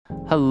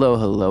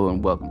Hello,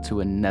 and welcome to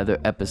another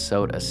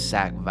episode of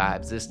Sack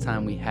Vibes. This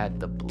time we had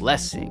the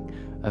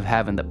blessing of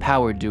having the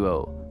power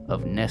duo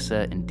of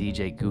Nessa and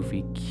DJ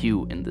Goofy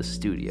Q in the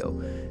studio.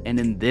 And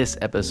in this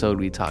episode,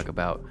 we talk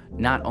about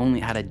not only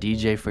how to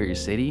DJ for your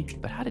city,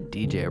 but how to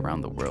DJ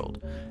around the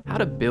world, how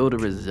to build a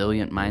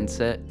resilient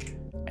mindset,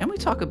 and we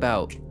talk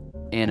about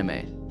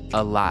anime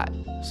a lot.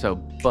 So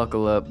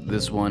buckle up,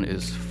 this one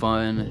is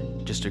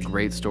fun, just a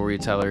great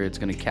storyteller. It's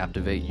gonna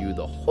captivate you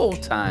the whole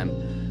time.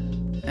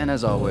 And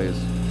as always,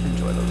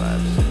 enjoy the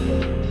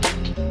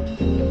vibes.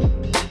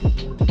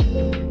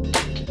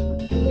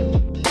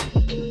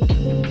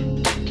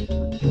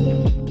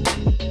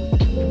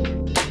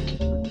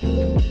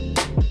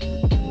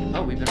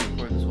 Oh, we've been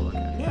recording this whole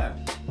time. Yeah.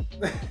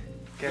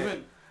 Okay.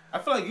 I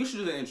feel like you should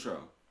do the intro.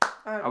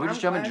 Are we just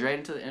jumping straight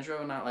into the intro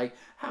and not like,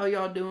 how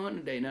y'all doing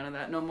today? None of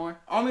that no more?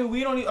 I mean,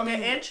 we don't need...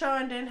 The intro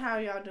and then how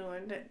y'all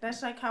doing.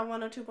 That's like how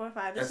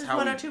 102.5. This is how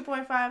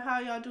 102.5. How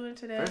y'all doing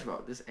today? First of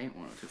all, this ain't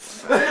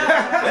 102.5.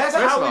 That's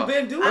First how of we've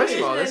been doing First it.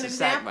 of all, this an is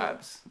Sack example.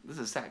 Vibes. This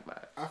is Sack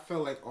Vibes. I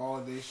feel like all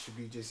of this should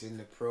be just in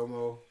the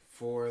promo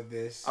for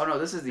this. Oh no,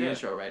 this is the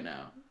intro right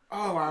now.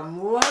 Oh, I'm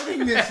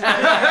loving this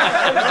right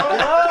now.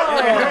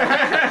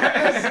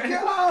 Let's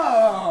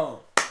go.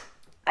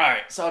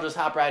 Alright, so I'll just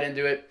hop right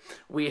into it.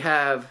 We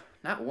have,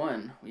 not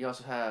one, we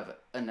also have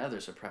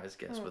another surprise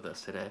guest with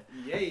us today.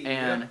 Yay.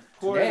 And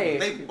They,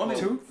 today, I mean,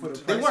 Two for the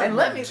they price weren't And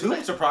let me- two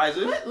let-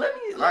 surprises. let me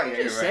Right,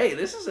 just yeah, say,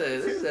 this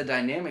is a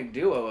dynamic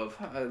duo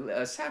of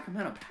a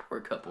Sacramento power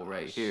couple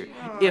right here.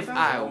 Oh, If that's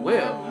I so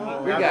will.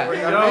 cool. We got,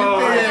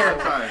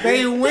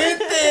 They went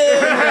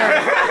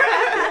there.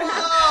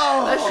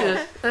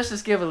 Whoa. let's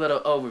just give a little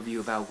overview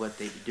about what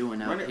they be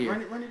doing out here.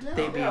 Run it down.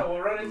 They be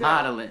run it down.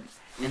 modeling.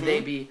 And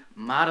they be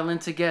modeling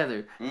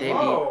together. They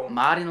Whoa. be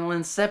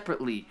modeling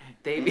separately.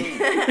 They be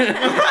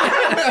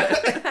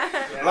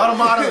A lot of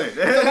modeling.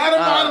 There's a lot of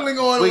modeling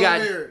on we over got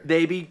there.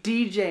 they be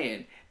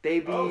DJing. They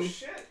be Oh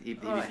shit. he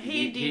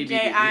He be-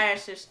 DJ, I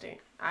assisting.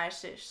 I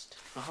assist.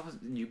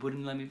 you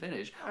wouldn't let me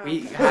finish. Oh,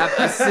 We okay. have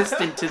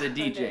assistant to the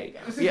DJ. There you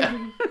go.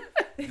 Yeah.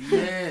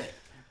 Yeah.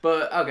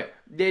 But okay,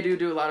 they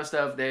do a lot of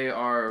stuff. They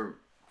are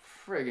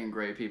friggin'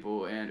 great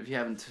people, and if you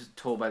haven't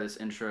told by this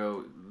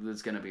intro,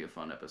 it's gonna be a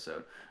fun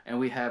episode. And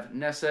we have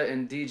Nessa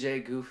and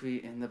DJ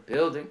Goofy in the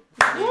building.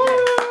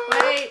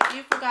 Wait,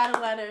 you forgot a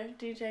letter.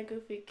 DJ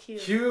Goofy Q.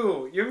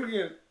 Q, you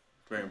forget.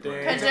 Very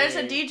important. Because there's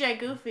a DJ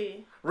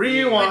Goofy.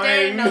 Rewind. But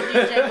there ain't no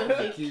DJ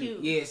Goofy Cute. Q.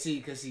 Yeah,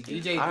 see,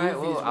 DJ All right,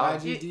 Goofy well, is I'll-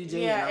 YG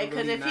DJ. Yeah, and I'm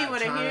because really if he not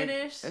would have trying heard to-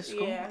 this, That's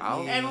cool. yeah.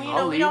 I'll- And we I'll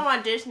know we leave. don't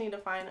want Disney to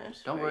find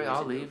us. Don't for worry,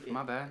 I'll using leave. Goofy.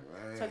 My bad.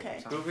 It's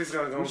okay. Goofy's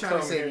gonna I'm go trying to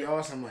come save here.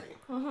 y'all some money.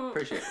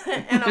 Appreciate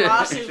it. And a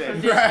lawsuit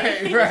from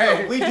Disney.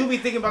 Right. We do be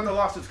thinking about the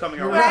lawsuits coming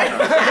our way.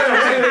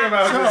 Anything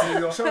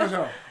about this, Show us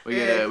all. We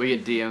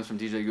get DMs from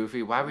DJ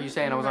Goofy. Why were you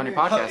saying I was on your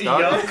podcast,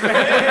 dog?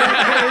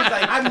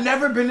 I've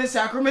never been to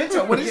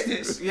Sacramento. What is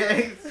this?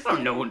 Yeah.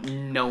 I don't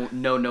know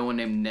no one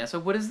named Nessa.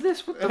 What is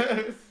this? What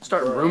the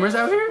starting rumors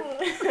out here?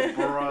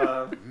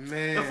 Bruh.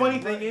 Man. The funny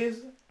thing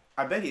is,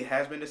 I bet he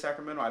has been to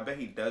Sacramento. I bet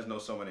he does know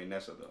someone named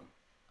Nessa though.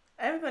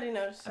 Everybody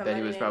knows I bet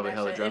he somebody was named probably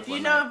hella Vanessa. drunk If you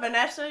one know night.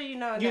 Vanessa, you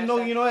know You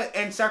Vanessa. know what?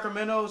 And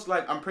Sacramento's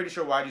like, I'm pretty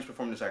sure YG's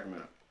performed in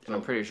Sacramento. So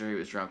I'm pretty sure he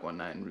was drunk one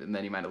night, and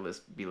then he might have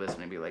be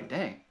listening and be like,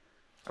 "Dang,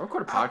 I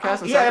record a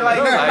podcast." yeah, like-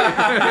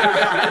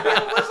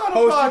 What's on the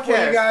hosted for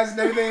podcast? you guys and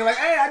everything. Like,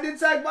 hey, I did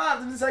Sack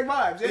Vibes. I did Sack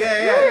Vibes.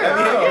 Yeah.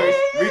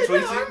 I mean,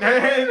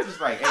 retweets it.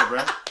 Just like, hey, bro.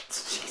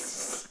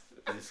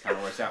 This kind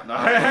of works out. No.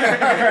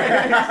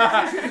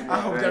 I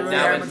hope that really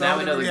Now happens. now I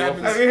we hope know the that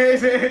goal.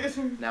 really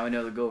happens. Now we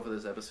know the goal for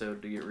this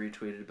episode to get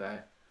retweeted by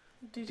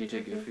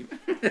DJ Goofy.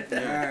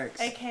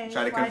 Thanks. AKA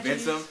Try to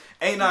convince YGs. him.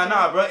 Hey,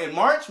 nah, bro. In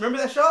March, remember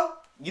that show?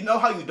 You know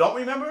how you don't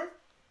remember?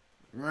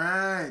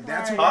 Right.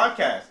 That's Right. what.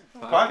 Podcast.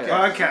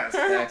 Podcast.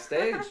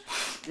 Backstage.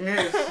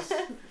 Yes.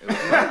 It was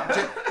fun.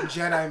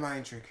 Jedi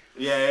mind trick.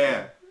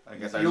 Yeah. I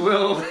guess I You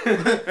will.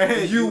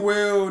 You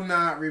will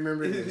not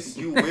remember this.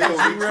 You will You will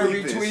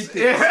retweet retweet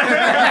this.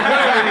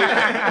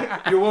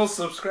 You will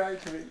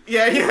subscribe to me.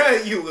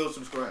 Yeah. You will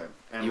subscribe.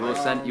 And You will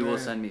like- send man.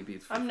 me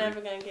beats. For I'm free.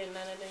 never gonna get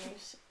none of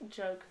these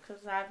jokes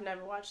because I've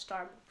never watched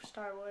Star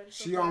Wars.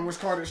 She almost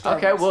called it Starbucks.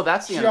 Okay, well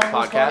that's the end of the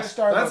almost called it podcast.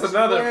 Starbucks. That's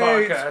another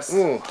Wait. podcast.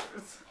 Ooh.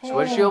 So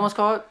what did she almost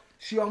call it?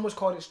 She almost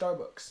called it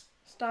Starbucks.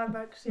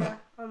 Starbucks, yeah.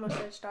 I almost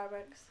said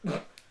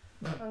Starbucks.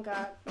 Oh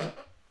God.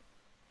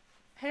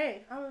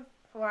 Hey,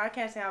 I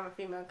can't say I'm a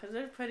female because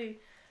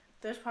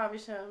there's probably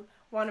some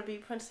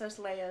wannabe Princess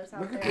Leia's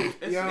out Look at there.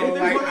 this. Yo, it's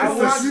like, one of I those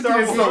was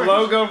Star It's the Wars.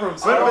 logo from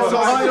So all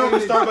I know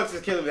Starbucks. is Starbucks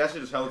is killing me. That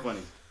shit is hella funny.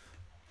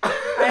 I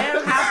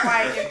am half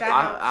white if that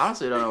I helps.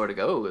 honestly don't know where to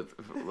go with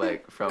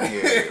from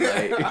here.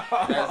 Like,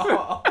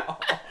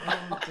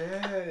 I'm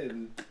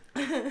dead.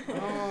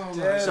 Oh, my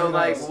Dead. so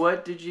goodness.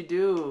 what did you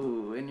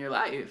do in your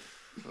life?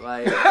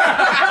 Like,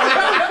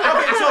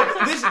 Okay, so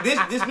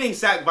this being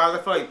Sack Vibes,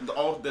 I feel like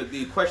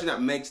the question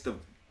that makes the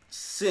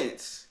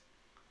sense.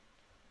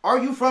 Are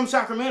you from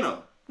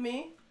Sacramento?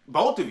 Me?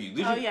 Both of you?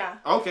 Did Oh you? yeah.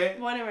 Okay.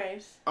 Born and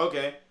raised.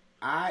 Okay.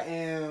 I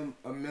am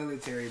a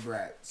military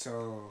brat,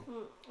 so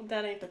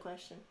That ain't the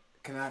question.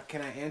 Can I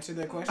answer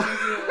that question? I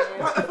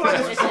feel like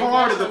it's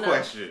part of the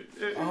question.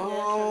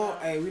 Oh,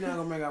 hey, we're not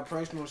gonna bring our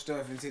personal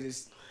stuff into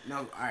this. No,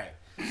 all right.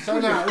 So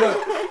now, look,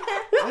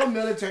 I'm a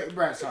military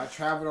brat, so I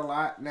traveled a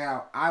lot.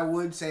 Now, I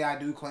would say I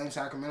do claim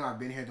Sacramento. I've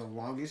been here the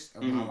longest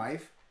of my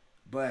life,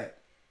 but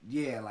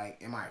yeah,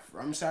 like, am I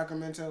from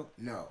Sacramento?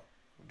 No.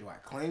 Do I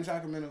claim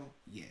Sacramento?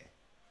 Yeah.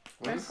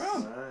 Where you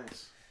from?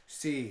 Nice.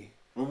 See.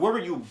 Well, where were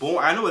you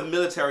born? I know with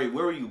military,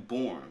 where were you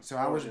born? So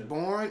I was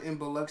born in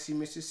Biloxi,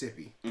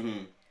 Mississippi.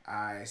 Mm-hmm.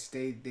 I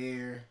stayed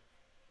there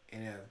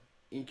in a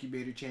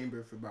incubator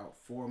chamber for about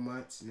 4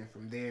 months, and then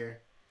from there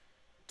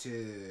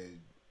to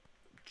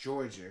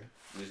Georgia.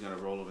 I'm just gonna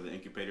roll over the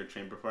incubator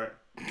chamber part.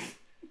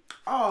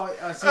 Oh,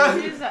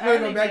 see, He's an no, early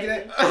go back to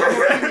baby.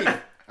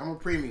 that. I'm a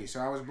preemie, so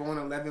I was born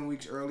 11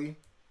 weeks early,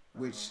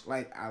 which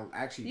like I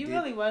actually You did.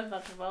 really was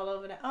about to roll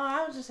over that. Oh,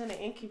 I was just in the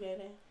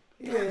incubator.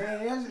 Yeah,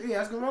 I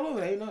was gonna roll over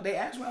that. You know, they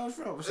asked where I was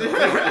from. So,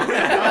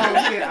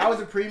 yeah, I was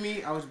a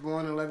preemie. I was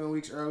born 11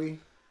 weeks early.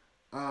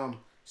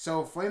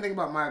 So funny thing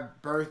about my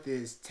birth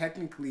is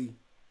technically,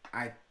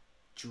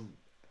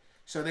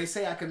 so they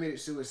say I committed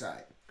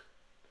suicide.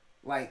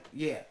 Like,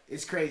 yeah,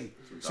 it's crazy.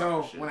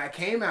 So when I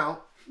came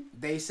out,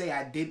 they say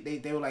I did.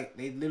 They were like,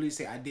 they literally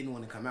say I didn't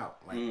want to come out.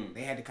 Like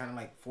they had to kind of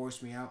like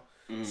force me out.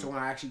 So when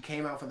I actually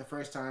came out for the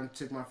first time,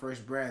 took my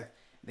first breath,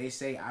 they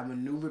say I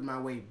maneuvered my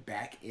way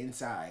back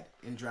inside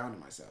and drowned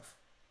myself.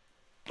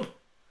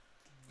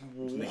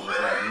 This nigga was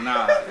like,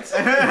 nah.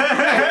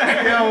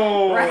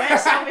 Yo.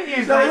 Wes over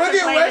here So look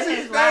at contemplating Wes's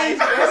his life.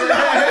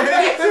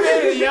 face.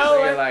 So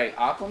you're like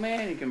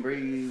Aquaman, you can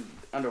breathe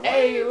underwater.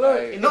 Hey, look.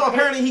 Like, No,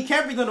 apparently he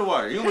can't breathe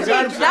underwater. You almost He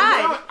got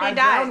died. him. He I died.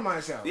 drowned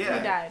myself. Yeah.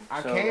 He died.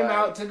 I So, came like-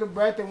 out, took a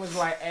breath, and was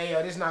like, "Hey,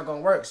 yo, this not gonna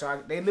work."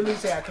 So they literally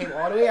say I came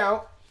all the way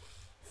out,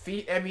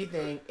 feet,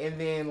 everything, and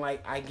then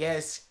like I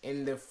guess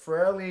in the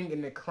frailing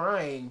and the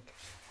crying,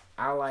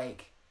 I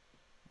like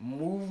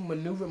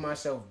maneuvered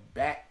myself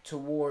back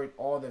toward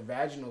all the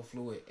vaginal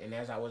fluid, and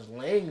as I was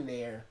laying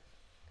there,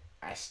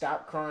 I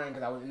stopped crying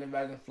because I was in the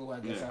vaginal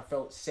fluid. I guess Yeah. I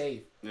felt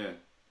safe, Yeah.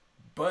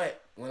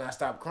 but when I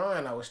stopped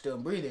crying, I was still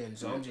breathing.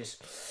 So Yeah. I'm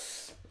just,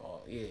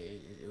 oh yeah,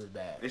 it was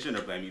bad. They shouldn't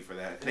have blamed you for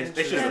that. They Yeah, should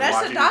Yeah, have been that's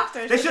watching the you.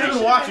 doctors. They should have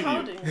been watching you.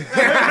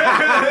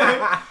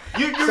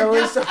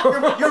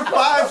 You're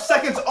 5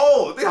 seconds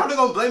old. How they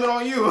gonna blame it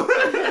on you?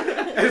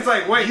 It's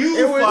like, wait,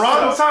 You wrong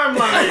fucked up.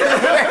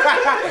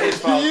 timeline. his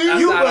fault. You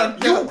That's not on-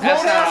 grown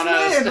that's not ass on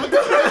us. man. What the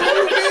fuck?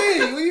 What do you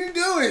mean? What are you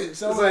doing?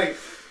 So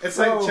It's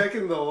So- like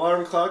checking the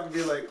alarm clock and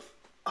be like,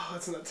 oh,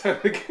 it's not time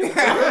to get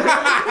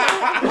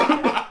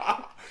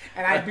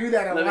and I do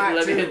that a Let lot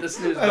me too. hit the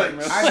snooze button,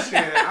 bro.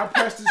 I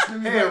press the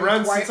snooze Hey, it button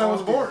runs quite since I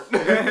was often.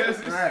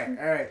 born.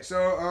 all right.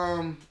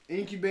 So,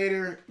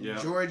 incubator, Yeah.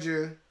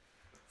 Georgia.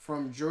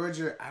 From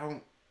Georgia, I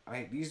don't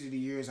like. These are the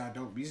years I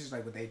don't. These is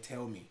like what they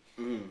tell me.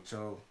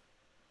 So,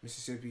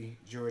 Mississippi,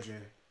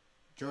 Georgia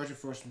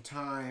for some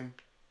time,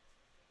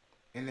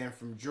 and then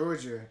from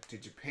Georgia to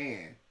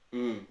Japan,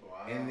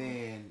 Wow. and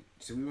then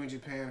so we were in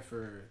Japan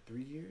for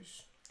 3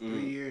 years. 3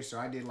 years. So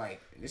I did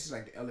like, and this is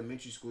like the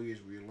elementary school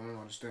years where you learn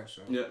all the stuff.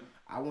 So Yeah.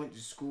 I went to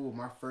school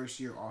my first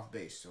year off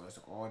base. So it's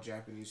an all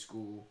Japanese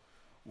school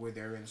where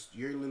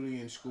you're literally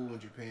in school in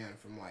Japan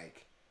from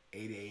like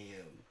 8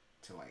 a.m.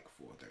 to like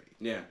 4:30.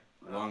 Yeah.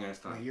 Long ass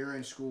Like time. you're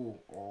in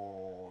school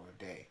all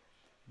day.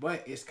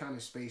 But it's kind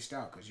of spaced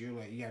out because you're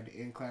like, you have the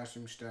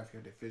in-classroom stuff, you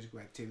have the physical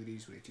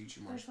activities where they teach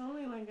you It's martial.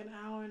 only like an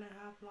hour and a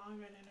half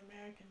longer than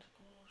American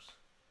schools.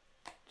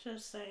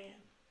 Just saying.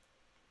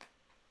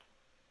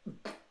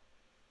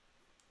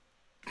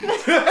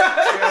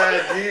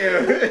 God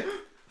damn.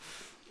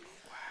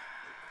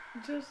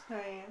 Just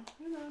saying.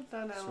 You know,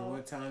 throw that So little.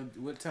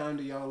 what time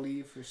do y'all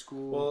leave for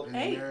school Well, in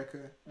 8. America?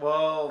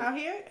 Well, Out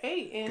here,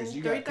 8 and Because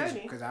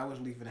 3:30. because I was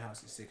leaving the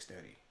house at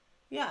 6:30.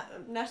 Yeah,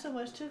 Nessa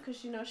was too,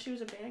 because you know she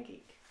was a band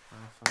geek.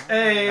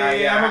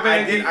 hey, Yeah, I'm a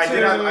band geek I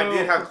too.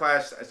 did have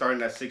class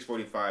starting at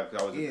 6:45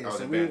 because I was Yeah,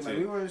 so in we band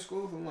too. were in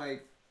school from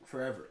like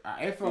forever.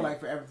 It felt like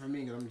forever for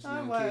me because I'm just a I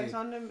young was kid.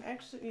 on them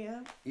extra,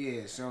 yeah.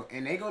 Yeah, so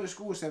and they go to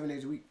school 7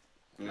 days a week.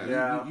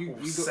 Yeah, You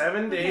go-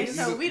 7 Okay, days.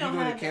 so we don't you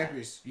go have to that.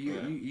 campus.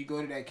 You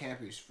go to that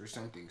campus for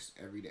something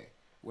every day.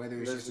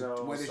 Whether it's There's just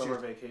no whether it's summer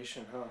just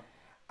vacation,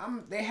 huh?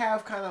 they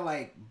have kind of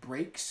like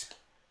breaks,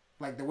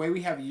 like the way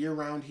we have year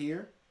round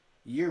here.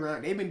 Year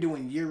round, they've been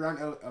doing year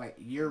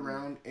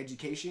round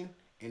education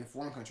in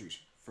foreign countries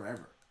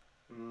forever.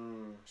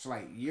 So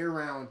like year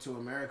round to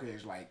America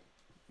is like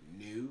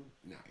new.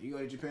 No, you go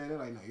to Japan, they're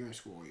like, no, you're in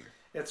school all year.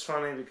 It's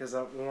funny because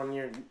when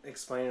you're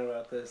explaining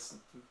about this,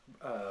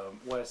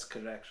 Wes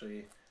could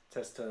actually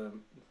test to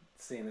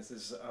seeing this.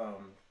 Is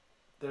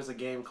there's a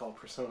game called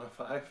Persona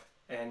 5,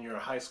 and you're a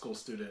high school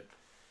student,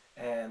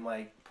 and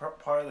like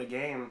part of the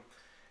game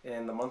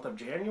in the month of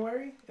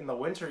January, in the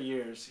winter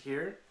years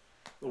here,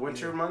 the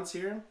winter months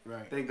here,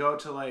 Right. they go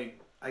to like,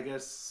 I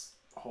guess,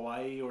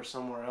 Hawaii or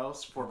somewhere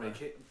else for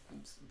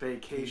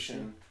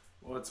vacation.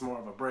 Well, it's more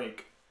of a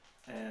break,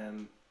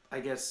 and I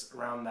guess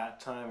around that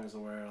time is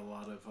where a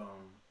lot of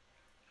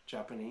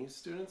Japanese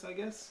students, I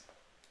guess,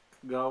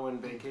 go on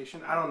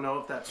vacation. I don't know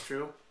if that's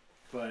true,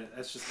 but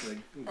that's just the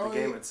Oh,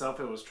 game yeah. itself.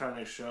 It was trying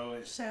to show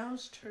it.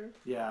 Sounds true.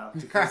 Yeah,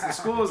 because the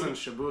school is in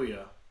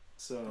Shibuya,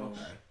 so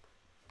Okay.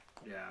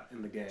 yeah,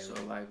 in the game. So,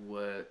 like,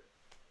 what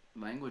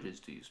languages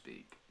do you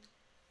speak?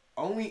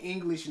 Only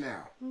English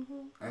now.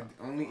 Mm-hmm.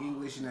 Only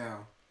English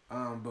now.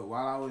 But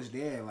while I was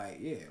there, like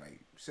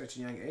such a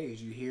young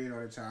age, you hear it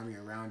all the time.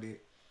 You're around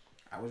it.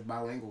 I was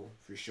bilingual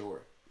for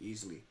sure,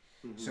 easily.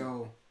 Mhm.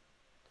 So,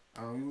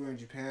 we were in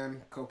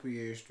Japan a couple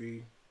years,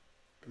 3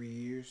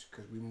 years,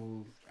 because we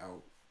moved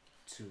out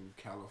to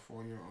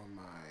California on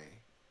my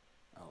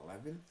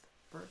 11th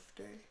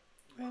birthday.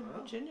 Where did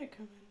Wow. Virginia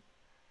come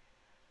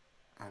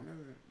in? I know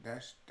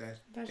that's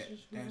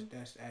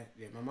Just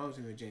yeah. My mom's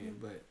in Virginia,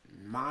 but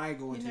my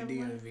going You to never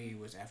went? DMV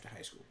was after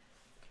high school.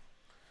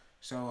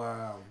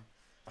 So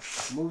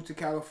moved to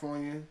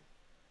California,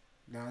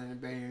 down in the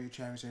Bay Area,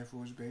 Travis Air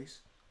Force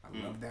Base. I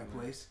love that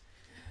place.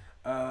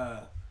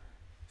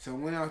 So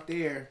went out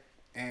there,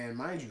 and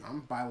mind you,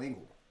 I'm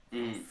bilingual.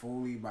 I'm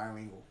fully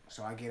bilingual.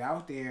 So I get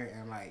out there,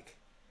 and like,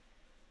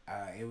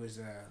 it was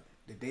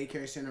the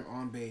daycare center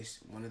on base.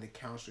 One of the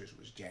counselors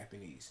was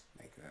Japanese.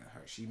 Like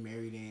she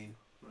married in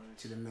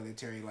to the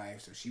military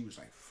life, so she was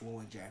like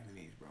fluent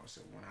Japanese, bro.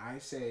 So when I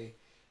say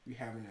you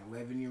have an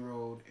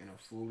 11-year-old and a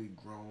fully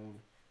grown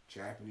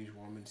Japanese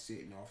woman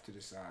sitting off to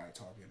the side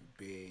talking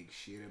big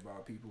shit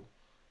about people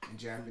in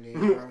Japanese,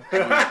 bro.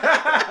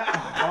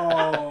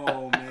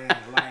 Oh man,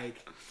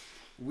 like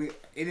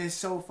it is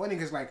so funny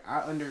because like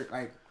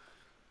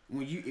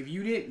when if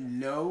you didn't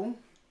know,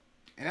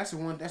 and that's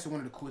one of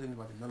the cool things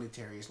about the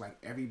military is like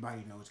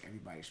everybody knows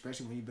everybody,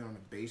 especially when you've been on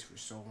the base for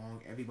so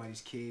long.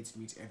 Everybody's kids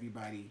meets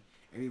everybody,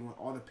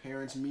 all the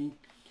parents meet.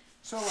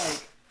 So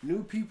like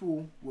new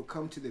people would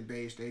come to the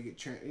base, they get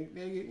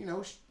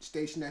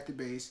stationed at the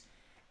base.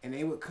 And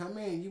they would come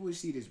in, you would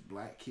see this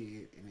black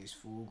kid and this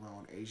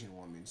full-grown Asian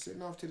woman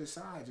sitting off to the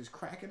side just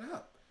cracking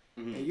up.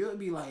 Mm-hmm. And you would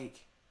be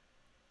like,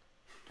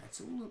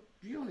 that's a little,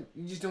 you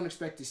just don't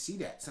expect to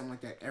see something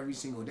like that every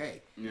single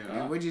day. Yeah.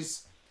 And we're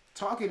just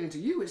talking, and to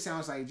you it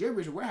sounds like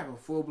gibberish. We're having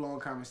full-blown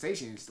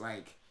conversations.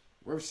 Like,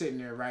 we're sitting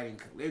there writing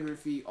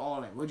calligraphy, all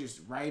that. We're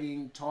just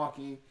writing,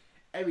 talking,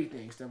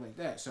 everything, stuff like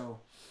that. So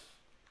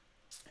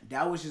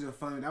that was like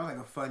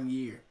a fun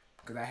year.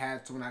 Because I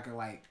had someone I could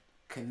like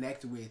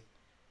connect with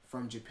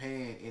from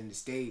Japan in the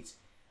States,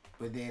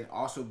 but then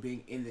also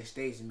being in the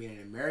States and being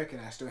an American,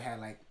 I still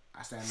had my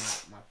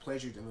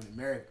pleasures of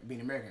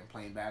being American,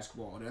 playing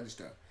basketball, all the other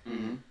stuff.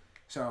 Mm-hmm.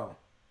 So,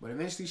 but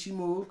eventually she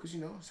moved because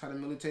it's how the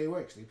military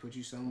works. They put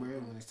you somewhere,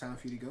 and when it's time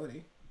for you to go,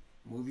 they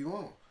move you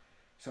on.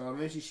 So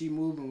eventually she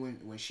moved,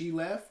 and when she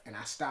left, and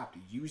I stopped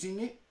using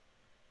it,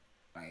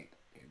 like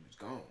it was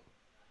gone.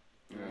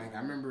 Yeah. Like I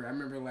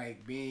remember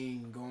like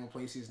going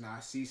places and I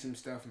see some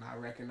stuff and I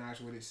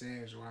recognize what it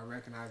says or I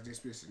recognize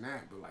this and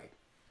that, but like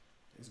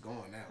it's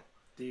gone now.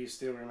 Do you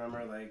still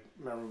remember like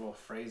memorable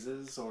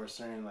phrases or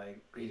certain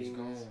like greetings? It's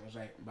gone. It's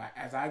like, but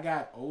as I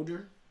got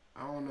older,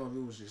 I don't know if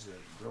it was just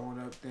a growing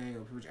up thing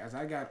or as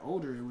I got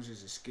older, it was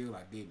just a skill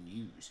I didn't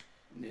use.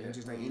 Yeah. And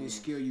just like any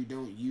skill you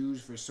don't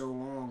use for so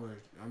long,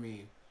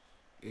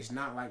 it's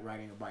not like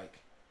riding a bike.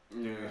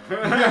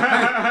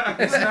 Yeah.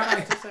 It's not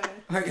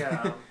like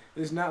Yeah.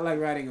 It's not like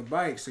riding a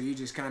bike, so you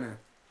just kind of...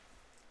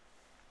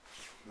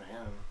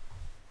 Man.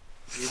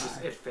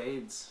 It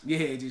fades. Yeah,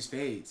 it just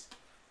fades.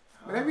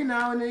 But every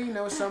now and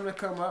then, something to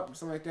come up,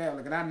 something like that.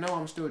 Like, and I know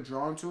I'm still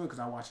drawn to it because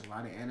I watch a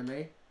lot of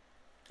anime.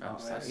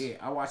 Nice. Yeah,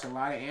 I watch a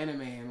lot of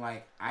anime, and,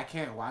 like, I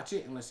can't watch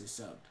it unless it's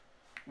subbed.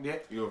 Yeah.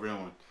 You're a real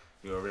one.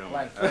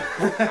 Like,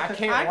 I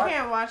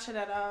can't watch it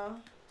at all.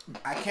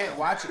 I can't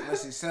watch it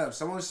unless it's subbed.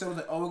 Someone says,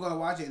 like, oh, we're going to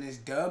watch it, and it's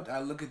dubbed. I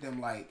look at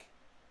them like...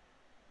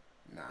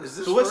 Nah.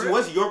 So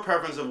what's your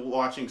preference of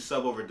watching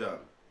sub over dub?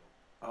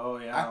 Oh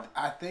yeah.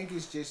 I think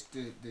it's just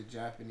the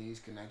Japanese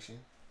connection,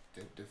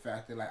 the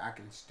fact that like I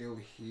can still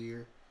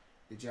hear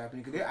the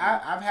Japanese. Cause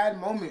I've had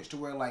moments to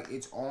where like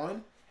it's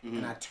on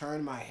and I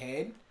turn my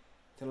head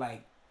to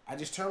like I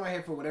just turn my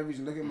head for whatever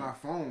reason, look at my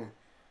phone,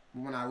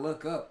 but when I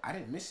look up, I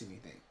didn't miss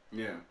anything.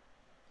 Yeah.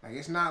 Like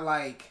it's not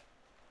like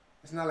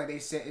they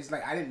said it's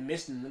like I didn't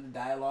miss none of the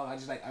dialogue.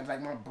 I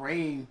like my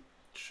brain.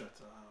 Shut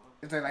up.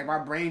 It's like my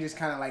brain just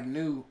kind of like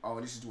knew,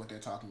 oh, this is what they're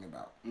talking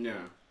about. Yeah.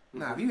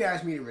 Now, if you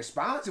asked me to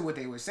respond to what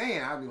they were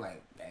saying, I'd be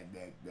like,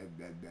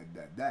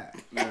 that.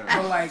 Yeah.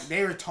 But like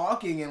they were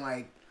talking and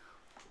like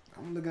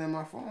I'm looking at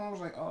my phone. I was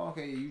like, oh,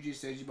 okay, you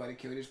just said you about to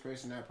kill this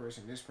person, that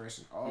person, this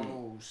person.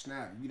 Oh,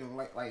 snap! You don't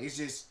like it's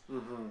just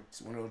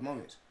it's one of those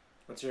moments.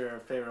 What's your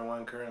favorite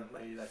one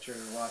currently that you're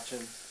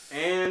watching?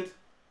 And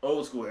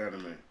old school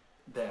anime.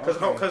 There. Cause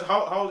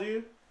how old are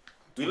you?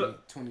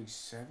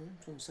 27?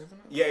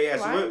 Yeah.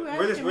 So Why we're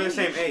are you the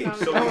same asking me? age.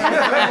 So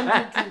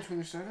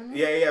 27?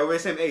 yeah, we're the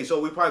same age. So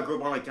we probably grew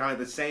up on like kind of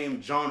the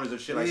same genres of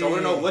shit. Like, so I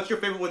want to know what's your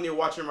favorite one you're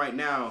watching right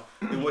now,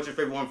 and what's your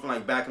favorite one from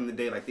like back in the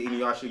day, like the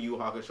Inuyasha, Yu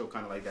Hakusho,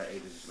 kind of like that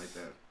age, like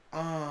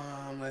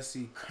that. Let's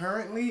see.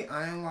 Currently,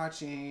 I am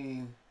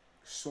watching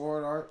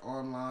Sword Art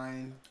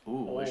Online.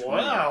 Ooh, which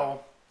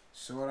Wow.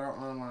 Sword Art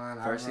Online.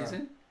 one? First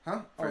season? Huh?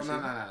 First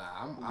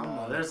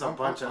no. There's a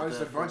bunch of There's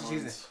a bunch of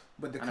seasons.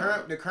 But the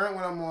current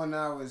one I'm on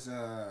now is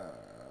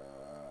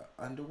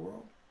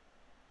Underworld.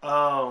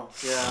 Oh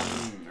yeah.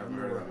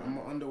 I'm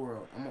on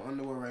Underworld. I'm on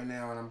Underworld right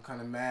now, and I'm kind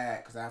of mad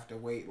because I have to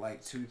wait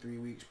like 2-3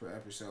 weeks per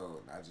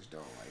episode. I just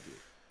don't like it.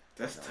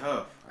 That's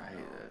tough. I hate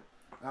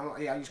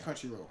that. I use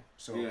Crunchyroll.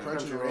 So Yeah.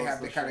 Crunchyroll, they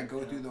have to kind of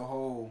go through the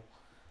whole.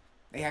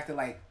 They have to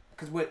like,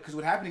 cause what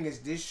happening is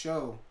this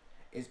show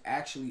is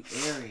actually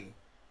airing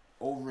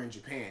over in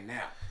Japan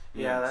now.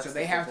 Yeah, that's so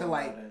they the have to thing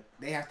like about it.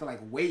 they have to like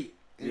wait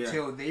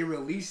until they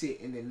release it,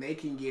 and then they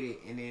can get it,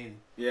 and then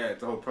Yeah,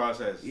 the whole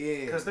process.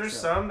 yeah. Because there's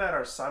some that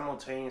are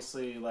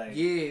simultaneously like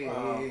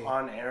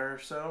on air or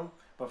so,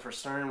 but for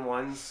certain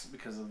ones,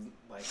 because of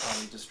like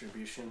probably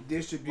distribution,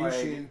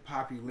 like,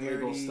 popularity,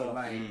 legal stuff.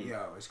 like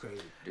yo, it's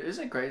crazy. Dude,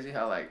 isn't it crazy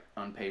how like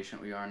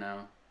impatient we are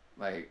now?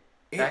 Like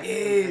It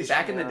is.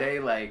 back in the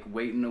day, like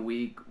waiting a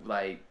week,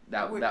 like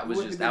that was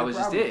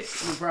just it.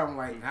 The problem,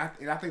 like,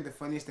 I think the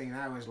funniest thing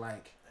now is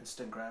like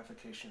instant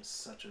gratification is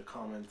such a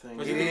common thing.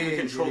 But you didn't even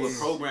control the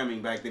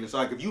programming back then. It's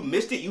like if you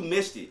missed it, you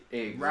missed it.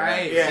 Exactly.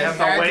 Right. Yeah, you You have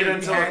had to wait to-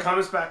 until you it had-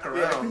 comes back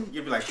around.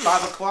 You'd be like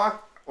 5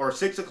 o'clock or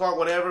 6 o'clock,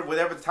 whatever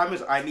the time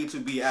is. I need to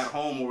be at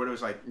home or whatever.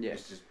 It's like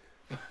it's just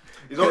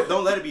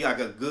don't let it be like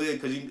a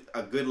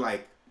good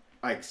like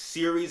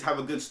series have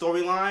a good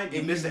storyline.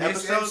 You miss the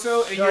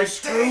episode and you're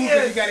screwed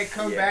because you gotta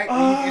come back.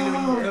 And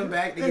then when you come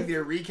back, they give you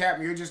a recap,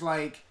 and you're just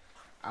like,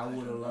 I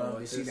would have loved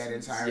to see that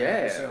entire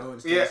episode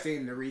instead of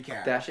seeing the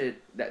recap. That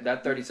shit,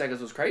 that 30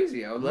 seconds was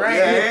crazy. I would love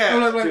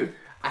Right? to. Dude,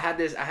 I had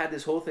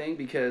this whole thing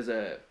because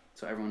so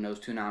everyone knows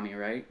Toonami,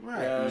 right?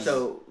 Right.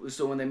 So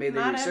when they made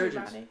the Not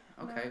resurgence. everybody.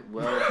 Okay,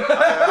 well,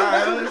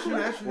 Well,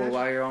 well,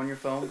 while you're on your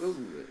phone,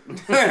 Google it.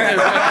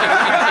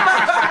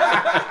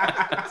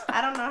 I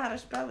don't know how to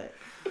spell it.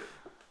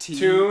 Tune.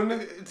 Tune.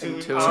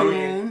 Tune.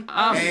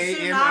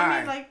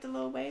 Tsunami, like the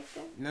little wave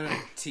thing. No,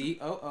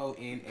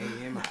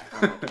 TOONAMI.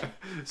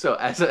 So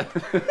as a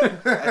That's a good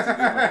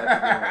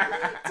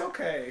one. It's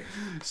okay.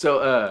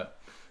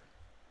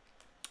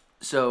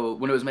 so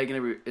when it was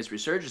making its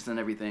resurgence and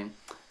everything,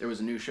 there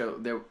was a new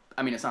show.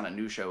 I mean, it's not a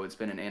new show. It's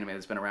been an anime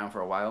that's been around for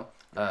a while.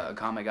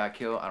 Akame ga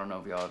Kill. I don't know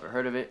if y'all ever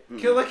heard of it.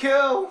 Kill la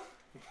Kill.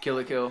 Kill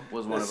la Kill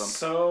was one of them.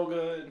 So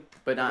good.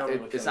 But not I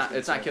know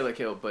it's not Kill la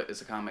Kill, but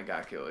it's Akame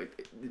ga Kill.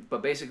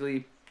 But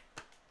basically,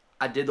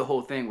 I did the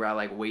whole thing where I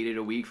like waited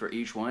a week for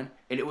each one,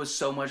 and it was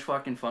so much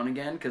fucking fun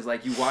again. Cause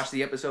like you watch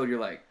the episode, you're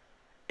like,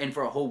 and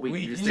for a whole week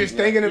you're just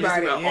thinking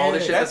about all the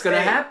shit that's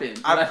gonna happen.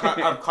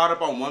 I've caught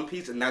up on One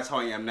Piece, and that's how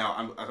I am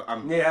now.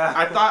 Yeah.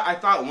 I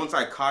thought once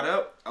I caught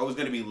up, I was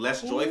gonna be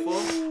less joyful,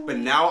 but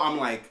now I'm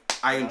like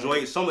I enjoy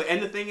it so much. And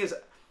the thing is,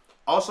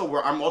 also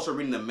where I'm also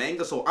reading the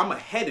manga, so I'm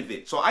ahead of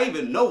it. So I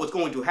even know what's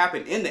going to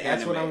happen in the anime.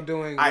 That's what I'm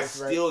doing. I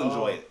still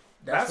enjoy it.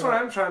 That's what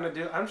I'm trying to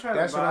do. I'm trying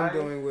That's to buy. what I'm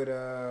doing with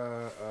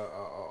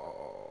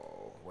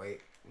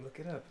wait, look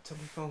it up. It's on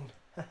my phone.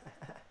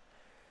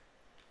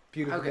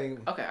 Beautiful thing.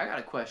 Okay, I got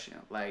a question.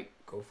 Like,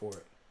 Go for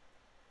it.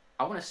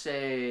 I want to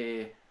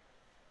say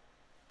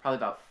probably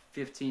about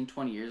 15,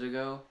 20 years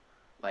ago,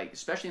 like,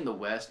 especially in the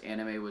West,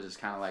 anime was just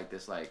kind of like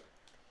this, like,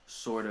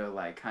 sort of,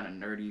 like, kind of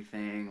nerdy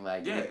thing.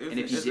 Like, Yeah, and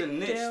if you it's a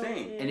niche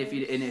thing. and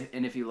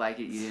if you like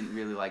it, you didn't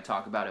really, like,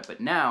 talk about it. But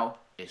now,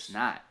 it's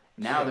not.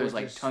 Now there's,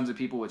 like, tons of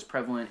people. It's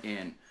prevalent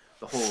in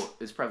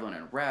it's prevalent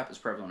in rap. It's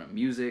prevalent in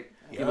music.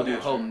 People do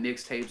whole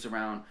mixtapes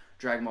around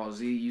Dragon Ball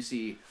Z. You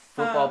see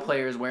football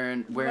players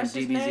wearing What's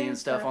his DBZ name? and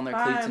stuff The on their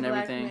cleats and fine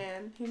black everything.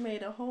 Man. He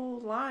made a whole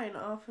line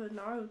off of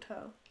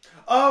Naruto.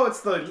 Oh,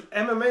 it's the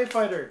MMA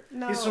fighter.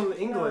 No, He's from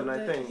England,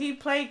 I think. He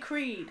played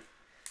Creed.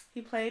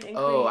 He played in Creed.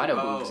 Oh, I know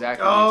who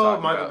exactly you're Oh,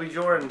 talking Michael about. B.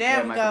 Jordan. There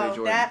Yeah, we Michael B. go.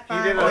 Jordan. That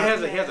fine did Oh, he black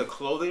has a man.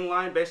 clothing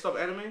line based off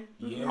anime.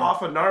 Yeah.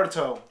 Off of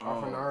Naruto.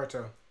 Off of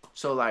Naruto.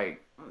 So,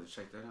 like, Oh,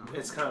 check that out.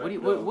 It's kind of.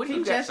 what do He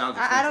you guys? just, sounds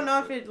I don't know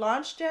if expensive, it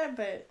launched yet,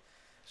 but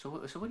So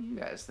what do you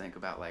guys think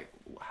about, like,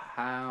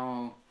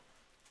 how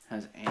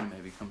has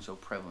anime become so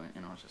prevalent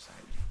in our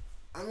society?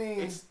 I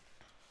mean,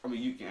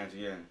 You can answer,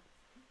 yeah.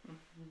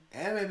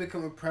 anime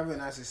becoming prevalent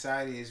in our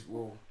society is,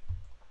 well,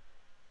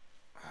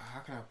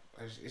 how can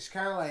I, it's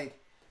kind of like,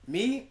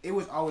 me, it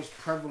was always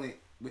prevalent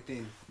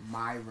within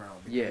my realm.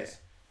 Because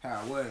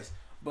how it was.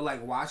 But,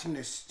 like, watching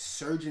the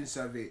surgence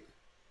of it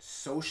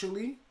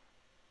socially,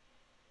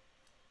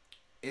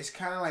 it's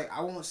kind of like,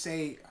 I won't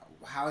say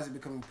how is it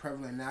becoming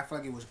prevalent now. I feel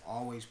like it was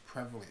always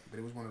prevalent, but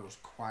it was one of those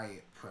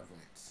quiet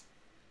prevalence.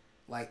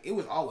 Like, it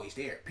was always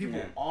there.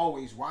 People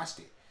always watched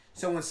it.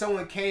 So when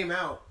someone came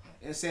out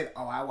and said,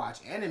 oh, I watch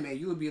anime,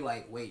 you would be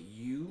like, wait,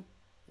 you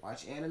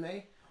watch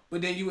anime?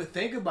 But then you would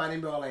think about it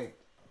and be like,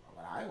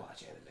 but I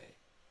watch anime.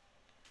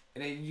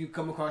 And then you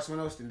come across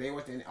someone else and they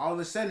watch it. And all of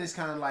a sudden, it's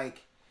kind of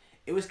like,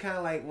 it was kind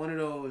of like one of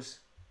those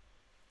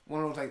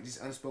like these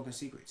unspoken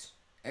secrets.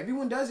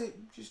 Everyone does it,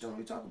 just don't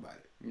really talk about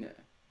it.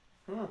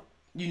 Yeah.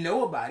 You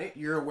know about it,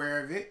 you're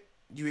aware of it,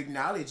 you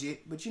acknowledge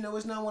it, but you know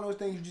it's not one of those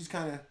things you just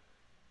kind of,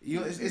 you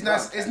know,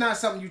 it's not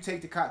something you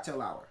take to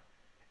cocktail hour,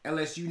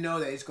 unless you know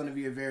that it's going to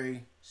be a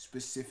very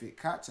specific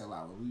cocktail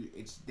hour.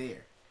 It's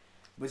there,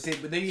 but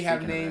then you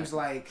have names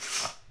like,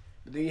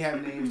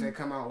 that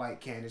come out like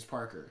Candace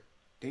Parker,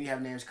 Then you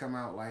have names come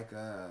out like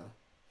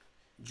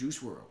Juice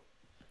WRLD.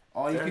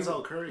 All these Denzel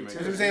people. Curry That's too.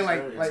 what I'm saying.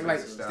 Like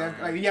expensive.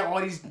 like you have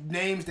all these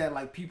names that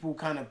like people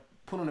kind of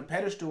put on a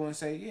pedestal and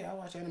say, yeah, I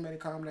watch anime to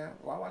calm down,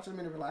 or I watch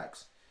anime to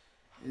relax,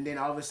 and then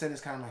all of a sudden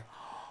it's kind of like,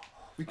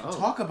 we can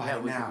talk about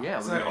it now.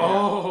 It's like,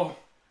 oh.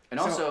 And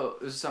also,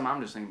 this is something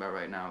I'm just thinking about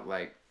right now.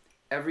 Like,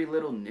 every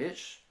little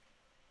niche,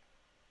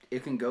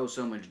 it can go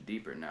so much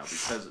deeper now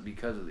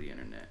because of the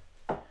internet.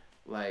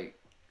 Like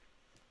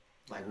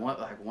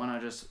one I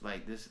just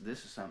like this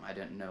is something I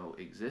didn't know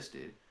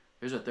existed.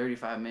 There's a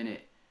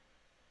 35-minute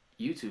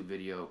YouTube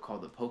video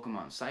called the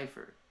Pokemon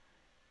Cipher,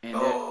 and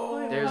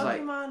there's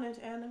Pokemon is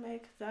anime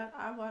because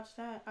I watched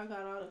that. I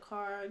got all the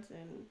cards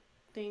and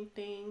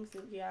things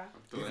and yeah.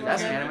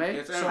 That's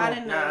anime. So I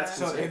didn't know that.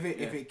 So if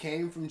it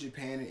came from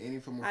Japan in any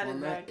form or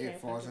format, it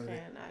falls under.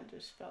 I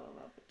just fell in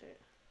love with it.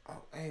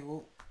 Oh, hey,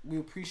 well, we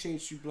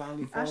appreciate you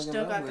blindly I falling in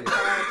still love got with the it.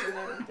 cards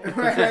and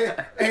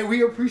everything. Hey,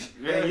 we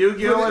appreciate. Yeah,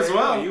 Yu-Gi-Oh as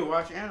well. You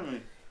watch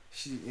anime.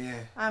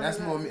 That's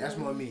more me. That's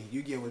more me.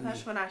 You get with me.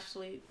 That's when I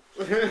sleep.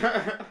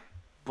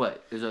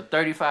 But there's a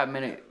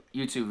 35-minute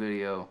YouTube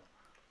video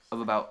of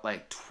about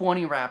like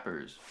 20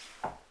 rappers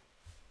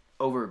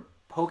over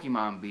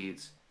Pokemon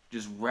beats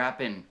just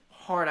rapping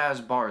hard ass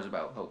bars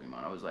about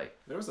Pokemon. I was like,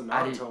 there was a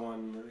Naruto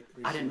one.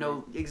 Recently. I didn't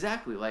know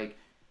exactly. Like,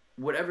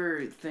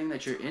 whatever thing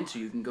that you're into,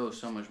 you can go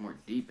so much more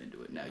deep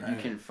into it now. Right. You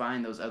can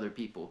find those other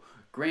people.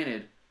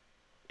 Granted,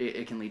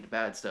 it can lead to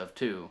bad stuff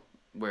too,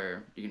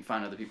 where you can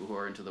find other people who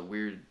are into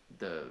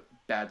the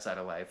bad side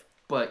of life,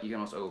 but you can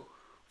also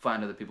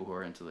find other people who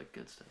are into the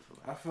good stuff.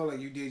 I feel like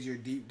you did your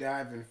deep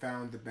dive and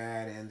found the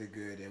bad and the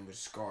good and was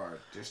scarred.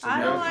 Just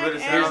I don't like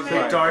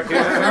anime. Dark.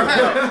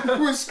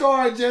 Was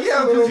scarred just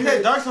yeah, a little because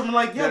bit. Dark something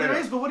like there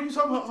is, but what are you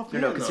talking about?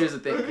 No, because here's the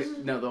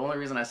thing. No, the only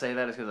reason I say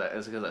that is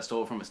because I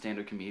stole it from a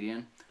stand-up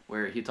comedian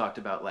where he talked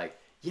about like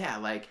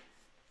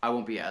I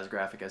won't be as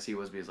graphic as he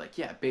was, but he's like,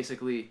 yeah,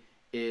 basically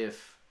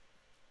if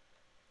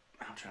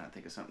I'm trying to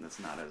think of something that's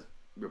not as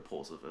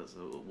repulsive as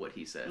what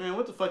he said. Man,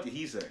 what the fuck did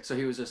he say? So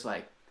he was just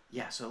like,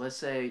 yeah, so let's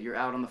say you're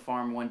out on the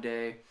farm one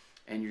day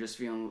and you're just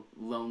feeling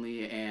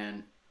lonely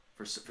and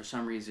for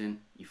some reason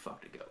you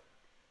fucked a goat.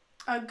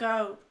 A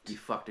goat. You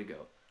fucked a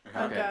goat. It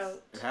happens. A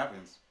goat. It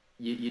happens.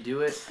 You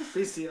do it.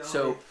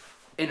 So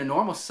in a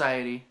normal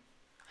society,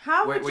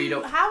 how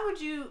would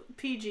you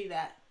PG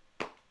that?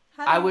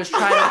 I was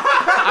trying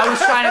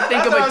to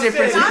think of a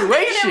different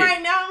situation.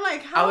 Right now, I'm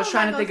like, I was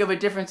trying to think of a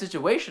different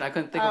situation. I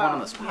couldn't think of one on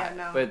the spot. Yeah,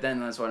 no. But then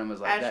that's what it was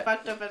like. As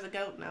fucked up as a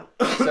goat, no.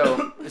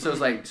 So it's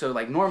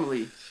like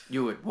normally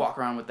you would walk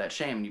around with that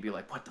shame and you'd be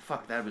like, what the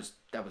fuck? That was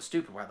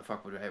stupid. Why the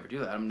fuck would I ever do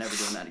that? I'm never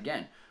doing that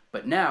again.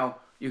 But now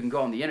you can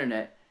go on the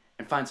internet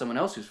and find someone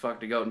else who's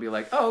fucked a goat and be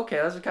like, oh, okay,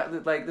 that's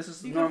like this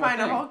is you normal can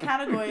find thing. a whole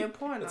category of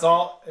porn. It's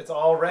all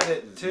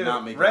Reddit too.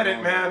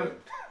 Reddit, man. You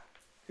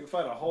can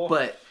find a whole.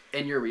 But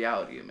in your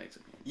reality, it makes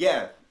it.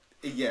 Yeah.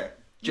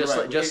 Just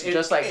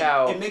right. like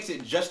how it makes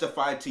it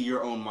justified to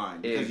your own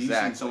mind because you've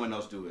seen someone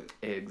else do it.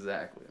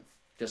 Exactly.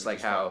 Just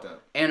like how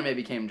anime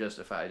became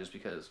justified just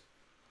because.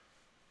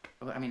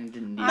 I mean, it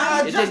didn't need.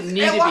 It didn't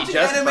need to be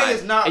justified. Anime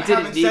is not it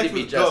didn't need to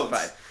be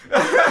justified.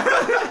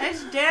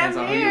 It's damn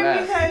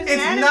near because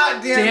it's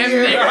not damn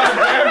near.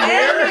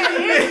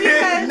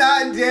 It's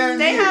not damn near.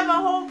 They have a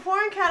whole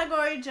porn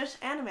category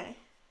just anime.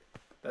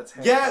 That's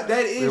hentai. Yeah,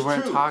 that is we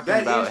weren't true. Talking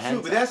that about is true,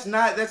 hentai. but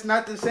that's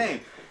not the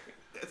same.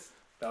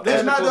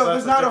 There's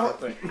not a whole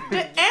thing. The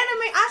anime,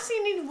 I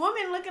seen these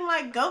women looking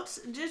like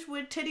goats just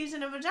with titties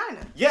and a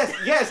vagina. Yes,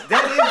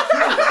 that is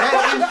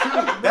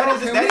true. That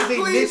is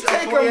a please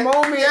take a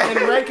moment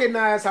and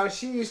recognize how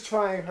she is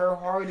trying her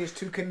hardest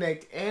to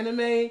connect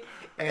anime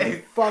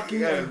and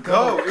fucking a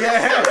goat.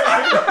 Yeah.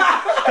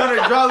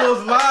 Trying to draw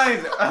those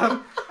lines.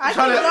 I'm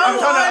trying to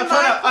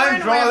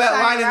undraw that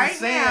line in the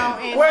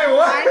sand. Wait,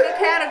 what? Find the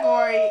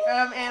category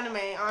of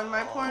anime on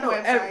my porn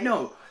website.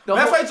 No.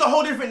 That's why it's a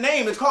whole different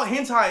name. It's called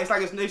hentai. It's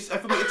like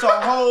it's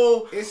a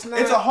whole. It's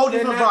a whole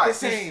different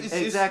vibe.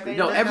 Exactly.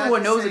 No,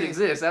 everyone knows it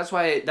exists. That's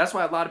why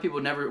a lot of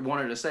people never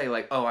wanted to say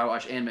like, oh, I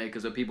watch anime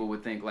because people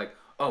would think like,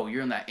 oh,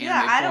 you're in that anime.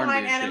 Yeah, I don't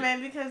like anime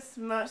anime because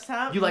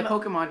some. You like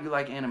Pokemon. You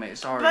like anime.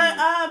 Sorry. But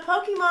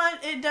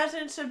Pokemon, it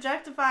doesn't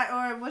subjectify,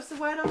 or what's the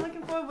word I'm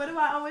looking for? What do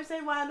I always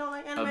say? Why I don't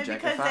like anime?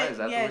 Objectify? Because Is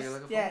that the word you're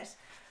looking for? Yes.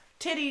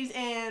 Titties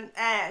and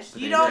ass.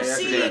 You don't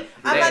see a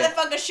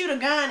motherfucker shoot a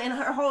gun and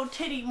her whole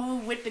titty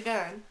move with the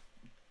gun.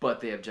 But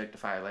they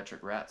objectify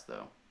electric rats,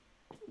 though.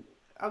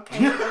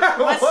 Okay.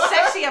 What's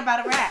sexy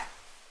about a rat?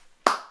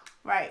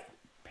 Right.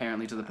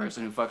 Apparently, to the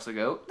person who fucks a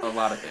goat, a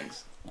lot of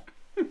things.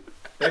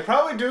 They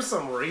probably do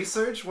some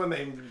research when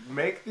they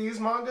make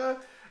these manga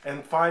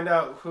and find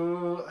out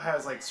who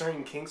has like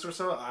certain kinks or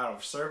so out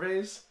of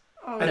surveys.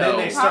 Oh, and then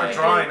they start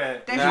drawing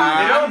it. They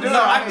don't do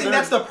no, I think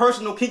that's the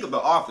personal kink of the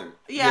author.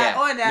 Yeah,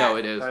 or that. No,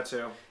 it is. That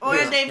too. Or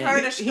they've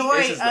heard a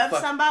story of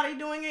somebody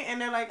doing it and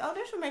they're like, oh,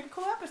 this would make a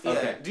cool episode.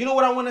 Okay. Do you know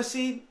what I want to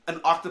see?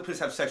 An octopus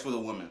have sex with a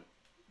woman.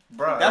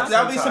 Bro, that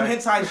would be some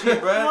hentai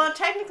shit, bro. Well,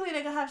 technically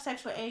they could have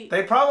sex with 8.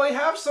 They probably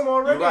have some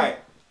already. You're right.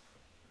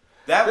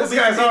 That would This be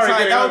guy's some already inside,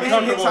 getting that would be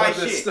some uncomfortable inside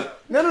with this shit.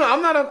 stuff. No,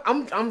 I'm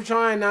not. I'm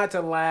trying not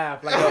to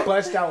laugh like a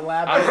bust out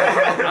laugh.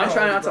 I'm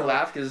trying not to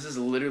laugh because this is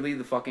literally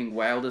the fucking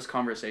wildest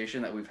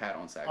conversation that we've had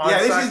on Sack. Yeah,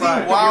 this is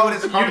the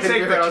wildest You conversation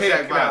take we've had the on cake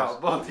Sack now.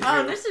 Vibes. Both of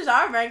Oh, you. this is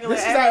our regular.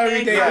 This is our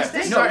everyday Yeah, conversation.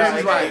 this No, is this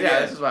is why. everyday, Yeah, yeah.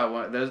 this is why I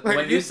want. Like, When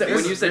you this said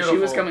is she was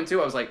beautiful. coming too,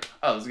 I was like,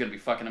 oh, this is gonna be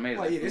fucking amazing.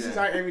 Like, yeah, this is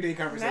our everyday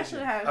conversation.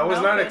 I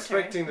was not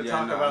expecting to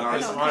talk about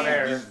this this no, on no.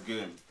 air. This is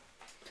good.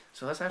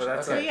 So that's But actually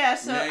that's So okay. yeah,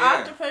 so Yeah, yeah.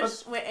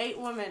 octopus with 8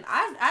 women.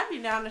 I'd be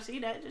down to see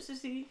that just to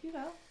see, you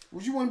know.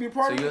 Would you want to be a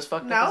part So of you it? as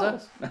fucked No. up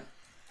as us?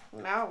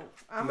 No,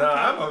 I'm No,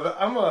 okay.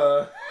 I'm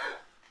a.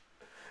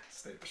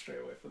 Stay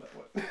away from that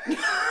one.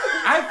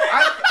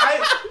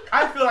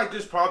 I feel like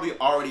there's probably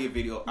already a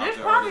video out There's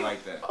there probably- already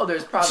like that. Oh,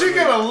 there's probably. She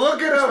gonna look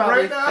it there's up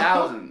probably right now.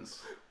 thousands.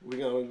 We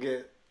gonna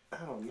get. I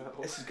don't know.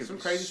 This is gonna Some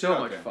be crazy so shit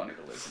out much there. funny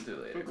to listen to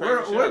later.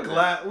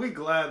 We're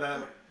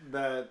glad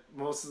that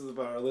most of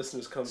our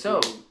listeners come So,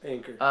 through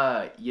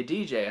Anchor. You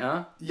DJ,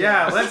 huh?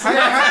 Yeah, let's How- from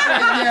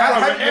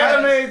how-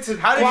 anime to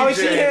how did While you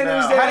she DJ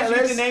handles now. that, How did you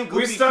get the name We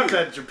Goofy stopped Q?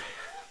 at Japan.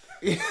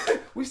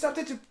 we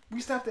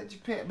stopped at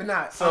Japan, but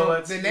not. So So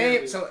let's the hear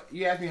name. it. So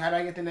you asked me how did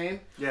I get the name?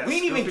 Yes, We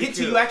didn't even Goofy get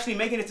to Q. you actually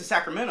making it to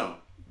Sacramento.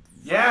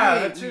 Yeah, Right,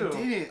 that too.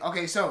 We didn't.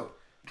 Okay, so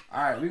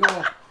all right, we're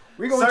gonna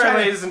Sorry, try to-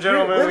 ladies and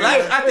gentlemen. we're-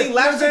 I think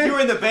last year you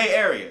were in the Bay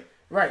Area.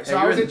 Right. So Yeah,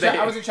 I you was were at in the Bay.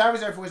 I was at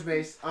Travis Air Force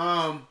Base.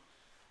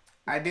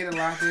 I did a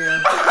lot there.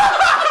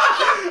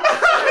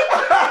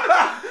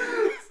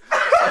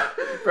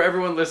 For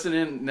everyone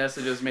listening,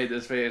 Nessa just made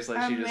this face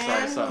like she A just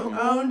man saw who something.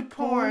 owned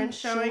porn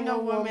showing a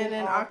woman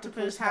and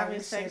octopus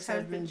having sex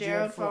has been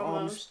jailed for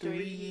almost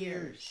 3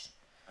 years.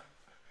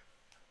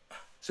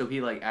 So he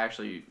like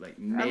actually like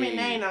made. I mean,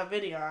 they ain't no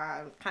video.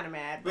 I'm kind of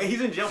mad. Wait,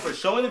 he's in jail for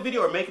showing the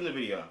video or making the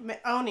video?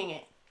 Owning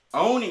it.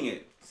 Owning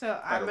it.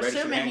 So I'm a registered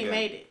assuming he handgun.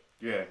 made it.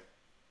 Yeah.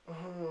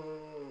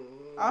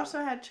 Also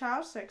had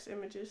child sex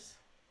images.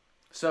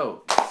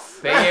 So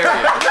Bay Area.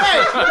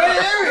 Bay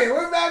Area.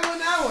 We're back on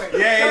that one.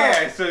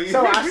 Yeah.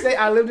 So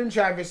I lived in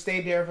Travis,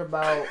 stayed there for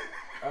about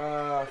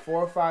 4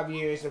 or 5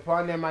 years.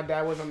 Upon that, my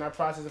dad was on that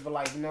process of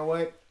like, you know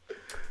what?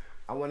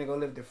 I want to go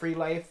live the free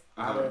life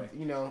out of,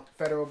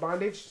 federal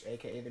bondage,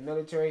 aka the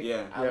military.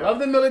 Yeah. I love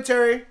the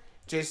military,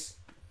 just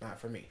not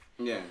for me.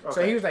 Yeah.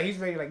 So he was like, he's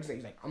ready, like he's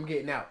like, I'm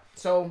getting out.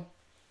 So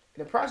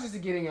in the process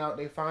of getting out,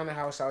 they find a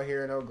house out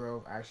here in Oak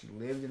Grove. I actually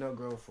lived in Oak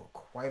Grove for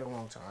quite a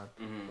long time.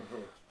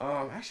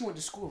 I actually went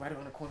to school right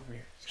around the corner from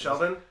here.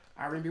 Sheldon?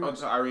 Irene B. Oh,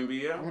 West. so Irene B.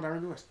 I Yeah. went to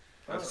Irene B. West.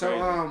 That's So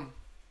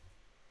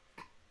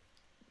crazy.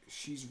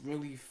 she's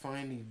really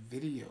finding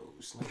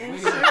videos. Like, wait a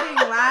minute. Inserting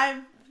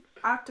live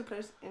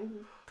octopus in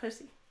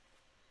pussy.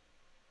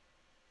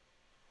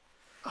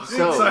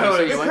 So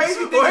Silent. you The went.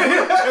 crazy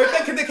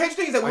thing, the crazy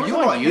thing is that Are we're you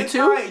talking on about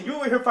YouTube? hentai, you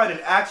were here finding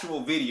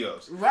actual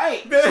videos.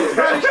 Right. She's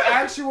finding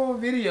actual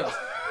videos.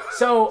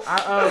 So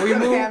we Okay,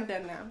 moved. I'm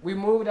done now. We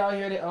moved out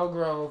here to Elk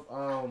Grove.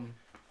 I'm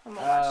gonna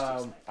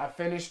watch this. I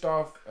finished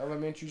off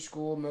elementary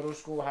school, middle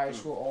school, high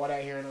school, all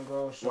that here in Elk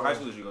Grove. So What high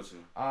school did you go to?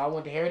 I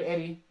went to Harriet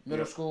Eddy Middle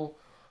Yep. School.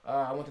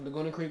 I went to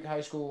Laguna Creek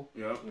High School.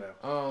 Yep. Did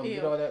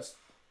Ew. all that.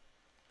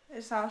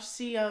 It's our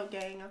CO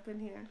gang up in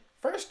here.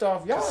 First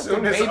off, y'all As are the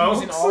soon as babies in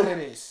Oaks- all of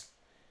this.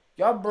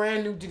 Y'all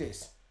brand new to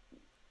this.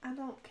 I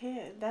don't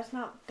care. That's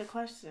not the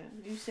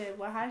question. You said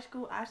what high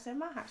school? I said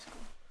my high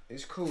school.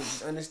 It's cool.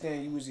 Just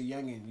understand you was a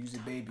youngin', you was a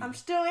baby. I'm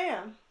still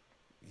am.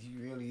 He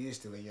really is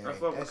still a youngin'. I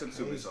fuck with That's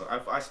consumers. crazy.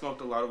 So I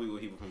smoked a lot of weed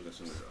with people from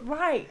consumers. Though.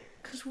 Right.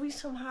 Cause we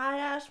some high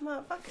ass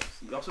motherfuckers.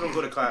 You also don't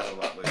go to class a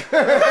lot. But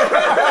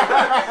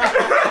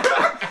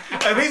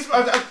at least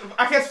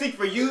I can't speak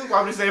for you. But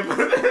I'm just saying.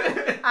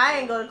 I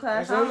ain't go to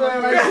class. That's what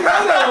I'm saying. Like,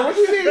 hello, what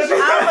you mean?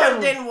 I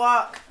almost didn't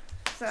walk.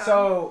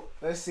 So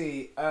let's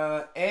see.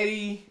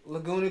 Eddie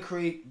Laguna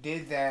Creek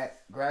did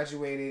that.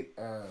 Graduated.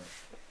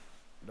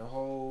 The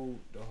whole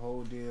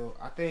deal.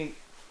 I think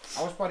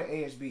I was part of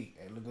ASB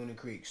at Laguna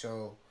Creek.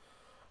 So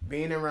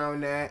being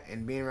around that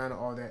and being around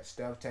all that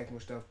stuff, technical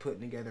stuff, putting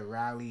together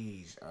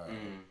rallies,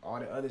 all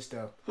the other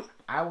stuff,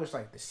 I was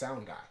like the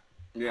sound guy.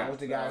 Yeah. I was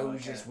the guy who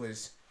just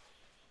was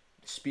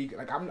speaking.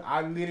 Like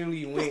I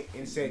literally went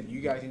and said,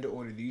 "You guys need to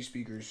order these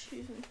speakers.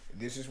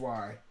 This is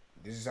why.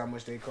 This is how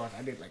much they cost."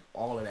 I did like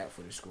all of that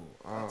for the school.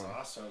 That's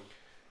awesome.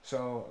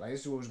 So like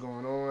this is what was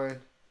going on.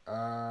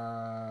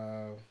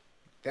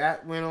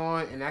 That went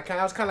on, and that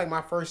was kind of like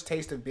my first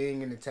taste of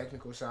being in the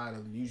technical side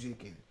of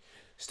music and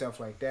stuff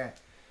like that.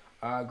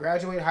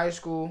 Graduated high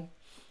school.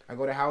 I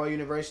go to Howard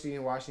University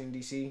in Washington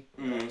D.C.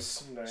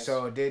 Nice.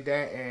 So did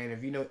that, and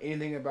if you know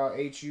anything about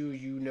HU,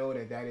 you know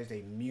that is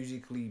a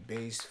musically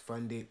based,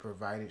 funded,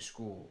 provided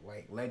school.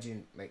 Like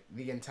legend, like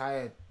the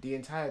entire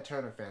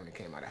Turner family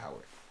came out of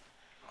Howard.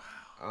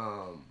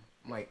 Wow.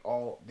 Like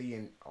all of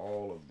them.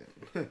 All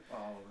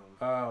of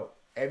them.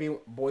 Every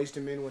Boyz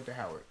II Men went to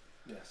Howard.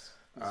 Yes.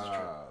 This is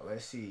true.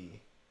 Let's see,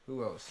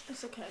 who else?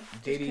 It's okay.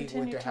 Just Diddy continue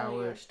went to telling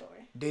your Howard. story.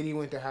 Diddy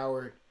went to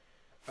Howard.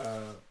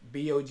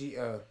 B.O.G.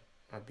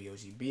 Not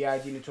B.O.G.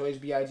 B.I.G. Notorious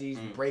B.I.G.'s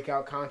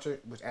breakout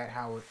concert was at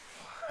Howard.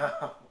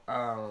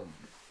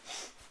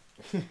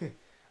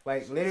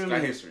 Like It's got literally,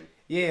 history.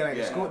 Yeah,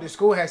 like the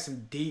school has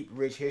some deep,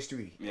 rich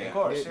history. Yeah. Of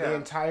course, The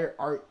entire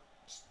art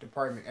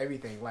department,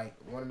 everything. Like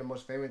one of the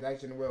most famous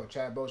actors in the world,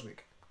 Chad Boswick,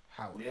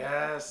 Howard.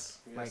 Yes.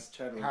 Like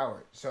Chadwick.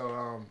 Howard.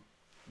 So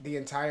the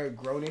entire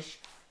Grownish,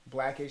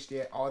 Blackish,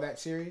 all that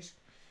series,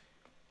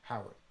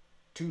 Howard.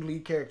 2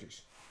 lead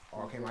characters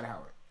all came out of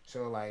Howard.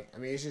 So like, I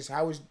mean, it's just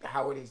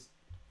Howard is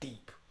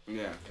deep.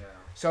 Yeah. Yeah.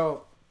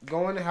 So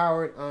going to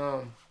Howard,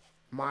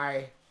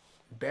 my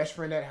best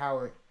friend at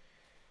Howard,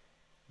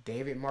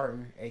 David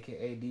Martin,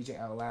 aka DJ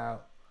Out Loud.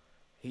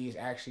 He's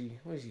actually,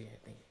 what is he?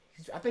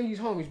 I think he's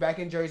home. He's back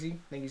in Jersey.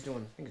 I think he's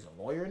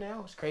a lawyer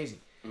now. It's crazy.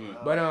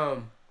 But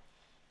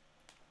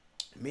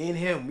me and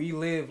him, we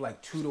live like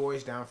 2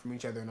 doors down from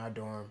each other in our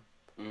dorm.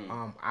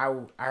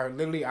 I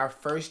literally, our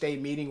first day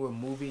meeting, we're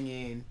moving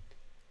in,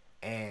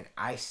 and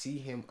I see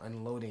him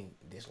unloading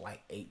this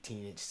like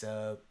 18-inch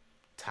sub,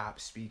 top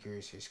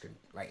speakers.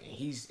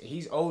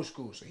 He's old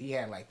school, so he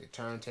had like the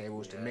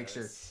turntables, the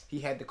mixer. He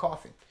had the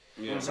coffin.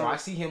 Yeah. So I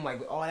see him like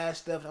with all that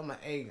stuff. I'm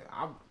like, hey,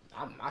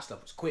 my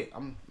stuff was quick.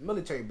 I'm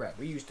military brat.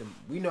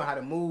 We know how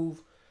to move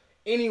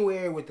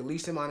anywhere with the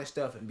least amount of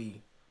stuff and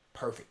be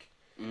perfect.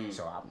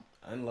 So I'm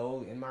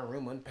unload in my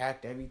room,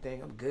 unpacked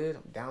everything. I'm good.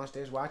 I'm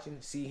downstairs watching.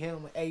 See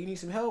him. Like, hey, you need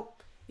some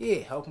help? Yeah.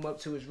 Help him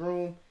up to his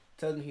room.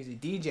 Tell him he's a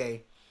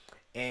DJ,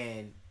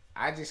 and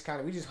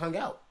we just hung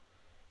out.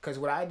 Cause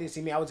what I did,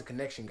 see me, I was a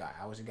connection guy.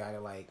 I was a guy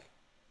that like,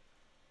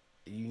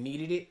 you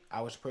needed it.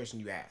 I was the person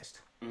you asked.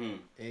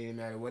 It didn't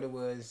matter what it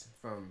was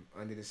from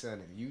under the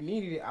sun. If you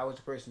needed it, I was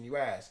the person you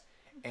asked.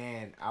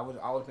 And I was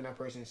always been that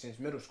person since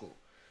middle school.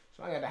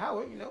 So I got to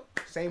Howard,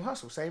 same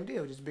hustle, same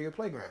deal, just bigger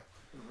playground.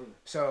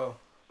 So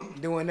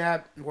doing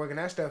that, working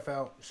that stuff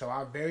out. So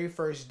our very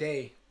first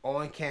day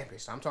on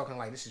campus, I'm talking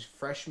like this is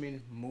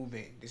freshman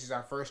move-in. This is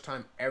our first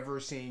time ever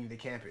seeing the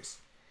campus.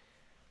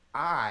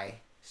 I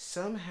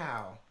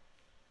somehow,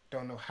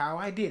 don't know how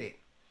I did it,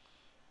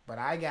 but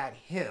I got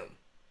him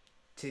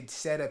to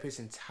set up his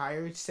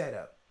entire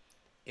setup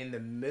in the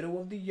middle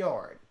of the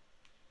yard,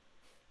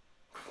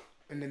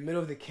 in the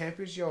middle of the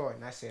campus yard.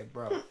 And I said,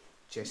 bro,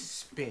 just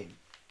spin.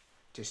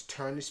 Just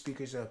turn the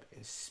speakers up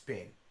and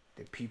spin.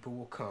 The people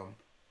will come.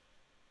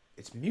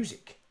 It's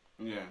music.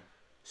 Yeah.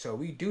 So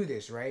we do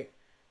this, right?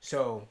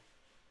 So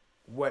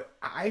what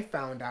I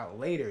found out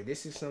later,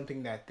 this is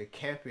something that the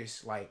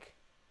campus, like,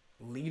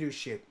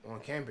 leadership on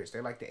campus,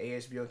 they're like the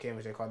ASB on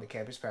campus, they're called the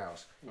Campus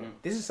Pals.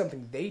 This is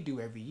something they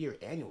do every year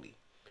annually.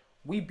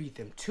 We beat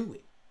them to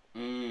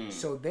it.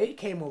 So they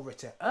came over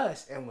to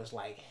us and was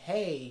like,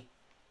 hey,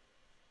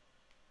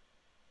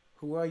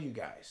 who are you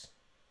guys?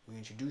 We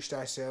introduced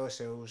ourselves,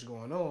 said what was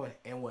going on,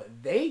 and what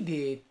they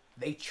did,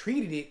 they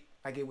treated it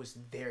like it was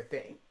their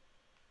thing.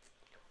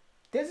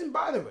 Doesn't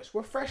bother us.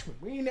 We're freshmen.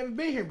 We ain't never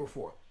been here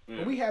before.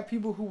 But we have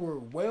people who were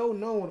well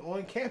known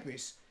on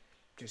campus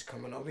just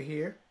coming over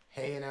here,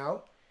 hanging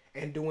out,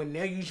 and doing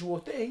their usual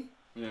thing,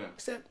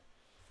 except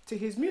to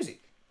his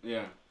music.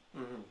 Yeah.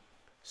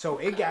 So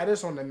it got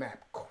us on the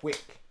map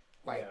quick.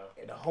 Like,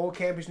 the whole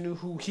campus knew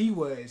who he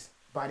was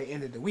by the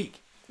end of the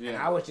week. And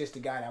I was just the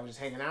guy that was just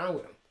hanging out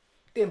with him.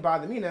 Didn't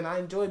bother me none. I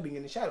enjoyed being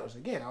in the shadows.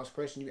 Again, I was the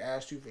person you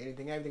asked to for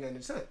anything, everything under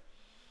the sun.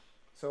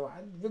 So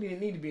I really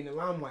didn't need to be in the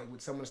limelight with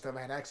some of the stuff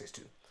I had access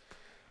to.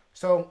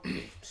 So,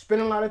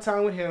 spending a lot of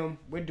time with him.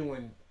 We're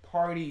doing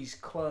parties,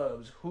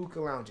 clubs,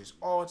 hookah lounges,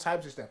 all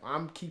types of stuff.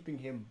 I'm keeping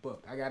him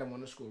booked. I got him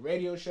on the school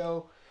radio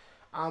show.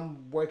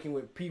 I'm working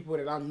with people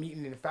that I'm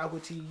meeting in the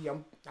faculty.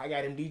 I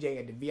got him DJing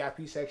at the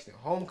VIP section,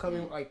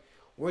 homecoming. Like,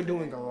 we're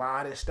doing a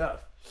lot of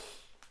stuff.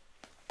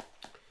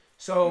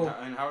 So,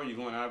 and how are you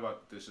going out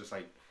about this? Just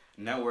like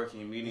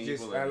networking, meeting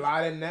just people. A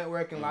lot of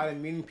networking, a lot of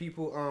meeting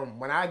people.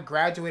 When I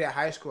graduated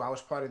high school, I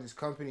was part of this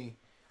company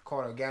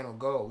called Organo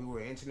Gold. We were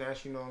an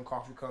international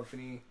coffee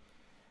company.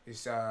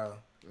 It's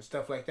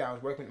stuff like that. I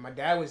was working. My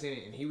dad was in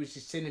it, and he was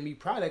just sending me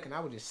product, and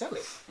I would just sell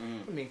it.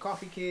 I mean,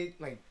 coffee kid,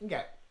 like, you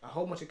got a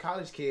whole bunch of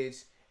college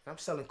kids, and I'm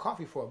selling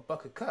coffee for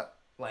 $1 a cup.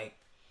 Like,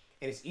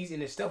 and it's easy,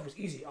 and the stuff was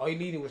easy. All you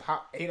needed was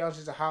 8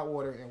 ounces of hot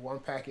water and 1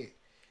 packet.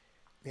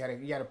 You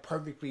had a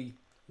perfectly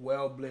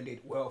well blended,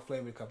 well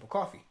flavored cup of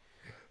coffee.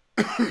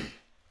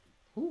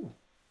 Ooh.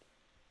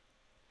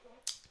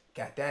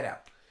 Got that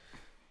out.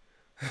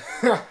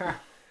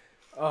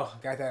 Oh,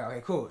 got that out.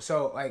 Okay, cool.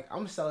 So, like,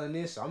 I'm selling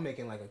this. So I'm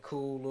making, like, a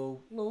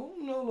cool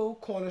little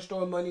corner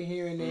store money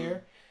here and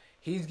there.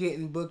 He's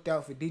getting booked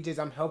out for DJs.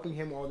 I'm helping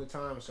him all the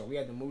time. So we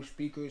had to move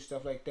speakers,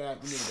 stuff like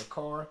that. We needed a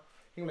car.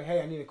 He was like,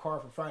 hey, I need a car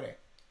for Friday.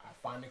 I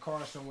find the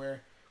car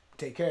somewhere,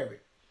 take care of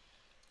it.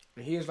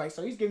 And he was like,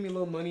 so he's giving me a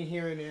little money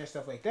here and there,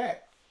 stuff like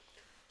that.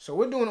 So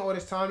we're doing all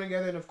this time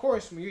together. And, of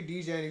course, when you're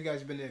DJing, you guys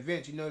have been to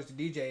events, you notice the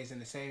DJ is in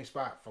the same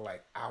spot for,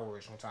 like,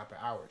 hours on top of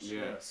hours.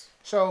 Yes.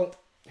 So,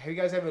 have you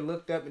guys ever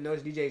looked up and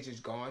noticed DJ is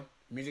just gone?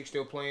 Music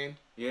still playing?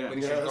 Yeah. But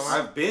he's just gone?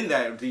 I've been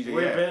that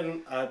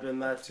DJ. I've been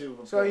that too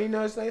before. So, you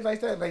know, it's like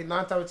that. Like, 9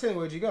 out of 10,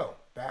 where'd you go?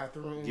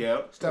 Bathroom?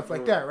 Yep. Stuff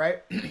like that,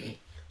 right?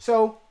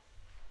 So,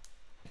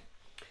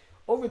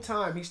 over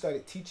time, he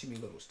started teaching me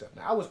little stuff.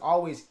 Now, I was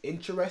always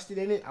interested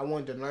in it. I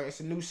wanted to learn. It's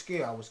a new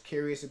skill. I was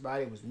curious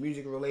about it. It was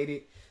music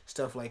related,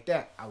 stuff like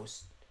that. I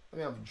was I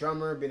mean, I'm a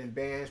drummer, been in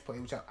bands,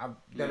 played, which I've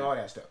done all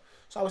that stuff.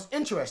 So I was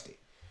interested.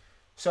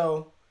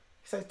 So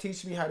he started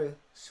teaching me how to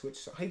switch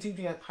songs. He teach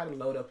me how to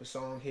load up a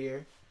song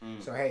here.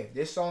 So hey, if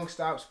this song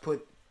stops,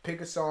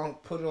 pick a song,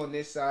 put it on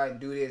this side,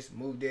 do this,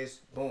 move this,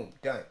 boom,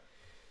 done.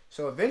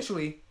 So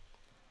eventually,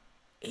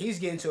 he's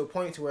getting to a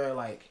point to where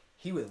like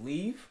he would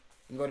leave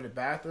and go to the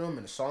bathroom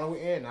and the song would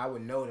end, and I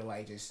would know to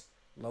like just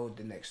load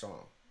the next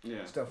song.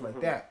 Yeah. Stuff like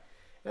that.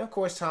 And of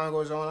course time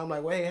goes on, I'm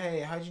like, wait,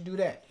 hey, how'd you do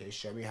that? He'll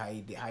show me how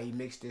you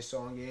mixed this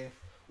song in.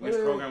 Which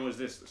program was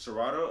this?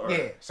 Serato? Or?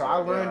 Yeah, so I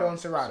learned on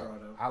Serato.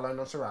 I learned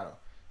on Serato.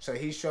 So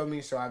he showed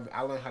me, so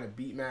I learned how to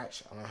beat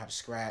match, I learned how to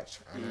scratch,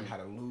 I learned how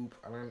to loop,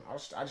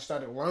 I just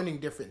started learning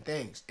different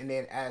things. And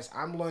then as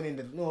I'm learning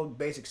the little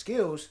basic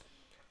skills,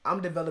 I'm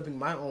developing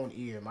my own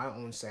ear, my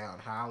own sound,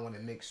 how I want to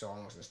mix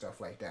songs and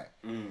stuff like that.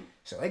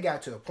 So it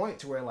got to a point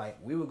to where like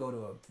we would go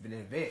to an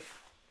event,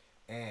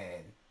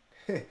 and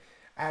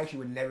I actually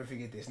would never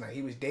forget this night.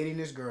 He was dating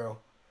this girl.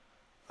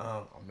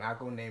 I'm not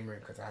gonna name her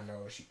because I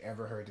know if she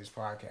ever heard this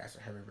podcast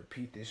or heard me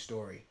repeat this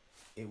story,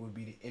 it would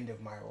be the end of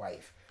my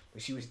life.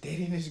 But she was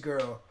dating this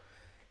girl,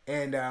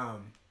 and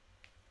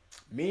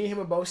me and him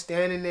are both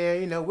standing there.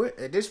 You know, we're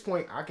at this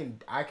point I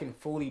can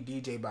fully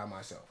DJ by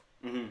myself,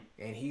 and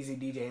he's a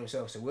DJ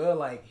himself. So we'll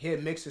like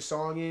he'll mix the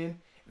song in,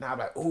 and I'm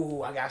like,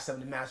 ooh, I got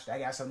something to match that. I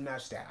got something to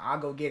match that. I'll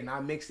go get it, and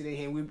I'll mix it in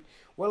here. And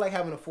we're like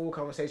having a full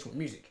conversation with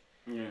music.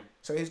 Yeah.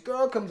 So his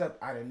girl comes up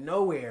out of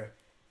nowhere,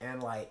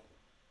 and like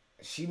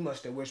she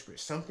must have whispered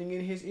something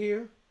in his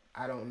ear.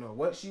 I don't know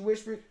what she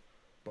whispered,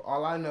 but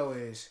all I know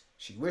is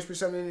she whispered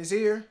something in his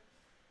ear.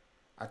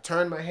 I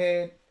turn my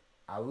head,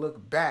 I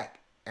look back,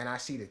 and I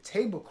see the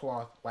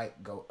tablecloth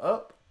like go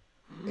up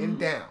and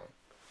down.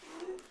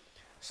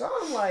 So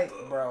I'm like,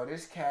 bro,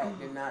 this cat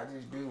did not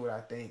just do what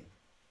I think.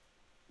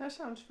 That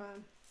sounds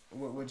fun.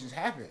 What just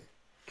happened?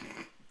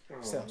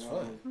 Sounds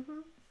fun.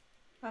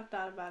 I've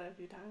thought about it a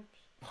few times.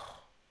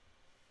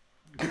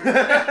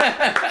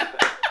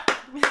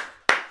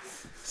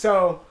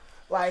 So,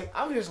 like,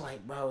 I'm just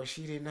like, bro,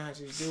 she did not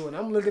just do it.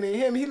 I'm looking at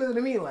him, he looking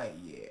at me like,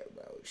 yeah,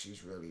 bro,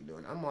 she's really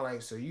doing it. I'm all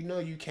like, so you know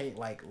you can't,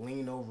 like,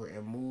 lean over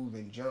and move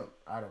and jump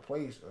out of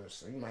place. Or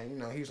so you might, you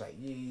know, he's like,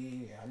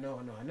 yeah, I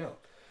know.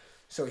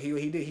 So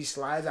he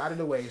slides out of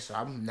the way, so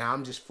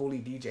I'm just fully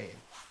DJing.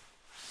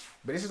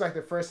 But this is like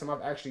the first time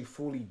I've actually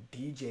fully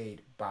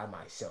DJ'd by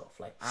myself.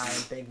 Like, I'm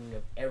thinking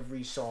of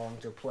every song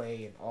to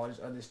play and all this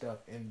other stuff.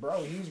 And,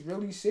 bro, he's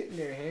really sitting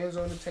there, hands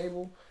on the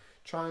table,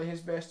 trying his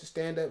best to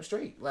stand up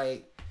straight.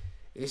 Like,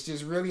 it's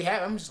just really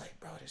happening. I'm just like,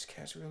 bro, this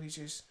cat's really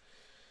just,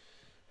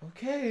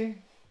 okay,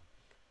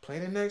 play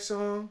the next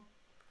song.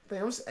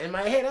 In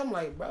my head, I'm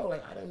like, bro,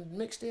 like, I done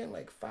mixed in,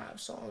 like, 5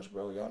 songs,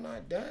 bro. Y'all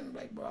not done?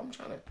 Like, bro, I'm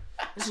trying to,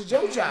 this is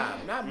your job,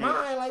 not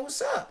mine. Like,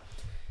 what's up?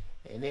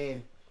 And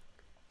then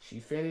she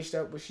finished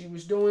up what she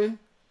was doing,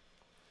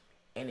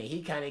 and then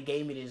he kind of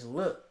gave me this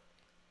look,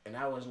 and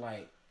I was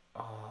like,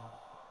 oh,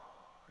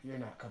 you're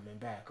not coming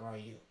back, are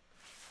you?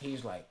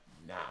 He's like,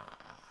 nah,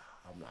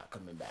 I'm not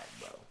coming back,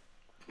 bro.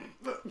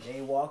 And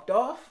he walked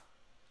off.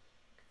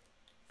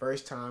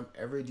 First time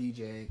ever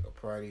DJing a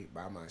party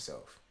by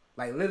myself.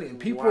 Like, literally, and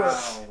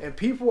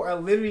people are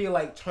literally,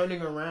 like,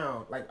 turning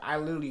around. Like, I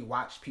literally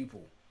watch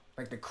people.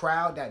 Like, the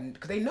crowd,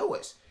 because they know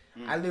us.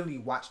 I literally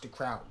watched the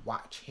crowd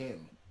watch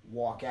him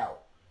walk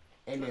out.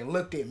 And then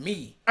looked at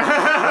me.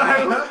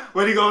 Like,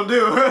 what he gonna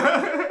do?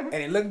 And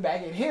then looked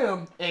back at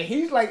him, and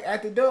he's like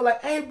at the door,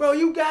 like, "Hey, bro,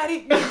 you got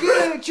it.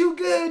 You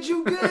good."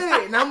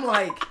 And I'm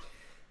like,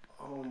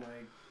 "Oh my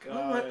god."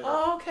 I'm like,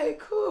 "Oh, okay,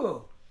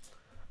 cool."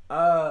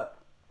 I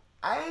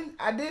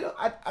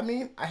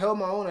held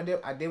my own. I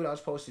did what I was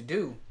supposed to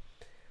do.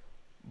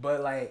 But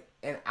like,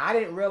 and I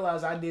didn't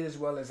realize I did as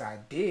well as I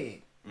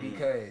did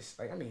because,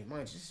 like, I mean,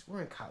 mind you,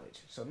 we're in college,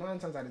 so 9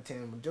 times out of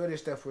 10, majority of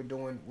the stuff we're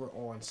doing, we're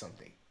on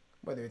something.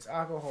 Whether it's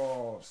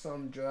alcohol,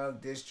 some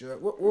drug, this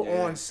drug,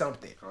 we're on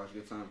something. College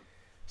good time.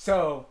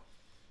 So,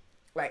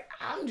 like,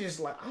 I'm just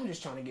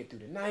trying to get through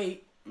the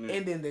night.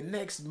 And then the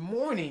next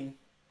morning,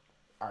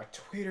 our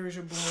Twitters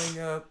are blowing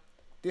up.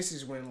 This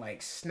is when, like,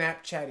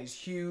 Snapchat is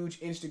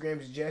huge.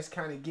 Instagram is just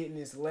kind of getting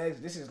its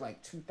legs. This is,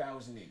 like,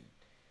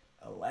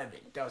 2011,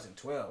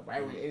 2012,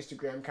 right? When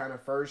Instagram kind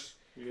of first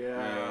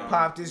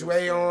popped its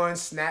way on.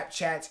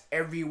 Snapchat's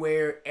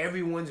everywhere.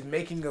 Everyone's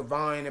making a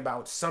Vine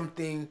about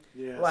something.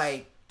 Yes.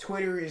 Like,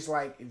 Twitter is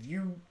like, if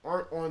you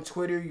aren't on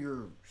Twitter,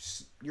 you're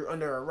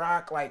under a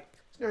rock. Like,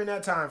 it's during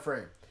that time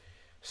frame.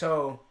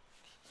 So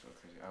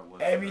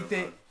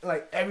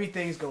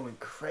everything's going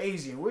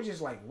crazy, and we're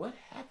just like, what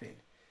happened?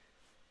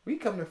 We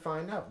come to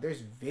find out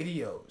there's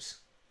videos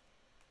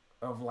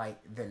of like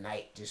the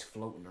night just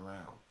floating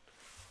around,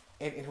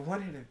 and in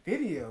one of the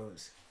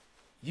videos,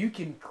 you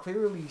can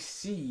clearly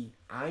see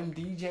I'm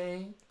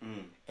DJing,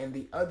 and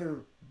the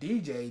other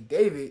DJ,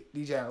 David,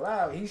 DJ Out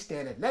Loud, he's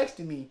standing next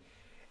to me.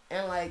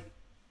 And, like,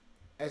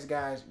 as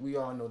guys, we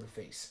all know the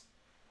face.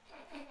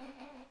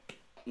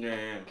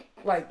 Yeah.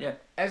 Like,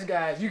 as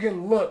guys, you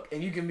can look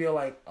and you can be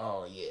like,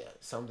 oh, yeah,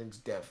 something's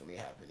definitely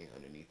happening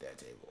underneath that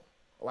table.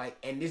 Like,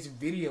 and this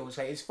video is,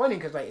 like, it's funny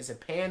because, like, it's a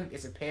pan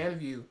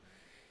view.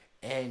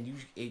 and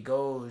it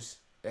goes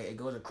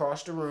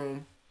across the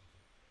room.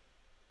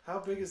 How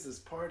big is this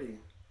party?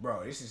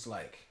 Bro, this is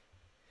like...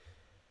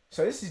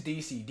 So this is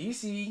DC.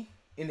 DC,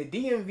 in the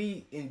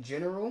DMV in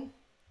general,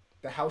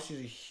 the houses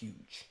are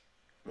huge.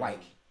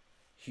 Like,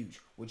 huge.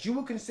 What you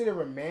would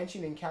consider a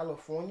mansion in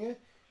California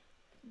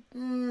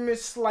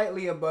is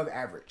slightly above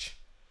average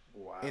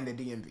in the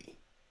DMV.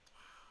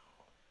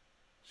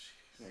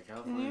 Yeah, Can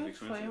California's you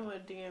expensive. explain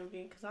what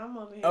DMV? Because I'm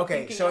over here Okay,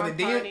 thinking so y'all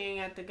the partying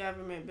at the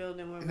government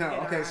building where we No,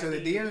 get okay, our so the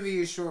IDs.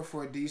 DMV is short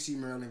for DC,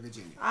 Maryland,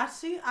 Virginia. I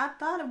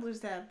thought it was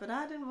that, but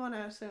I didn't want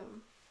to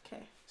assume.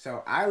 Okay.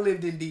 So I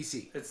lived in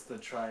DC. It's the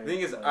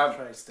Thing is,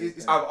 tri-state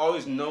thing. I've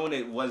always known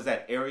it was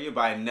that area,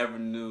 but I never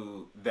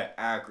knew the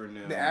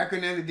acronym. The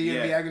acronym, the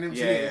DMV acronym,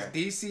 yeah.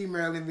 is DC,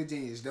 Maryland,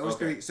 Virginia. It's those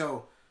three.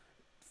 So,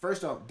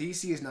 first off,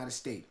 DC is not a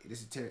state.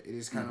 It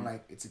is kind of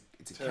like it's a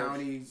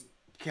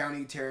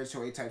county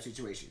territory type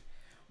situation.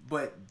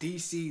 But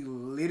DC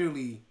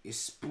literally is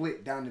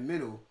split down the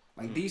middle.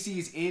 Like DC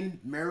is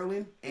in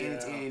Maryland and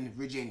it's in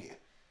Virginia.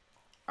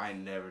 I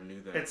never knew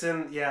that. It's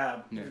in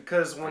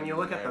because when you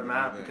look at the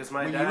map, because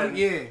my dad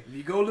if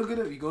you go look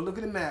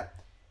at the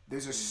map,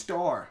 there's a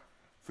star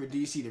for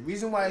DC. The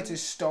reason why it's a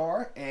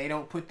star and they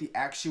don't put the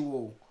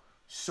actual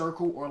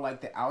circle or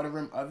like the outer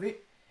rim of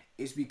it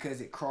is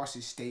because it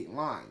crosses state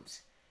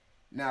lines.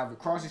 Now, if it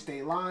crosses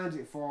state lines,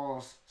 it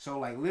falls. So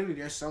like literally,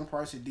 there's some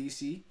parts of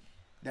DC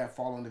that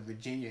fall under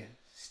Virginia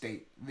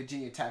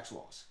tax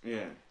laws.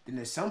 Yeah. Then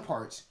there's some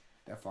parts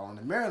that fall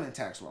under Maryland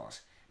tax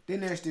laws.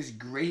 Then there's this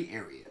gray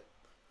area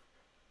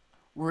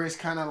where it's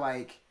kind of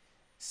like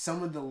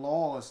some of the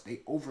laws,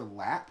 they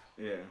overlap.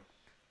 Yeah.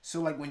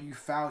 So like when you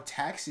file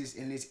taxes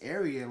in this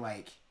area,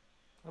 like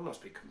that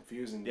must be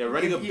confusing. Yeah,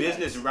 running a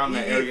business around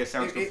that area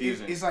sounds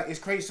confusing. It's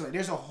crazy. So like,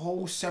 there's a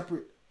whole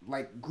separate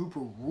like group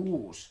of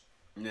rules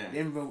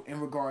in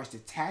regards to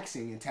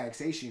taxing and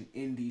taxation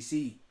in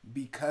DC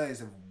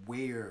because of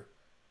where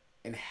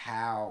and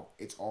how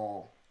it's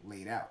all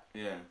laid out.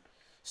 Yeah.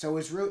 So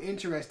it's real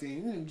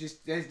interesting. This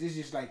is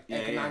just like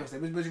economics,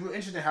 but it's real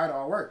interesting how it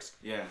all works.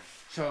 Yeah.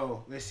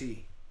 So let's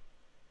see.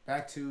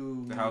 Back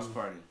to the house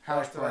party. The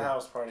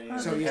house party.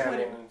 So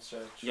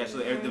Yeah. So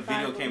the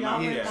video came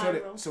out. Yeah.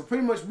 Yeah. So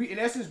pretty much, in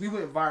essence, we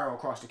went viral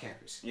across the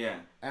campus. Yeah.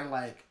 And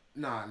like,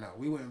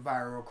 we went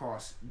viral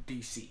across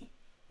DC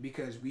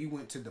because we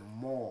went to the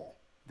mall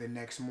the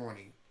next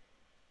morning,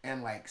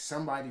 and like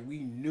somebody we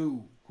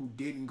knew who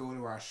didn't go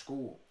to our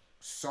school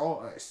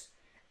saw us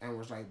and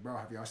was like, "Bro,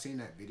 have y'all seen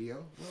that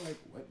video?" We're like,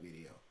 "What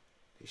video?"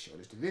 They showed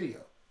us the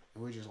video,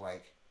 and we're just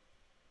like,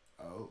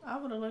 "Oh."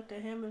 I would have looked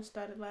at him and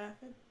started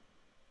laughing.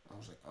 I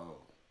was like, "Oh."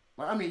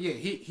 Well, I mean, yeah,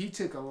 he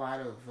took a lot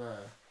of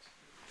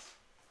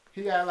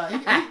he got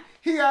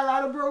a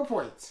lot of bro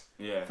points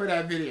for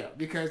that video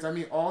because I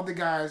mean all the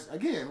guys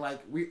again like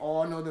we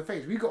all know the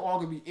face. We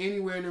could be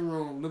anywhere in the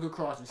room, look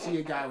across and see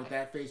a guy with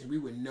that face and we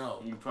would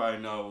know. You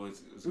probably know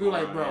what's we were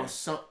like, bro,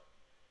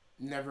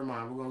 never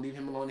mind. We're gonna leave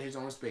him alone in his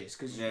own space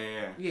because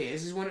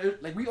this is one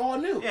of we all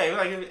knew. Yeah,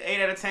 like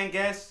 8 out of 10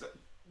 guests.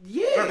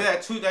 Yeah,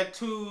 that two. Yeah,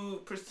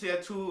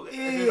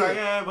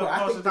 but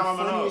I think the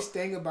funniest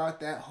thing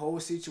about that whole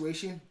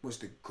situation was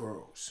the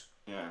girls.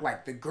 Yeah.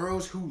 Like, the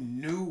girls who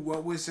knew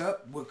what was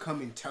up would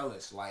come and tell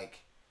us. Like,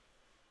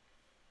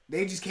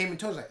 they just came and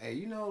told us, like,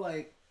 hey,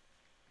 like,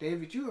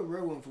 David, you a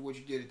real one for what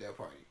you did at that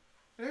party.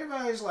 And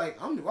everybody's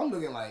like, I'm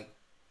looking like,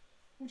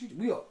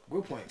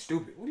 we're playing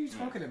stupid. What are you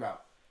talking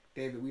about?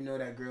 David, we know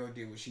that girl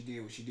did what she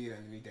did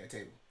underneath that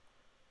table.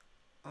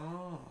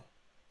 Oh,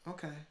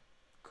 okay.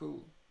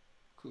 Cool.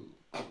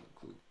 All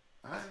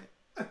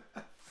right.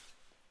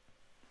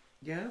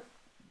 Yeah.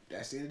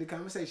 That's the end of the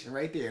conversation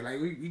right there. Like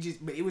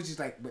but it was just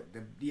like, but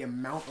the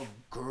amount of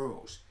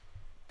girls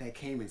that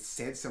came and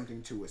said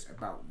something to us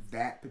about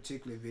that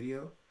particular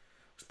video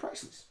was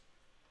priceless.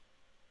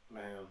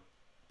 Man.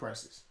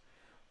 Priceless.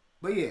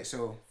 But yeah,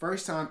 so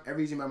first time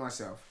everything by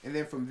myself, and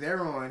then from there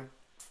on,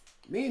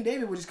 me and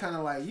David were just kind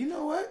of like, you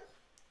know what?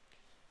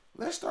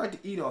 Let's start to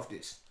eat off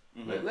this.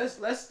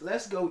 Mm-hmm.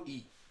 Let's go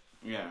eat.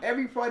 Yeah.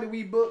 Every party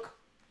we book,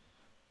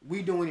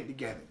 we doing it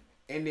together.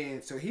 And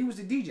then so he was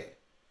the DJ.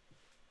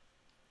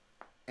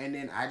 And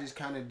then I just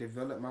kind of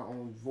developed my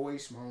own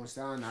voice, my own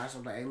style. And I was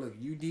like, hey, look,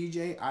 you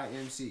DJ, I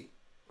MC.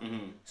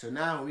 Mm-hmm. So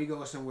now when we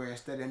go somewhere,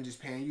 instead of them just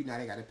paying you, now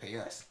they got to pay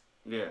us.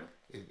 Yeah.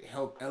 It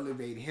helped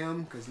elevate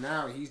him because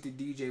now he's the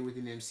DJ with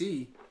an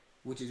MC,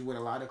 which is what a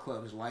lot of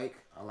clubs like.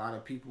 A lot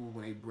of people,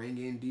 when they bring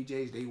in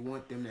DJs, they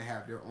want them to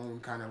have their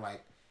own kind of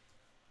like,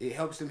 it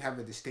helps them have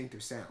a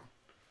distinctive sound.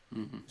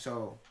 Mm-hmm.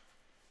 So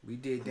we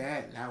did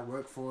that, and that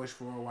worked for us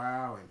for a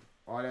while and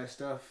all that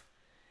stuff.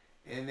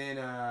 And then,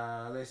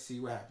 let's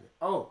see what happened.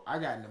 Oh, I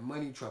got into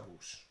money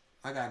troubles.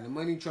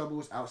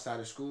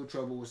 Outside of school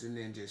troubles, and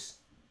then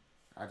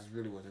I just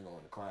really wasn't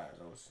going to class.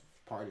 I was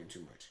partying too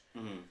much.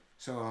 Mm-hmm.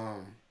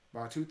 So,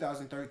 about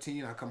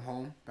 2013, I come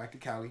home, back to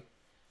Cali,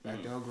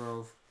 back to Elk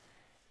Grove,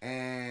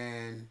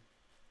 and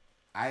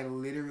I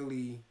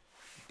literally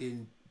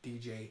didn't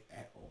DJ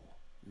at all.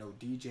 No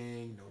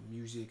DJing, no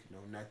music, no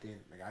nothing.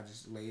 Like, I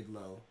just laid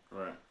low.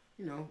 Right.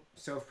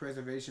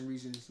 self-preservation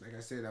reasons. Like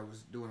I said, I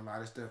was doing a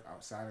lot of stuff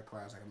outside of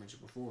class, like I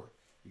mentioned before.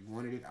 You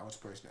wanted it, I was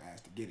the person to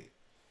ask to get it.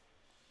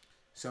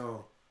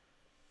 So,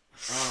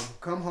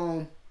 come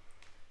home,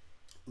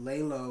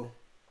 lay low.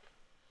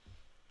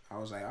 I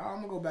was like, I'm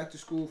gonna go back to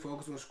school,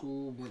 focus on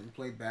school, went and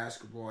played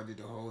basketball, did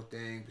the whole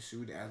thing,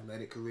 pursued the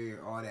athletic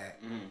career, all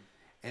that. Mm.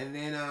 And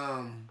then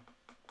how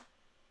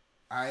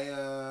did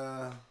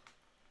I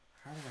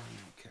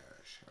make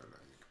cash?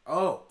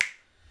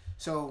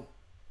 So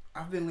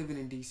I've been living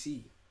in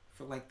DC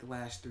for like the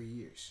last 3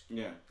 years.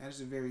 Yeah. That is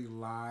a very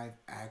live,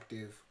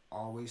 active,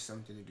 always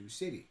something to do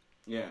city.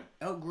 Yeah.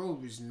 Elk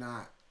Grove is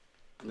not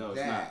No,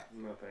 that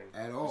Nothing.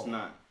 at all. it's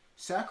not.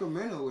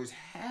 Sacramento is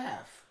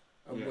half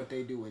of Yeah. what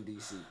they do in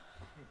DC.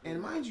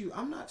 And mind you,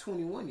 I'm not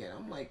 21 yet.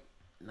 I'm like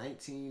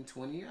 19,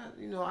 20.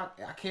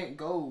 I can't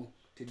go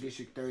to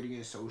District 30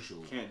 and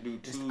social. Can't do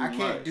too I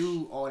can't much.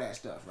 do all that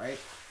stuff, right?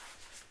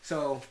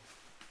 So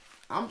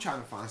I'm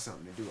trying to find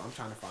something to do. I'm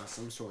trying to find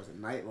some sort of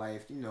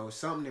nightlife,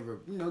 something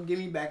to, give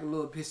me back a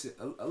little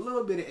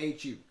bit of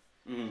HU.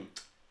 Mm.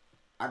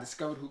 I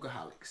discovered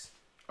Hookaholics.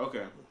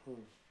 Okay.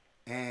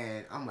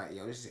 And I'm like,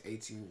 yo, this is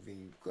 18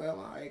 venue club.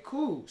 All right,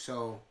 cool.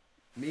 So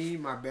me,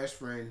 my best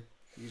friend,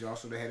 he's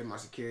also the head of my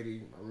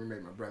security, my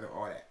roommate, my brother,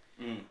 all that.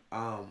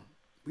 Mm.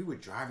 We were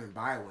driving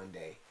by one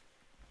day,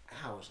 and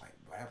I was like,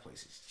 bro, that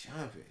place is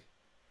jumping.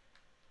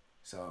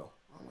 So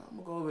I'm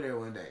gonna go over there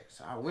one day.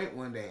 So I went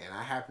one day, and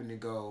I happened to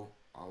go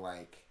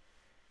on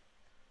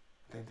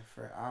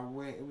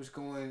it was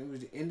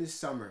the end of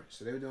summer,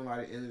 so they were doing a lot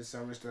of end of the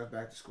summer stuff,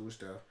 back to school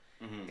stuff.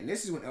 Mm-hmm. And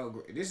this is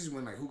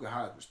when like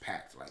Hookaholics was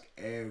packed like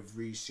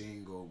every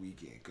single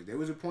weekend, because there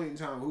was a point in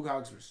time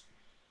Hookaholics was,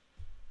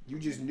 you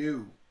just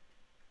knew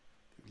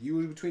if you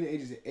was between the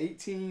ages of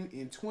 18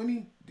 and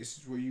 20, this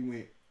is where you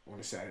went on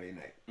a Saturday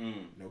night.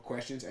 Mm. No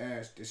questions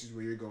asked. This is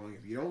where you're going.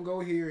 If you don't go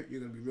here,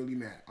 you're gonna be really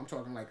mad. I'm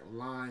talking like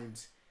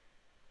lines,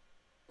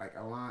 like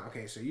a line.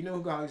 Okay, so you know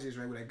who Hookaholics is,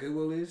 right? Where that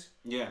Goodwill is.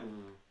 Yeah.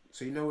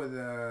 So you know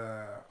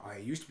where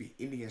it used to be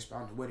Indian spot.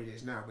 I don't know what it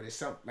is now, but it's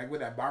something like where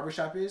that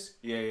barbershop is.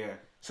 Yeah. Yeah.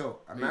 So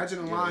imagine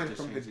a Yeah, line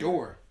just from the yeah.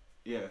 door,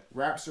 Yeah.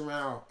 wraps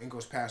around and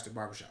goes past the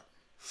barbershop.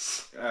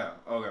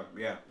 Okay.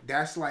 Yeah.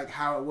 That's like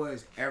how it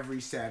was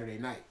every Saturday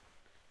night.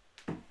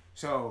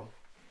 So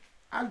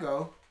I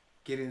go,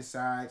 get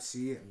inside,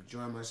 see it,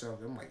 enjoy myself.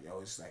 I'm like, yo,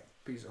 it's like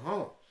a piece of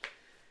home.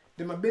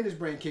 Then my business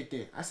brain kicked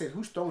in. I said,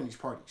 who's throwing these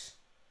parties?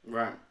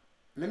 Right.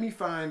 Let me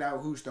find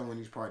out who's throwing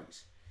these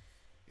parties.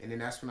 And then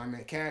that's when I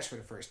met Cash for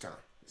the first time.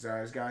 So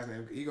this guy's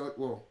name,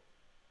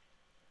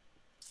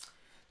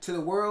 to the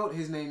world,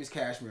 his name is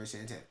Cashmere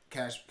Santana.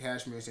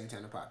 Cashmere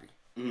Santana Poppy.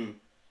 Mm.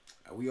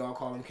 We all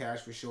call him Cash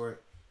for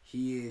short.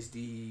 He is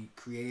the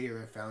creator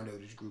and founder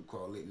of this group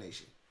called Lit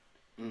Nation.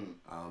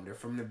 Mm. They're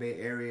from the Bay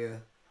Area.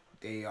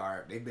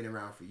 They've been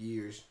around for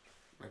years,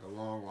 like a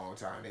long, long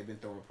time. They've been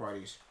throwing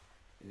parties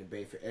in the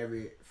Bay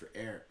forever.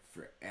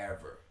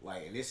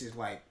 Like, and this is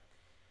like,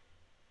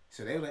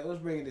 so they were like,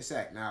 let's bring it to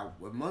SAC. Now,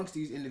 amongst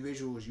these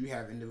individuals, you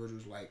have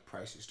individuals like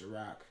Prices to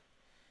Rock,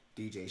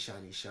 DJ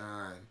Shiny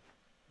Shine,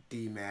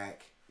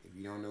 D-Mac. If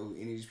you don't know who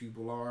any of these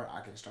people are, I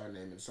can start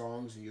naming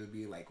songs and you'll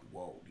be like,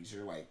 whoa, these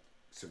are like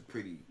some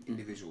pretty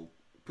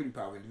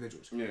powerful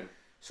individuals. Yeah.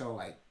 So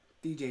like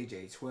DJ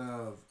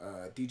J12,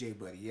 DJ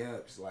Buddy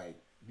Ups, like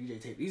DJ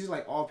Tape. These are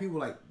like all people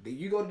like,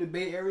 you go to the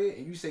Bay Area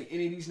and you say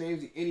any of these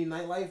names in any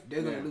nightlife,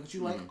 they're going to look at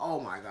you like, oh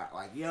my God,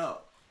 like, yo,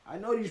 I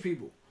know these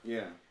people.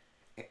 Yeah.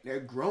 And they're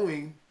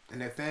growing, and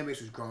their fan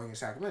base was growing in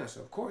Sacramento. So,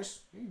 of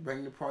course, you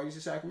bring the parties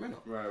to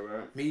Sacramento.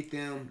 Right. Meet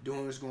them,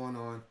 doing what's going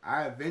on.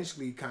 I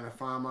eventually kind of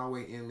find my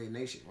way in Lit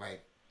Nation.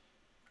 Like,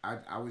 I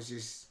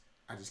just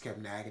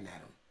kept nagging at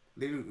him.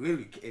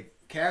 Literally, if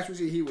Cash was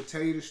here, he would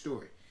tell you the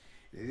story.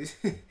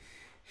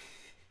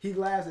 He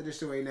laughs at the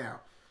story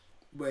now,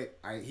 but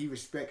he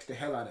respects the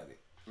hell out of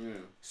it.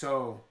 Yeah.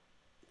 So,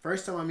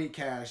 first time I meet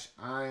Cash,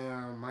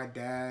 my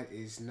dad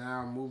is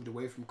now moved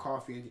away from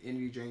coffee into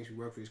energy drinks. We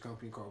work for this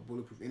company called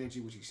Bulletproof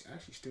Energy, which he's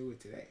actually still with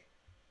today.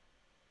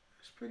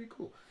 That's pretty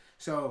cool.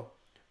 So,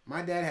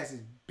 my dad has this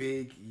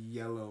big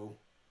yellow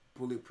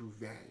bulletproof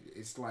van.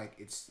 It's like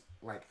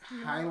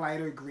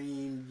highlighter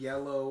green,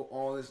 yellow,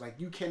 all this. Like,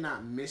 you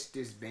cannot miss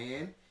this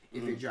van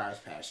if it drives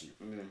past you.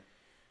 Yeah.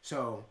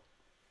 So,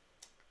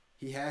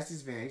 he has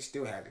this van. He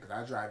still has it because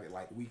I drive it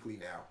like weekly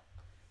now.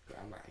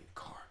 I'm not in the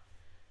car.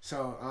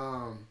 So,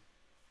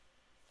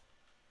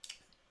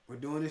 we're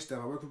doing this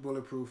stuff. I work for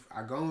Bulletproof.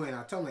 I go in.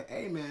 I tell him, like,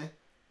 hey, man,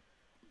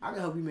 I can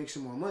help you make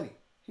some more money.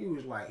 He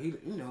was like,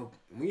 when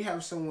you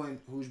have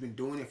someone who's been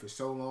doing it for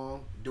so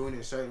long, doing it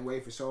a certain way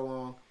for so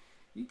long,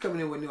 you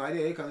coming in with a new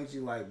idea, they come at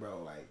you like,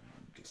 bro, like,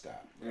 you can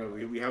stop. Yeah,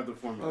 we have the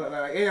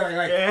formula. We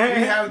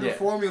have the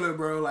formula,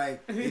 bro.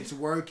 Like, it's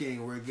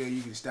working. We're good.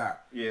 You can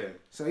stop. Yeah.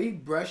 So he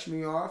brushed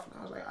me off, and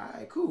I was like, all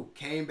right, cool.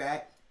 Came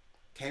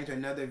to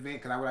another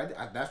event, because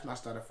that's when I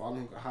started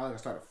following Hookaholics. I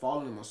started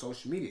following them on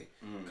social media.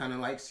 Kind of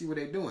like, see what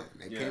they're doing.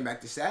 They came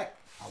back to SAC.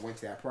 I went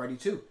to that party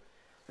too.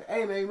 Like,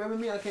 hey, man, remember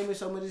me? I came in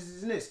so much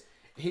this and this.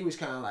 And he was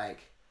kind of like,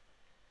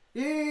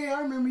 yeah,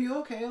 I remember you.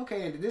 Okay.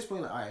 And at this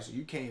point, like, all right, so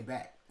you came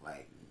back.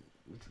 Like,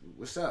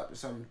 what's up? There's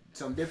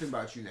something different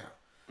about you now.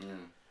 Mm.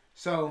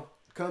 So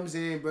comes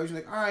in, bro's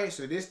like, all right,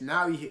 so this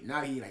now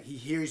he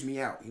hears me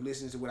out. He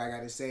listens to what I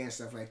got to say and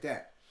stuff like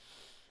that.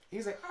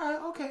 He's like, all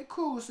right, okay,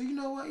 cool. So you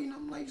know what?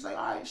 I'm like, he's like,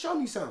 all right, show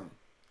me something.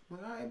 I'm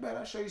like, all right, bet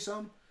I'll show you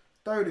something.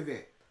 Third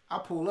event, I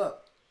pull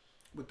up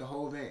with the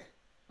whole van,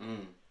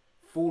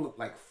 full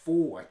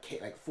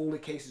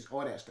of cases,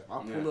 all that stuff.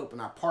 I pull up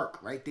and I park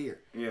right there,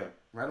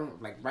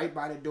 right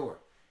by the door,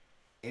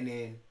 and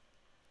then.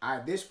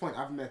 At this point,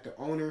 I've met the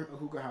owner of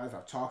Hookah House.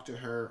 I've talked to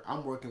her.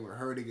 I'm working with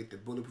her to get the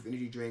bulletproof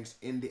energy drinks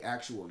in the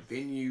actual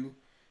venue,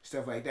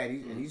 stuff like that.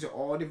 And these are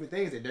all different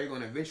things that they're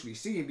going to eventually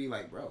see and be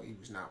like, bro, he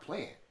was not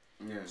playing.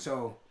 Yeah.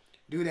 So,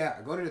 do that.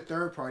 I go to the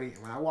third party,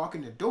 and when I walk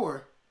in the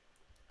door,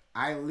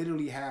 I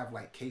literally have,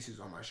 like, cases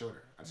on my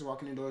shoulder. I just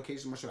walk in the door,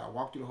 cases on my shoulder. I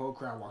walk through the whole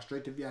crowd, walk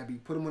straight to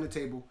VIP, put them on the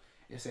table,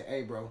 and say,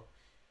 hey, bro,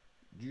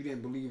 you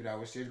didn't believe that I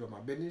was serious about my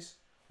business?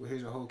 Well,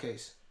 here's a whole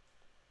case.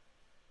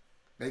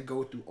 They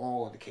go through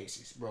all the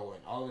cases, bro,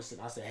 and all of a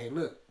sudden I say, hey,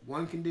 look,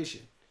 one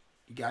condition.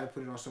 You got to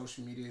put it on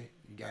social media,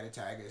 you got to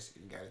tag us,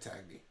 and you got to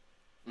tag me.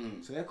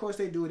 So, of course,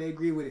 they do it. They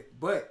agree with it.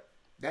 But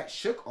that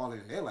shook all of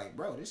them. They're like,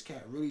 bro, this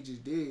cat really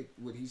just did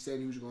what he said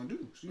he was going to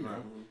do. So, you know,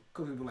 a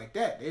couple people like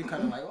that, they're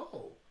kind of like,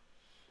 oh,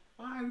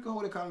 all right, we can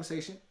hold a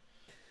conversation.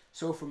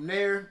 So, from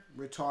there,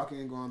 we're talking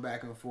and going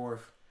back and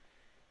forth.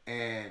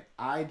 And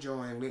I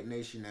joined Lit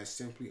Nation as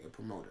simply a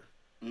promoter.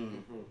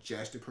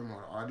 Just a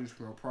promoter. All I do is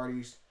promote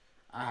parties.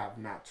 I have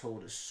not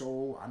told a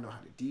soul. I know how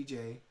to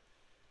DJ.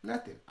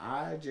 Nothing.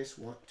 I just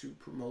want to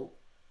promote,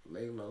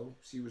 lay low,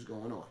 see what's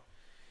going on.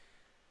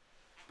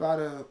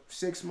 About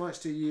 6 months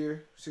to a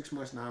year, 6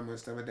 months, 9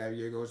 months, stuff like that. A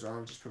year goes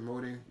on, just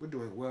promoting. We're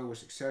doing well. We're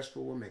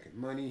successful. We're making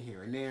money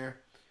here and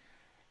there.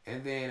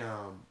 And then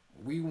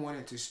we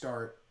wanted to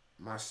start,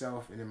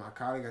 myself and then my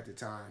colleague at the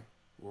time.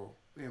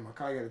 My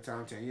colleague at the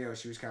time, Danielle,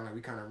 she was kind of like,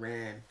 we kind of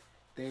ran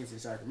things in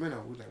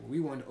Sacramento. We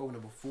wanted to open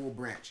up a full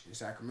branch in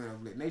Sacramento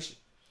of Lit Nation.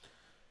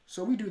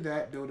 So we do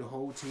that, build a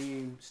whole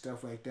team,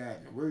 stuff like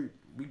that. And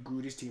we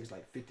grew this team to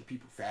like 50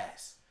 people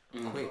fast,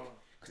 quick,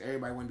 because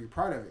everybody wanted to be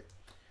part of it.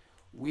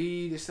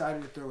 We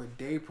decided to throw a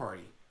day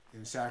party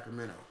in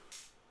Sacramento.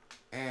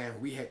 And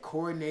we had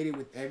coordinated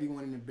with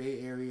everyone in the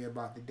Bay Area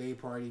about the day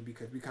party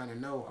because we kind of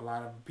know a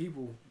lot of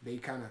people,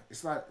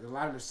 it's like a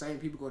lot of the same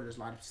people go to a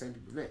lot of the same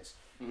people events.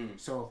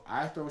 So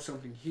I throw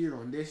something here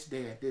on this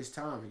day at this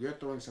time, and you're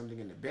throwing something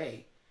in the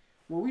Bay.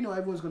 Well, we know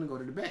everyone's going to go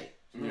to the Bay.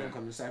 So we're going to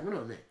come to the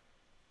Sacramento event.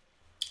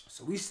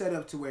 So we set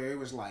up to where it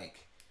was like,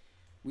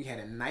 we had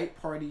a night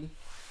party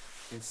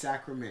in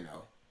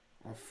Sacramento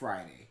on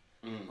Friday,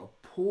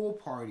 a pool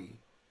party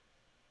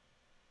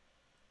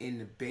in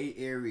the Bay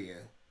Area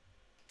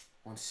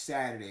on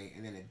Saturday,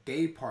 and then a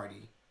day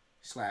party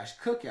 /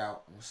 cookout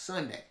on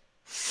Sunday.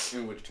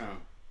 In which town?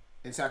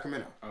 In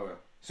Sacramento. Oh, yeah.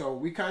 So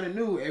we kind of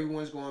knew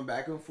everyone's going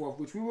back and forth,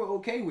 which we were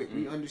okay with.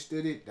 We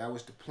understood it. That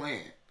was the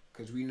plan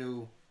because we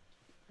knew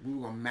we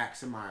were going to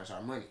maximize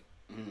our money.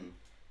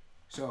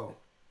 So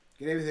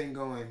get everything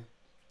going.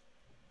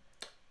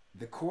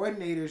 The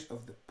coordinators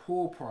of the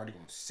pool party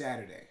on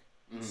Saturday,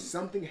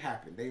 something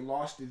happened. They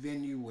lost the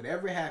venue.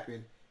 Whatever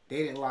happened,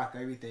 they didn't lock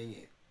everything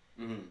in.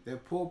 Their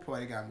pool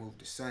party got moved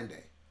to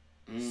Sunday.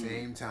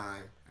 Same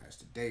time as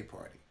the day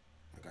party.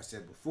 Like I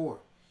said before,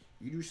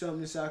 you do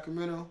something in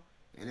Sacramento,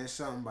 and there's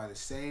something by the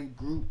same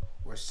group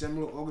or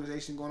similar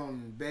organization going on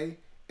in the Bay,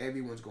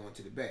 everyone's going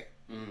to the Bay.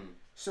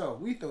 So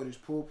we throw this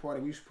pool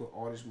party. We just put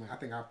all this money. I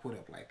think I put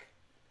up like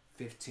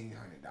 $1,500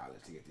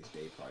 to get this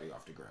day party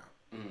off the ground.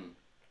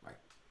 Like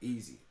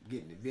easy.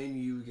 Getting the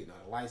venue, getting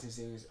all the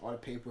licensing, all the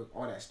paperwork,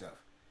 all that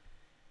stuff.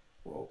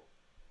 Well,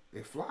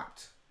 it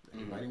flopped.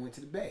 Everybody went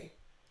to the Bay.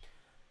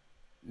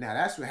 Now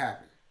that's what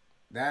happened.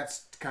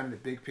 That's kind of the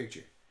big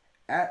picture.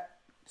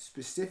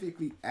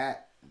 Specifically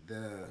at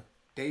the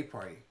day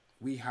party,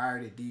 we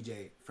hired a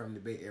DJ from the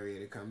Bay Area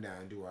to come down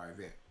and do our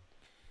event.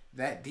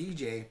 That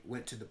DJ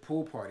went to the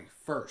pool party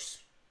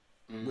first,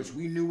 which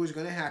we knew was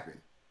going to happen.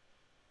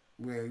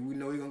 Where we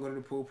know he's going to go to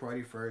the pool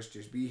party first,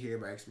 just be here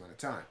by X amount of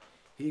time.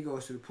 He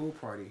goes to the pool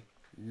party,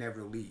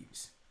 never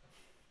leaves.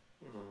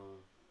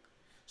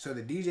 So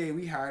the DJ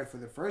we hired for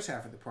the first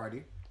half of the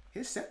party,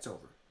 his set's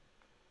over.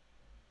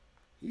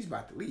 He's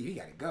about to leave. He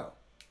got to go.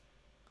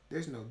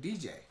 There's no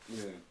DJ.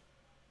 Yeah.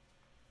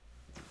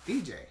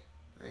 DJ.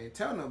 I ain't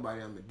tell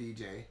nobody I'm a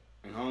DJ.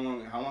 And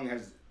how long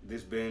has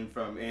this been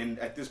from? And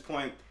at this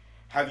point,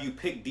 have you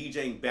picked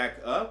DJing back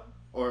up?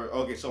 Or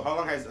okay, so how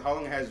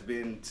long has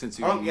been since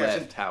you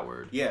left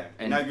Howard? Yeah,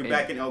 and now you're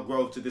back in Elk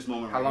Grove to this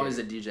moment. How long has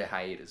the DJ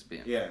hiatus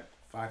been? Yeah,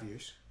 5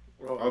 years.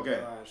 Oh, okay.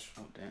 Gosh.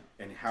 Oh damn.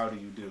 And how do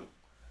you do?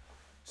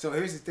 So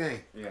here's the thing.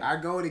 Yeah. I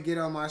go to get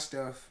all my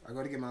stuff. I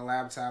go to get my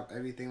laptop,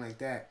 everything like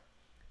that.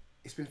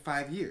 It's been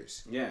 5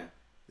 years. Yeah.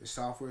 The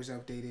software's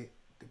updated.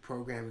 The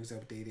programming's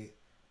updated.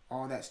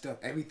 All that stuff.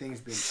 Everything's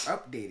been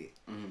updated.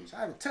 So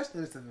I haven't touched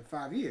this stuff in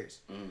 5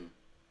 years.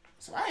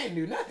 So I didn't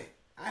do nothing.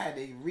 I had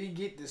to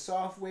re-get the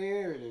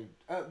software, the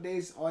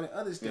updates, all the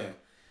other stuff. Yeah.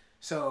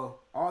 So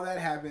all that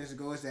happens,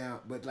 goes down.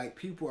 But like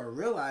people are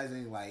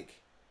realizing like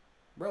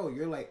bro,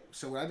 you're like,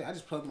 so I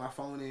just plug my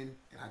phone in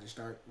and I just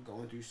start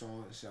going through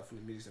songs and stuff from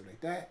the music, stuff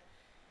like that.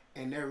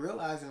 And they're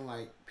realizing,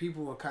 like,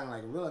 people are kind of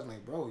like realizing,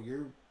 like, bro,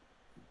 you're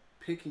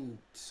picking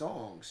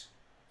songs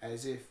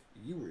as if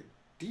you were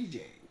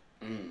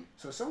DJing.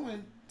 So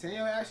someone,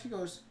 Danielle asked, she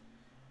goes,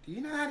 do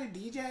you know how to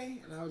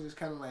DJ? And I was just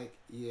kind of like,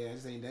 yeah, I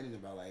just ain't done it in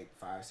about like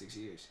 5-6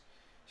 years.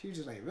 She was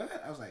just like,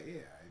 what? I was like, yeah,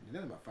 I ain't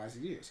done it about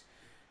 5-6 years.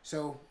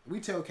 So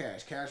we tell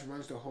Cash. Cash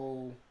runs the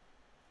whole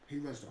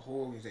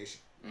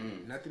organization.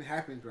 Nothing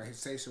happens but his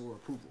say-so or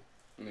approval.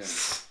 Yeah.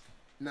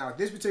 Now, at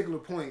this particular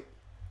point,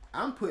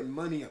 I'm putting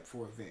money up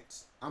for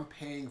events. I'm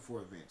paying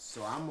for events.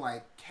 So I'm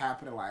like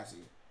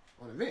capitalizing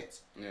on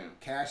events. Yeah.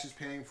 Cash is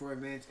paying for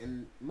events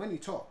and money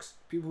talks.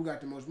 People who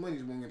got the most money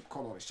is when we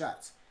call all the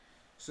shots.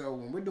 So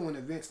when we're doing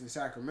events in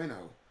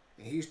Sacramento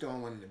and he's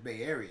throwing one in the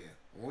Bay Area,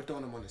 when we're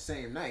throwing them on the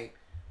same night,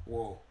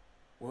 well,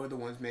 we're the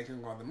ones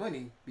making all the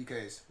money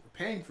because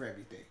we're paying for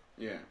everything.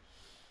 Yeah.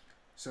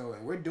 So,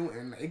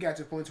 and it got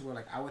to the point where,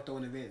 like, I would throw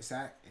an event in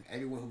Sac, and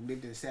everyone who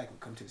lived in Sac would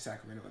come to the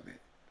Sacramento event.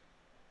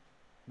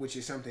 Which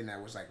is something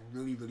that was, like,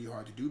 really, really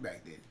hard to do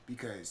back then.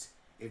 Because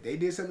if they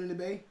did something in the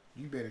Bay,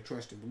 you better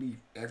trust and believe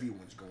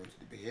everyone's going to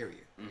the Bay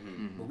Area.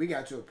 But we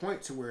got to a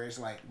point to where it's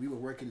like we were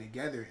working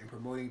together and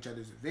promoting each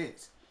other's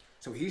events.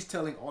 So he's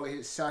telling all of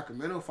his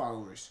Sacramento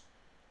followers,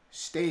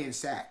 stay in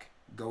Sac,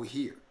 go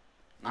here.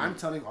 I'm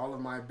telling all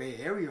of my Bay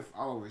Area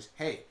followers,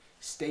 hey,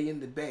 stay in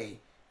the Bay,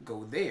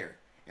 go there.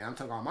 And I'm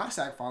telling all my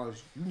Sac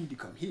followers, you need to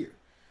come here.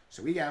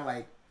 So we got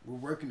like, we're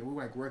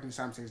working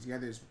some things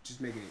together, it's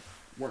just making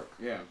it work.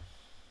 Yeah.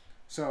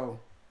 So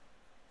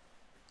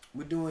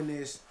we're doing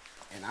this,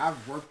 and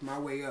I've worked my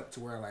way up to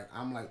where like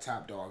I'm like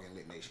top dog in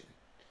Lit Nation.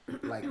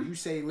 Like you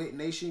say Lit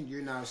Nation,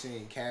 you're now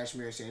saying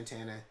Cashmere,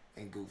 Santana,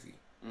 and Goofy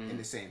in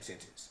the same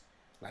sentence.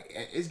 Like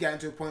it's gotten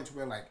to a point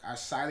where like our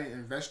silent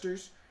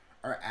investors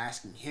are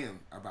asking him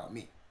about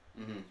me.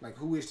 Like,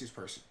 who is this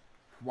person?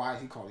 Why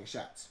is he calling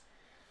shots?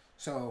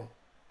 So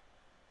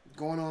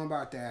going on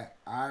about that,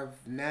 I've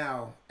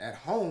now at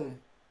home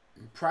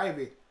in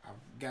private,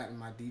 I've gotten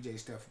my DJ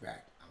stuff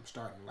back. I'm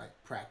starting to like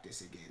practice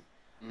again.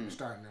 I'm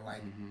starting to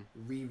like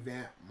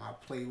revamp my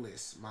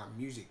playlists, my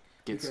music.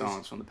 Get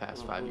songs from the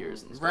past 5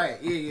 years and stuff. Right,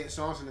 yeah,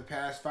 songs from the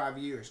past 5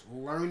 years.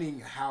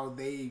 Learning how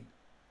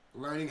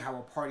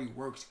a party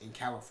works in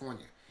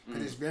California.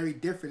 Because it's very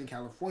different in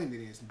California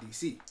than it is in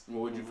DC.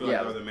 What would you feel like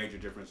are the major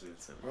differences?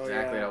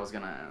 Exactly what I was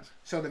going to ask.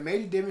 So the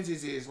major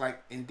differences is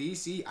like in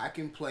DC, I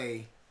can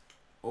play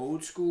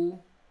old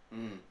school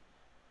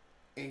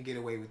and get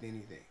away with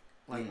anything.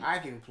 Like I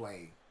can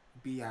play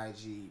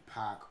B.I.G.,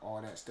 Pac, all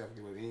that stuff,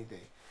 get away with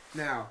anything.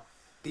 Now,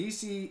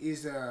 DC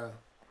is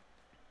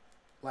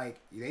like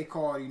they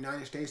call the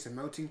United States a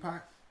melting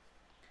pot.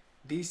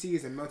 DC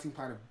is a melting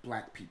pot of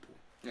black people.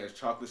 Yeah, it's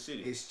Chocolate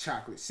City. It's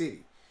Chocolate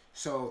City.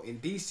 So in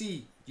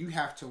DC, you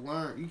have to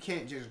learn. You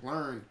can't just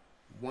learn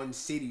one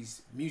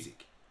city's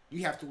music.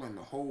 You have to learn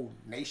the whole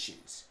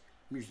nation's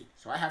music.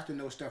 So I have to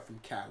know stuff from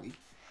Cali,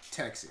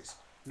 Texas,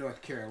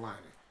 North Carolina,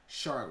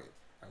 Charlotte,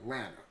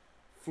 Atlanta,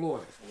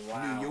 Florida,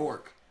 New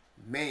York,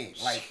 Maine.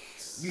 Like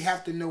you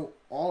have to know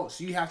all.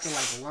 So you have to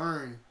like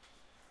learn.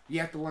 You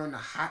have to learn the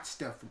hot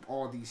stuff from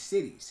all these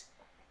cities,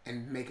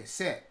 and make a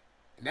set.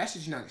 And that's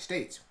just the United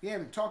States. We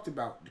haven't talked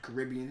about the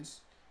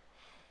Caribbeans.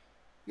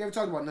 We haven't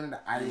talked about none of the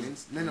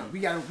islands. No. We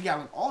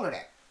got all of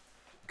that.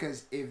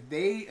 Because if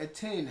they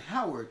attend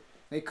Howard,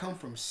 they come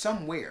from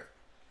somewhere.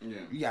 Yeah.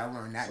 You gotta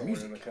learn that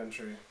music. Somewhere in the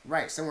country.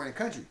 Right, somewhere in the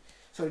country.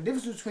 So the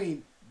difference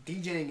between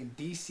DJing in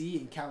DC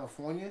and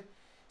California,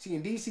 see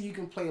in DC you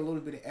can play a little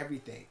bit of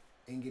everything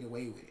and get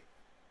away with it.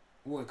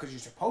 Well, because you're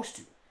supposed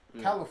to.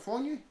 Yeah.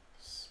 California,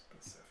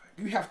 specific.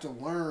 You have to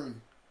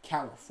learn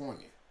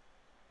California.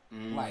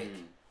 Like,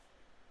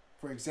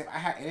 for example, I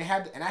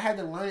had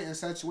to learn it in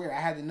such a way. I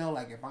had to know,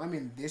 like, if I'm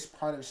in this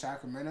part of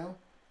Sacramento,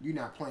 you're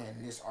not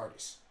playing this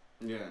artist.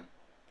 Yeah.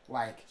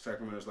 Like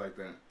Sacramento's like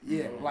that.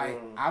 Yeah, like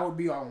I would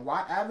be on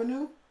Watt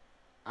Avenue.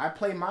 I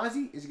play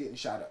Mozzie, it's getting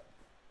shot up.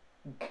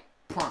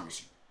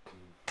 Promise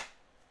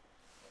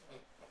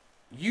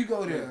you. You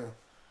go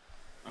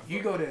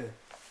to.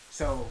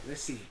 So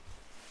let's see.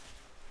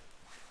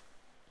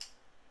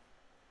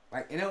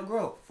 Like in Elk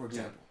Grove, for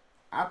example,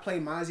 I play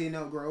Mozzie in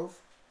Elk Grove.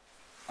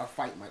 A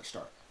fight might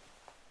start.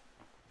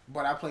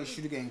 But I play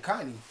Shooter Gang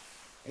Connie.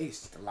 Hey,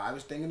 it's the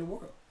livest thing in the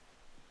world.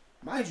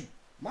 Mind you,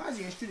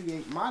 Mozzie and Shooter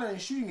Gang, Mata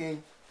and Shooting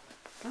Gang,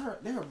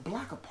 they're a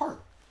block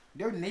apart.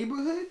 Their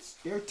neighborhoods,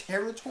 their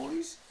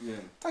territories,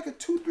 it's like a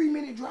 2-3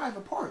 minute drive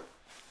apart.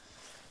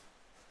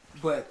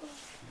 But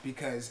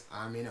because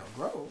I'm in Elk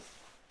Grove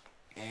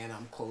and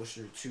I'm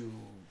closer to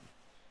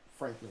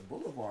Franklin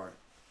Boulevard,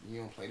 you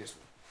don't play this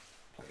one,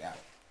 play that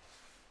one.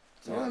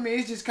 So I mean,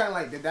 it's just kind of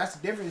like that's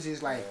the difference.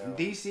 Is like in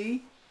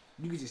DC,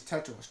 you can just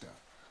touch on stuff.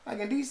 Like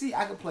in DC,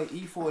 I could play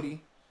E40.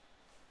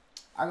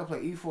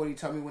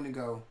 Tell me when to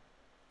go.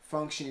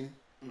 Function.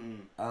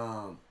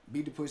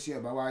 Beat the Pussy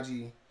Up by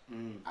YG.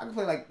 I can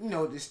play like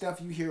the stuff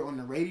you hear on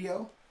the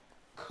radio.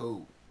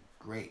 Cool,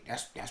 great.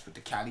 That's what the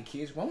Cali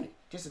kids wanted.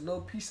 Just a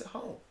little piece of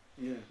home.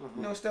 Yeah.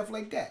 Stuff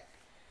like that.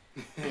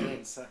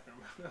 In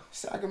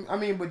Sacramento. I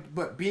mean,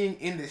 but being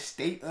in the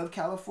state of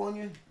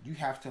California, you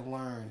have to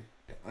learn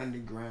the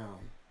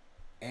underground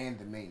and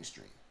the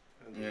mainstream.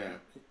 Yeah.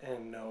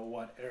 And know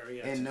what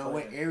area. And know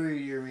what area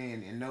you're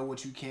in, and know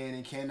what you can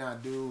and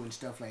cannot do, and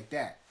stuff like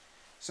that.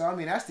 So I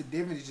mean, that's the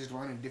difference. Is just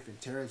learning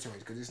different territories,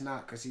 because it's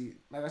not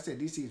like I said,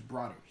 DC is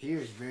broader. Here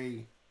is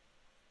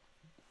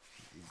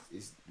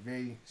it's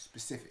very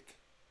specific.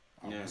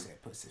 I almost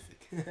said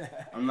Pacific.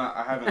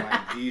 I haven't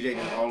like DJed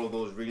in all of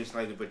those regions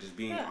lately, but just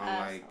being on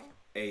like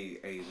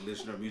a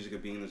listener of music or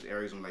being in those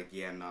areas, I'm like,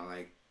 yeah, no,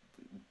 like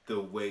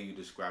the way you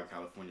describe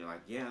California,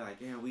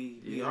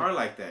 we are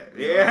like that.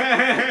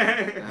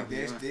 Yeah.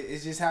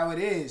 It's just how it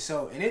is.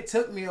 So, and it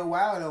took me a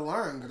while to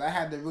learn, because I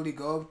had to really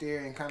go up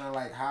there and kind of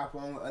like hop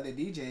on with other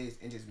DJs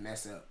and just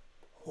mess up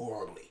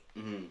horribly.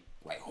 Mm-hmm.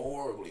 Like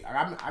horribly.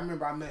 I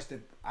remember I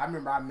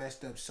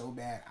messed up so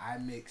bad. I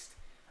mixed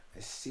a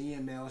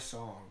CML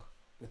song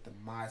with the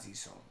Mozzie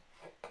song.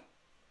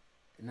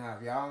 Now,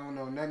 if y'all don't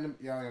know nothing,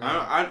 y'all don't know.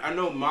 I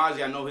know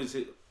Mozzie. I know his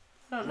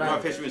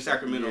history in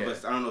Sacramento,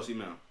 but I don't know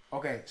CML.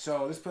 Okay,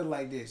 so let's put it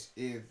like this: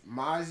 if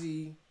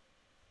Mozzie,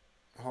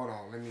 hold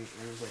on, let me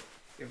wait.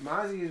 If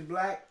Mozzie is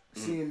black,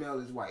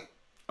 CML is white.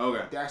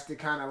 Okay. That's the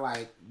kind of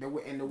like the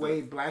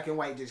way black and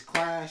white just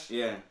clash.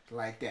 Yeah.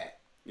 Like that.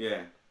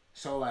 Yeah.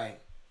 So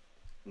like,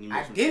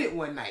 I did it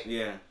one night.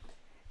 Yeah.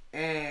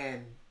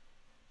 And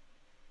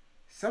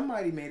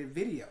somebody made a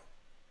video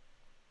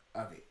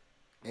of it,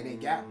 and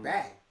it got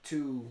back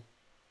to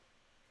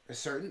a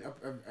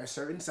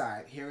certain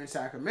side here in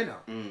Sacramento,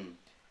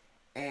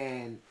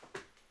 and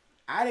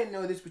I didn't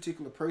know this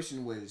particular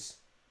person was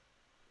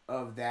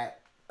of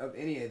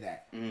any of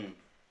that.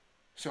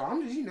 So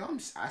I'm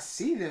just, I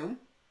see them.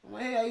 I'm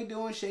like, hey, how you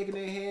doing? Shaking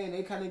their hand, and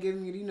they kind of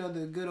giving me,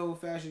 the good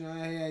old fashioned,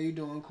 hey, how you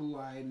doing? Cool,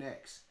 all right,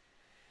 next.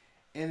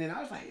 And then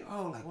I was like,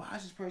 why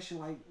is this person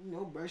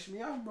brushing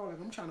me off, bro? Like,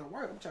 I'm trying to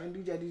work. I'm trying to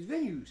DJ at these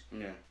venues.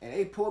 Yeah. And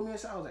they pulled me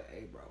aside. I was like,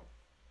 hey, bro,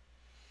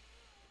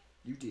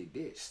 you did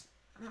this.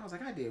 And I was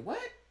like, I did what?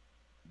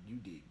 You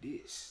did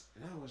this.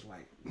 And I was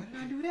like, when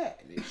did I do that?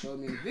 And they showed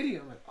me the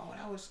video. I'm like,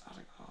 I was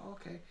like, oh,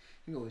 okay.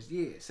 He goes,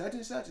 yeah, such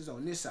and such is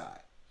on this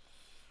side.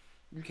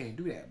 You can't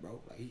do that, bro.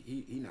 Like,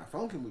 he not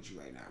funking with you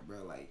right now,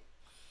 bro.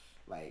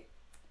 Like,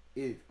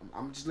 if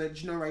I'm just letting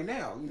you know right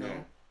now,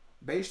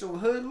 based on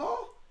hood law,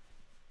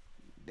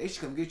 they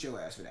should come get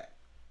your ass for that.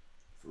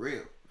 For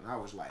real. And I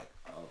was like,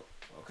 oh,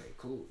 okay,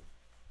 cool.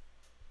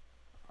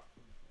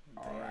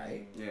 All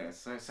right. Yeah,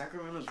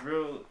 Sacramento's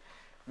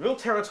real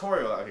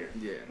territorial out here.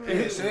 Yeah.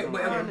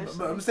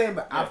 But I'm saying,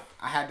 I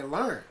had to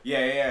learn.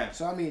 Yeah.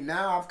 So, I mean,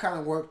 now I've kind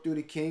of worked through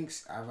the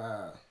kinks.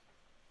 I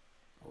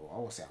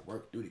won't say I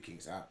worked through the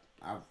kinks.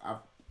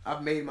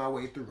 I've made my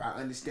way through. I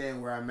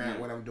understand where I'm at,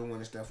 what I'm doing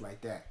and stuff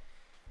like that.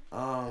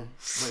 But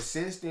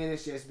since then,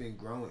 it's just been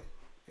growing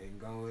and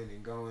going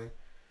and going.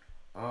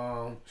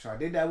 So I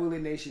did that with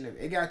Lit Nation.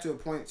 It got to a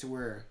point to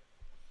where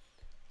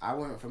I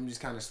went from just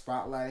kind of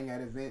spotlighting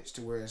at events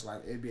to where it's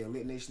like it'd be a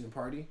Lit Nation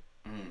party,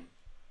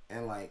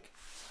 and like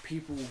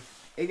people,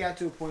 it got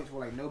to a point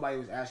where like nobody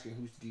was asking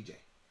who's the DJ,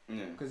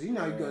 because you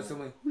go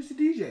somewhere, who's the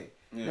DJ?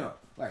 No,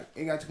 like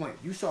it got to the point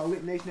you saw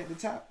Lit Nation at the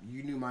top,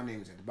 you knew my name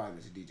was at the bottom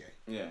as a DJ.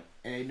 Yeah,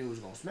 and they knew it was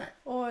gonna smack.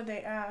 Or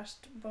they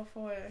asked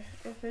before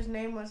if his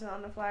name wasn't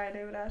on the flyer,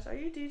 they would ask, "Are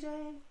you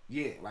DJing?"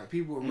 Yeah, like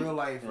people in real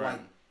life, right.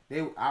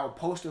 I would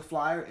post a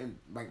flyer and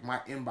like my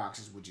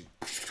inboxes would just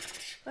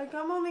like,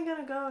 I'm only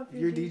gonna go if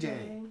you're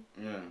DJing.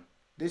 Yeah.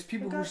 There's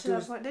people who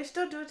still they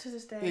still do it to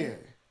this day. Yeah.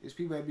 There's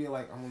people that be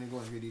like, I'm only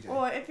going if you're DJing.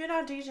 Or if you're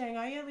not DJing,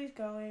 are you at least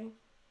going?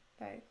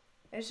 Like,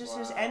 it's just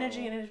his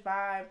energy and his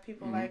vibe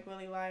people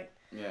really like.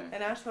 Yeah.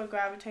 And that's what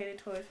gravitated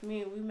towards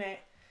me. We met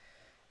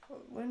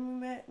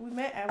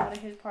at one of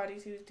his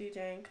parties. He was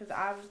DJing because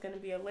I was gonna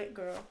be a lit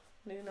girl.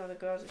 The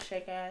girls that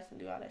shake ass and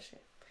do all that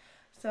shit.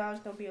 So I was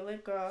going to be a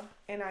lit girl,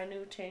 and I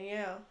knew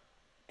Tanyelle,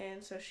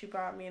 and so she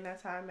brought me, and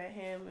that's how I met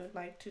him. It was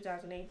like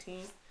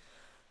 2018.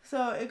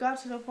 So it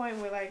got to the point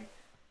where like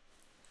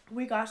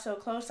we got so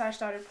close, I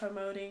started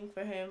promoting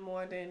for him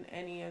more than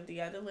any of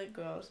the other lit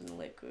girls in the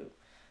lit group.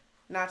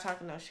 Not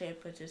talking no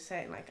shit, but just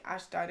saying, like, I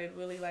started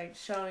really like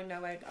showing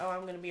that like, oh,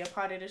 I'm going to be a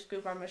part of this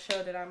group. I'm going to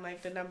show that I'm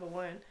like the number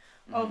one.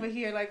 Over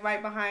here, like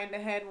right behind the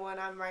head one,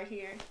 I'm right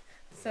here.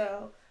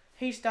 So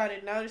he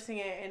started noticing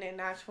it, and then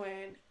that's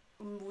when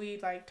we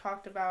like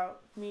talked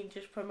about me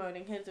just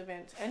promoting his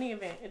events. Any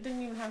event. It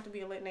didn't even have to be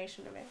a Lit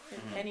Nation event.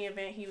 Any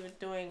event he was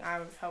doing, I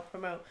would help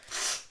promote.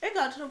 It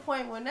got to the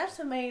point where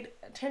Nessa made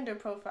a Tinder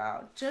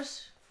profile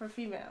just for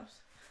females.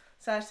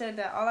 So I said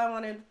that all I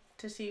wanted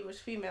to see was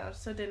females.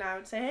 So then I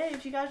would say, hey,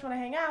 if you guys want to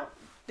hang out,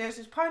 there's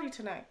this party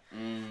tonight.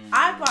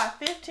 I brought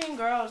 15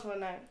 girls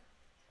one night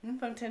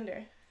from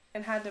Tinder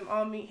and had them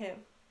all meet him.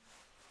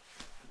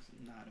 It's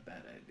not a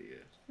bad idea.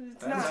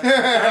 It's not.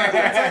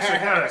 That's actually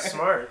kind of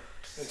smart.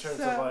 In terms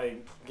of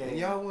like getting.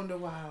 Y'all wonder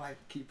why I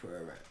like to keep her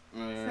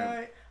around.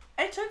 So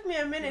it took me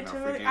a minute to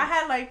really. I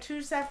had like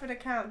 2 separate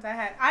accounts.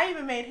 I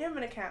even made him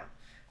an account,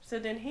 so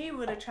then he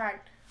would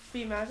attract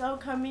females, oh,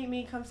 come meet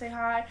me, come say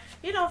hi.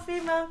 You know,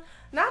 female,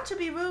 not to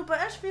be rude, but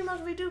as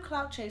females, we do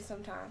clout chase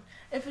sometimes.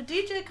 If a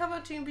DJ come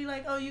up to you and be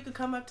like, oh, you could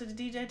come up to the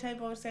DJ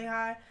table and say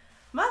hi,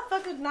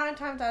 motherfuckers 9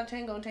 times out of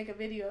 10 gonna take a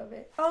video of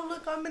it. Oh,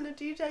 look, I'm in the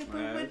DJ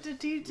booth with the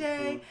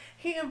DJ.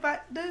 He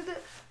invite.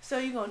 So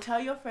you gonna tell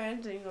your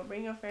friends and you gonna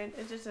bring your friends.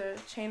 It's just a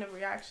chain of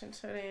reaction.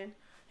 So then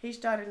he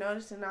started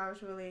noticing I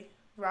was really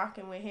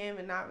rocking with him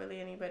and not really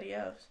anybody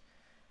else.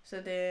 So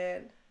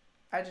then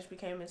I just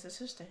became his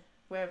assistant.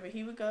 Wherever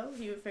he would go,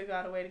 he would figure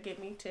out a way to get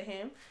me to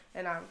him,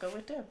 and I would go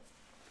with them.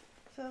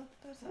 So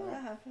that's how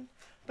that happened.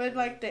 But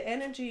like the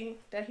energy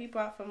that he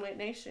brought from Lit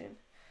Nation,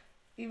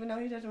 even though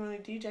he doesn't really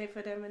DJ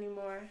for them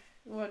anymore,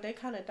 well, they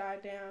kind of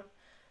died down.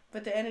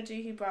 But the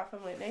energy he brought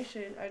from Lit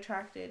Nation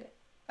attracted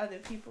other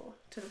people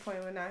to the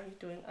point where now he's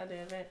doing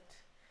other events.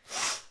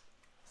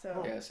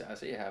 So yeah, I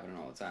see it happening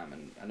all the time,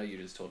 and I know you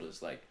just told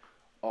us like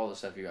all the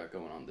stuff you got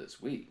going on this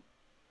week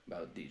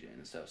about DJing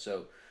and stuff.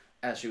 So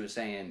as she was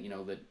saying, you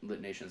know,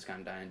 Lit Nation's kind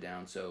of dying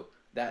down. So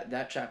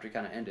that chapter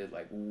kind of ended.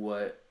 Like,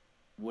 what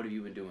have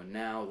you been doing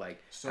now? Like,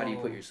 so, how do you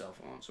put yourself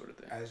on, sort of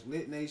thing? As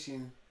Lit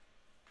Nation,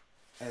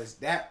 as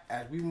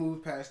we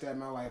moved past that in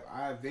my life,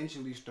 I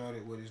eventually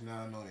started what is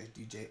now known as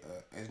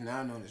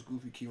as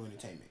Goofy Q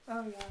Entertainment.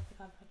 Oh yeah, I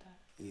forgot about that.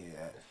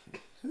 Yeah.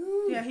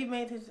 Yeah,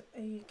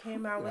 he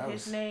came out with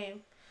his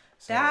name.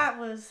 So, that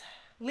was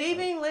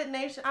leaving Lit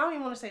Nation. I don't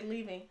even want to say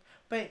leaving.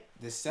 But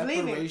the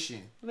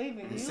separation,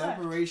 leaving. The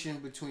separation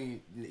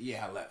between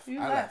I left. You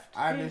left.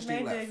 I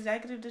eventually left. The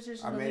executive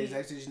decision. I made the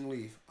executive decision to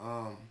leave.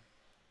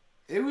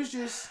 It was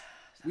just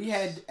we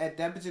had at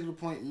that particular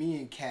point me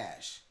and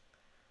Cash.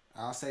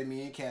 I'll say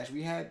me and Cash.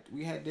 We had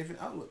different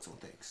outlooks on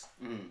things.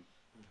 Mm-hmm.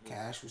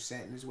 Cash was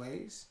set in his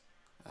ways.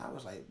 I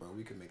was like, bro,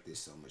 we could make this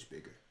so much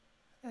bigger.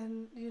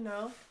 And you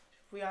know,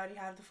 we already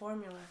have the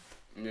formula.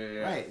 Yeah.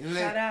 Right.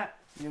 Shut up.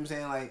 You know what I'm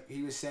saying? Like,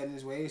 he was set in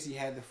his ways. He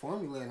had the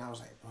formula, and I was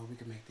like, bro, we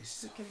can make this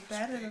so we can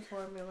better the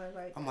formula.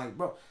 Like, I'm like,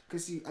 bro,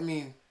 because see, I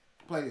mean,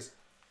 play this.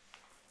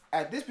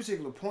 At this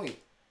particular point.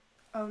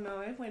 Oh, no,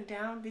 it went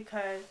down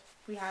because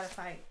we had a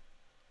fight.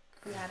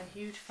 We had a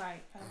huge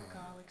fight at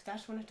Alcoholics.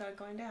 That's when it started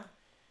going down.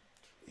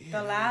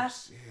 Yeah, the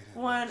last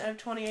one of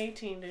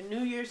 2018, the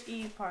New Year's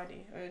Eve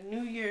party, or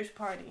New Year's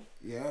party.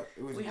 Yeah,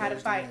 it was. We had a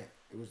fight.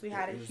 We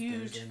had a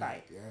huge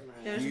fight. Yeah.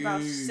 There was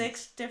about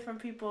 6 different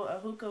people. A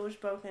hookah was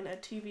broken. A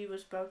TV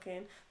was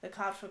broken. The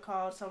cops were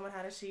called. Someone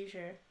had a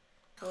seizure,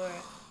 or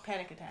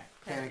panic attack.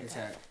 Panic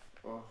attack.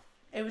 Oh.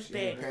 It was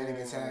big. Panic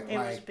attack. It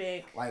was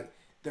big. Like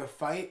the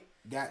fight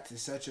got to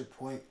such a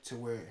point to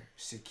where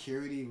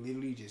security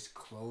literally just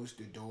closed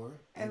the door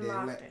and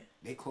locked it.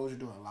 They closed the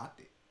door and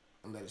locked it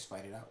and let us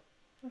fight it out.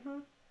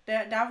 Mhm.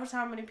 That was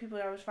how many people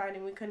that was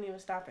fighting. We couldn't even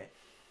stop it.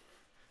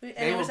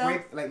 They would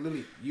break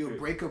literally. You would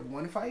break up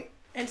one fight.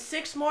 And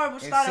 6 more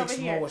would start over here.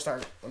 6 more would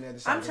start on the other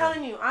side. I'm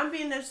telling you, I'm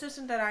being the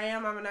assistant that I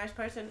am. I'm a nice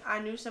person. I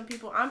knew some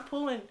people. I'm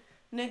pulling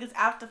niggas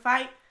out the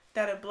fight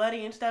that are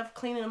bloody and stuff,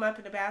 cleaning them up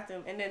in the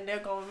bathroom, and then they're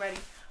going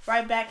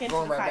right back into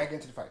the fight. Back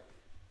into the fight.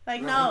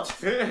 Like, no.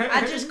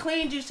 I just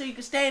cleaned you so you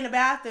could stay in the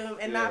bathroom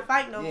and not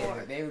fight no more.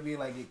 Yeah, they would be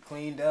like, get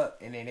cleaned up,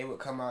 and then they would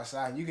come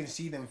outside. You can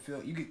see them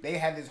they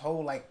had this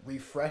whole, like,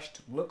 refreshed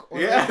look on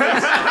their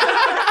face.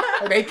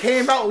 They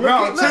came out looking.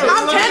 I'm 10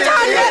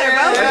 times better,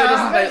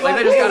 bro. Like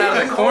they just got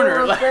out of the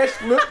corner.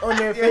 Refreshed look on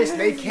their face.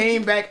 They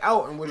came back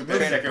out and was really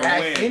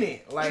back in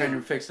it. Like,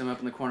 Trainer fixed them up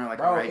in the corner, like,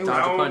 bro, all right,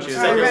 dodge the punches.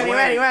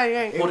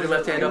 Ready. Hold your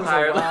left hand up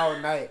higher. It was a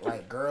wild night.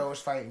 Like, girls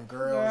fighting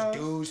girls,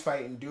 dudes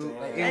fighting dudes.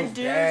 Like, it was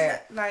dudes,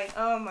 bad. like,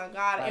 oh my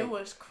God, like, it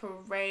was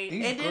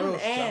crazy. It didn't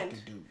end.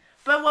 Dude.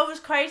 But what was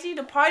crazy,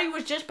 the party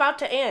was just about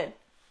to end.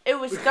 It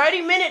was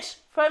 30 minutes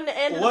from the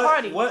end of the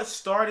party. What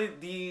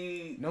started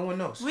the... No one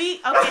knows. There's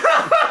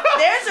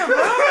a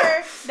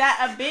rumor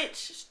that a bitch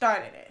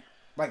started it.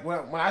 Like,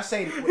 when I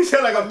say... You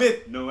sound like a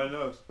myth. No one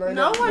knows.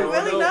 No one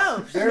really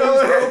knows. There is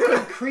no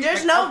concrete...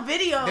 There's no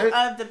video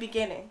of the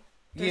beginning.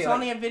 There's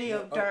only a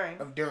video during.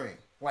 Of during.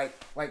 Like,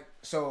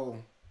 so...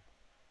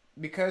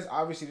 Because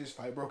obviously this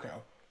fight broke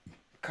out.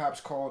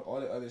 Cops called, all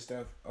the other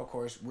stuff. Of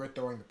course, we're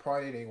throwing the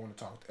party. They want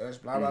to talk to us.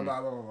 Blah, blah,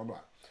 blah, blah, blah, blah.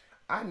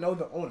 I know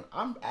the owner.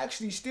 I'm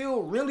actually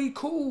still really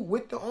cool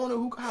with the owner of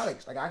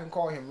Hookaholics. Like, I can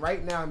call him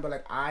right now and be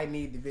like, I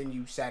need the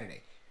venue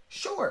Saturday.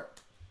 Sure.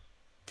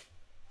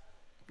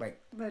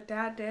 Like. But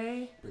that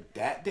day.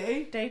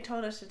 They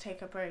told us to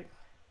take a break.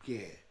 Yeah.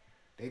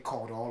 They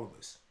called all of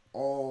us.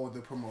 All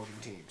the promoting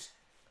teams.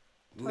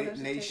 Lit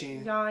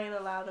Nation. Y'all ain't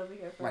allowed over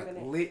here for a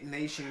minute. Lit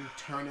Nation,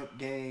 Turn Up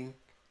Gang.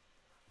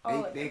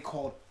 They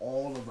called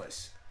all of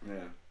us.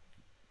 Yeah.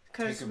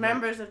 Because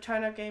members of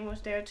Turn Up Gang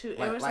was there too.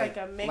 It was like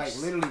a mix. Like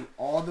literally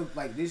all the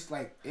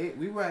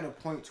we were at a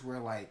point to where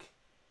like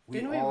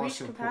didn't we reach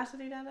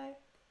capacity that night?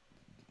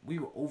 We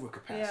were over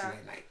capacity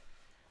that night.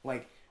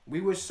 Like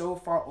we were so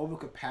far over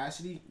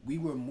capacity, we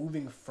were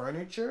moving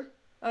furniture.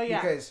 Oh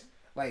yeah. Because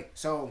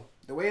so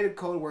the way the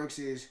code works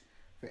is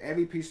for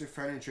every piece of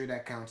furniture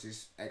that counts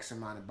is X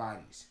amount of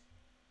bodies.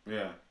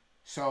 Yeah.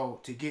 So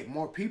to get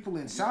more people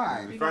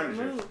inside,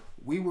 furniture.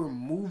 we were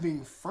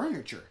moving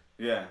furniture.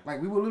 Yeah.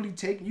 Like we were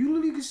literally you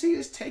literally could see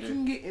us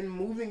taking it and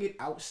moving it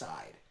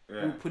outside.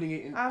 Yeah. We were putting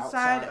it in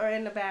outside or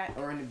in the back.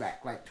 or in the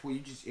back, like to where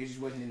it just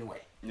wasn't in the way.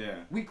 Yeah.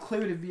 We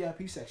cleared the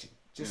VIP section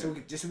just so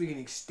we can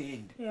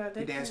extend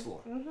the dance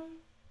floor.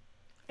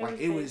 Mm-hmm.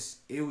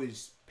 It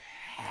was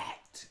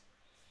packed.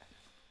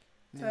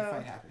 And then the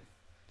fight happened.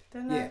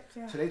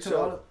 So they took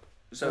all.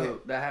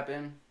 So that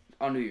happened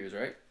on New Year's,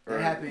 right?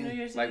 That happened New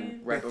Year's like Eve.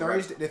 right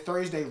the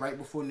Thursday right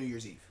before New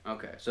Year's Eve.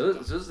 Okay, so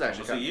this is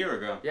actually Almost a year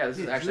ago. Yeah, this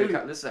is Yeah, actually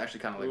really- this is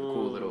actually kind of like a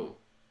cool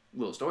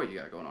little story you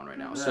got going on right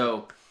now.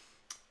 Yeah.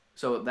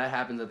 So that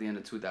happens at the end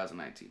of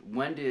 2019.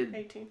 When did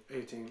 18.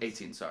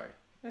 18? Sorry.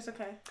 It's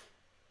okay.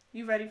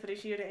 You ready for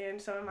this year to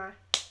end? So am I.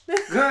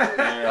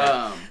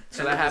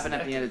 So that happened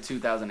at the end of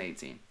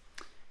 2018.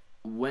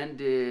 When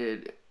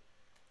did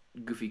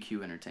Goofy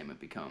Q Entertainment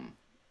become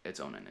its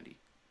own entity?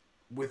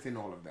 Within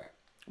all of that.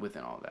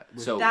 Within all that.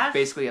 So That's-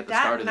 basically at the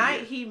start of the that year.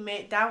 night he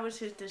made that was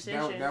his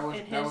decision. That was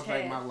in his like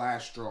head. my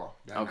last straw.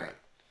 That Okay.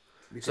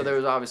 night. So there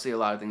was obviously a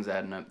lot of things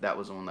that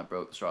was the one that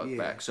broke the straw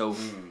back. So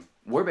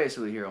we're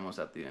basically here almost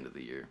at the end of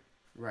the year.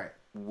 Right.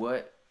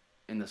 What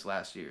in this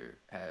last year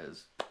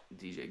has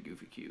DJ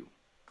Goofy Q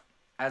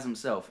as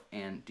himself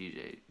and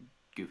DJ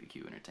Goofy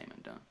Q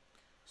Entertainment done?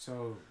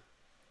 So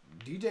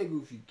DJ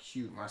Goofy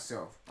Q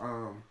myself.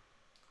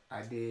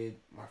 I did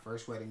my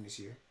first wedding this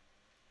year,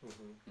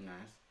 Nice.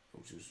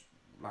 which was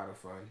a lot of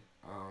fun.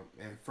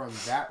 And from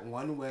that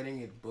one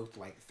wedding, it booked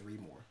like 3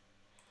 more.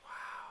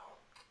 Wow.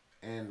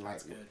 And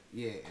like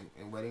good.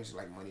 and weddings are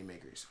like money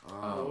makers.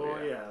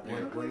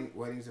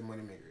 Weddings are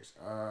money makers.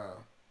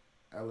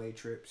 LA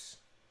trips.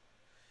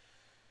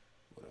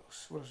 What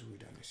else? What else have we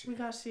done this year? We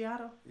got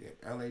Seattle,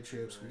 Yeah, LA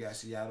trips. We got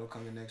Seattle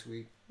coming next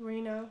week.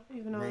 Reno,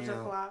 even though it was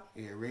a flop.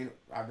 Yeah, Reno.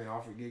 I've been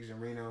offered gigs in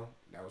Reno.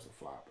 That was a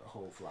flop, a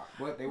whole flop.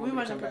 But they We want me to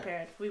wasn't come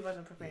prepared. back. We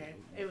wasn't prepared.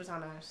 It was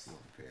on us. We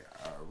weren't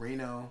prepared.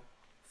 Reno,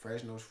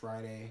 Fresno's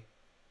Friday.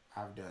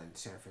 I've done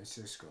San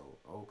Francisco,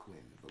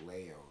 Oakland,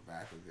 Vallejo,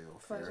 Vacaville,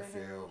 Pleasant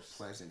Fairfield, Hills.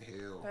 Pleasant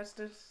Hill. That's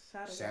this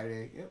Saturday.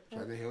 Saturday, yep.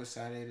 Pleasant Hill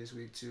Saturday this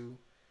week too.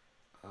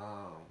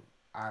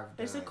 I've done.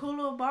 It's a cool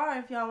little bar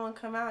if y'all want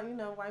to come out. You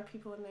know, white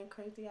people and their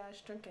crazy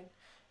eyes drinking.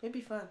 It'd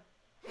be fun.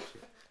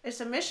 It's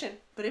a mission,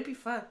 but it'd be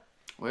fun.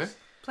 Where?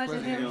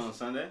 Pleasant You Hills. on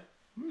Sunday?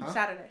 Huh?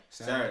 Saturday.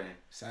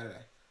 Saturday.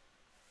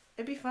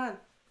 It'd be fun.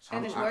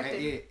 And it's worth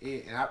it.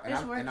 Yeah,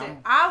 It's worth it.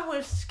 I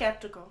was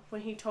skeptical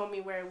when he told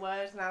me where it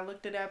was, and I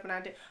looked it up, and I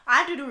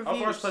do the reviews. How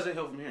far is Pleasant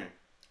Hill from here?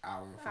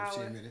 Hour and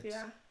 15 minutes.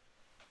 Yeah.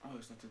 Oh,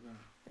 it's not too bad.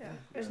 Yeah,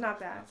 it's not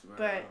bad. Not too bad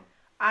But at all.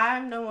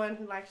 I'm the one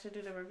who likes to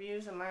do the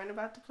reviews and learn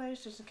about the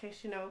place, just in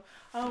case,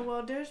 oh,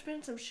 well, there's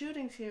been some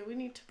shootings here. We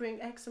need to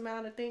bring X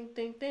amount of thing.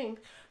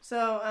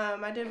 So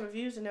I did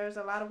reviews, and there was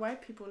a lot of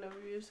white people in the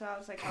reviews, so I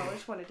was like, oh, I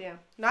just want to damn.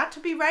 Not to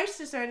be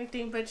racist or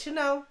anything, but,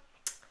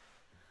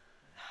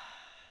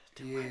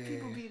 white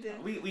people be the...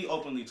 We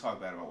openly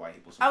talk bad about white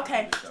people.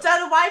 Okay, sometimes,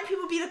 so the white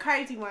people be the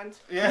crazy ones.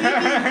 Yeah.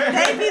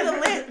 They be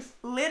the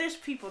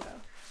littest people,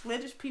 though.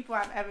 Littest people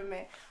I've ever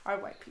met are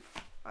white people.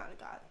 Oh,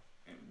 God.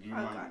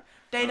 God.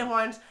 They the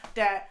ones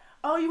that,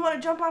 oh, you want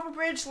to jump off a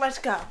bridge? Let's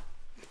go.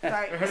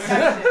 Like, that's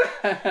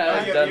it.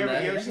 I've you done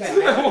ever that. seen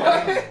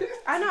that?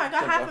 I know, I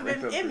got Jump half off of a it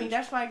in me. bridge.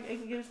 That's why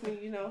it gives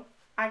me,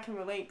 I can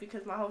relate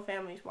because my whole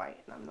family's white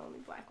and I'm the only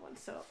black one,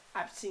 so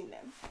I've seen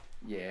them.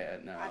 Yeah,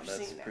 no, I've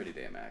that's seen that. pretty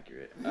damn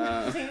accurate.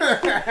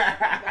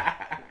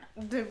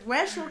 The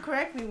rest will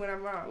correct me when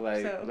I'm wrong.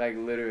 So. Like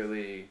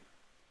literally.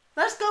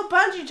 Let's go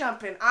bungee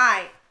jumping.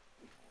 Alright.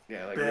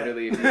 Yeah, like Bet.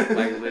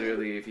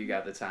 literally, if you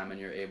got the time and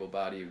you're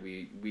able-bodied,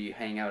 we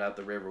hang out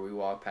the river. We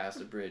walk past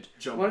the bridge.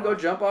 Want to go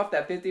jump off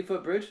that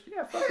 50-foot bridge?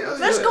 Yeah, fuck it.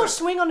 Let's do go it.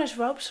 swing on this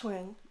rope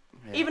swing.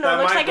 Yeah. Even though it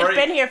That looks might like it's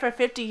break. been here for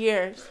 50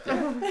 years.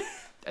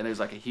 And there's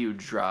like a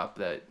huge drop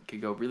that could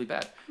go really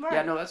bad. Right.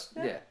 Yeah, no, that's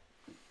Yeah. yeah.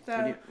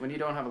 So, When you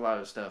don't have a lot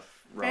of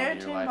stuff wrong in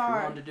your Ferritin life, bar you're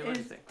willing to do is,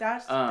 anything.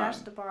 that's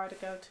the bar to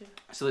go to.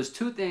 So there's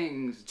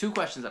two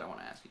questions that I want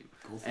to ask you,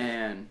 Go for it.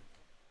 and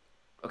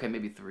okay,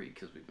 maybe 3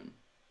 because we've been.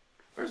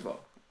 First of all,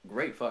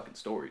 great fucking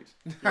stories.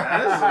 Yeah,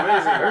 this is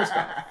amazing. First,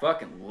 I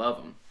fucking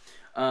love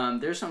them.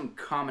 There's some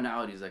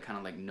commonalities I kind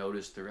of like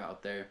noticed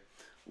throughout there.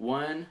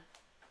 One,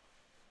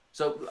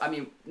 so I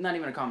mean, not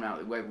even a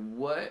commonality. Like,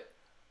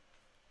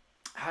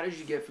 how did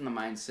you get from the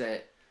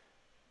mindset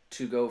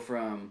to go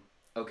from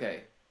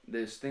okay,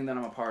 this thing that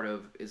I'm a part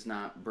of is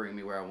not bringing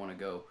me where I want to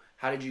go?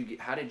 How did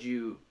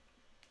you?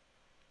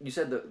 You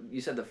said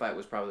the fight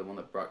was probably the one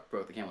that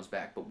broke the camel's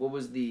back, but what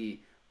was the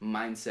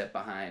mindset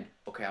behind?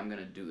 Okay, I'm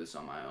gonna do this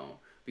on my own.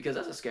 Because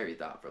that's a scary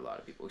thought for a lot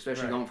of people,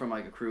 especially going from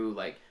like a crew,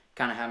 like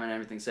kind of having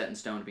everything set in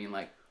stone to being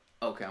like,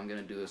 okay, I'm going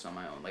to do this on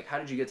my own. Like, how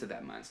did you get to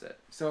that mindset?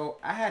 So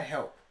I had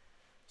help.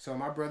 So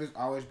my brother's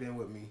always been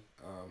with me.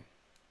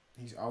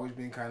 He's always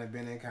been kind of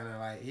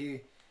like,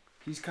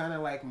 he's kind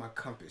of like my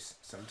compass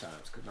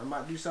sometimes. Because I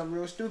might do something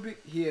real stupid.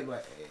 He'll be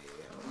like, hey,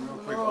 Real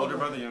quick, older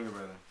brother, younger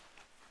brother.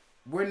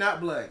 we're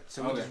not blood.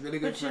 So we're Okay. just really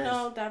good But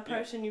friends. that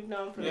person you've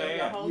known for Yeah,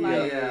 your whole Yeah,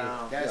 life. yeah.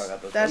 Y'all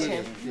got those That's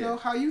feelings. him. You know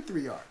how you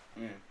 3 are.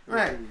 Yeah.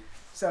 Right.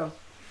 So,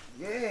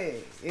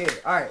 Yeah.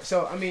 All right.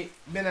 So I mean,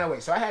 been that way.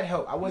 So I had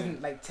help. I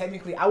wasn't like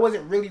technically. I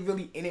wasn't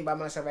really in it by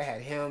myself. I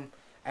had him.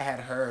 I had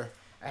her.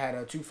 I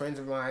had 2 friends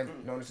of mine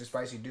known as the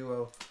Spicy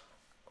Duo.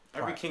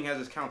 Every king has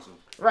his council.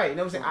 Right. You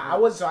know what I'm saying? I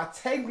was. So I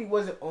technically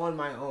wasn't on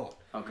my own.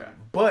 Okay.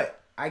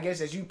 But I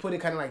guess as you put it,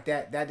 kind of like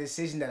that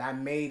decision that I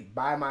made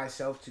by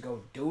myself to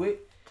go do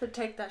it. To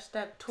take that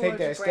step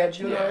towards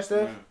You know that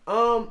stuff.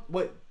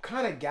 What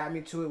kind of got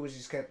me to it was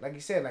just like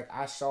you said, like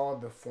I saw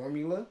the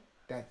formula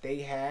that they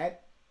had,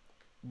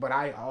 but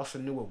I also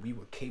knew what we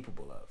were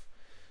capable of.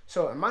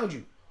 So, and mind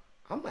you,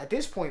 I'm at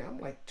this point, I'm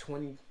like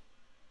 20,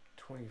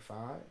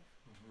 25,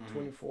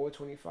 24,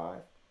 25.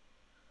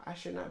 I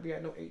should not be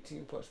at no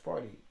 18 plus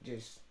party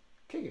just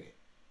kicking it.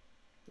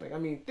 Like, I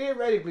mean,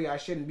 theoretically, I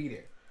shouldn't be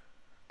there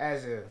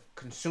as a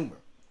consumer.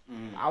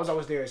 I was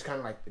always there as kind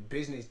of like the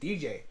business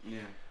DJ. Yeah.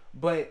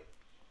 But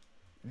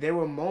there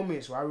were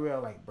moments where I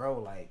realized, like, bro,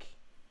 like,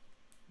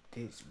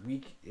 this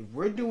week, if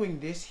we're doing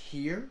this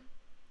here,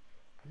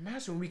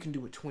 imagine we can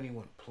do it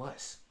 21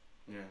 plus.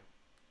 Yeah,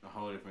 a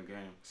whole different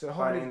game. So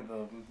Finding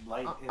the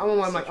light.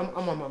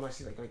 I'm on my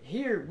seat. Like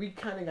here, we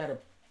kind of gotta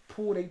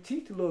pull their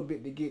teeth a little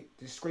bit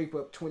to scrape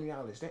up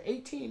 $20. They're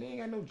 18. They ain't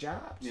got no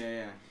jobs.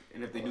 Yeah.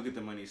 And if they do get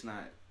the money, it's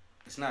not.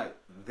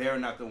 They're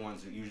not the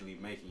ones that usually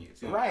making it.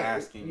 It's right.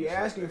 Asking. You're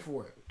asking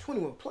for it.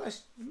 21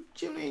 plus. You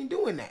generally ain't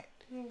doing that.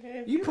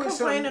 If You you put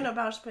complaining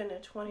about spending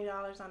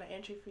 $20 on an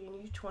entry fee and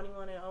you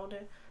 21 and older,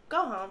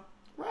 go home.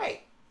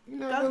 Right. You're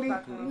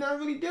not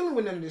really dealing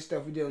with none of this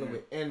stuff we're dealing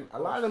with. And a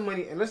lot of the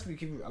money, and let's be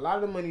clear, a lot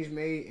of the money is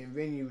made in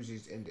venues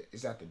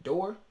is at the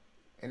door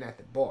and at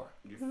the bar.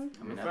 I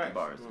mean, at the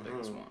bar is the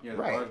biggest one. Yeah, the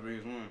bar is the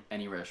biggest one.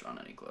 Any restaurant,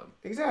 any club.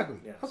 Exactly.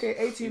 Yes. Okay,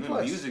 18 Even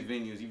plus. music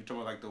venues, even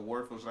talking about like the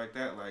Worthless like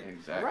that, like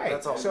Exactly. Right.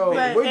 That's all. So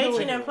But we're 18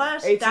 doing and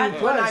plus, 18 we're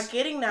plus. not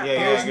getting that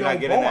yeah, far. you're not no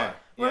getting bar. that.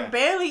 We're Yeah.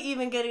 barely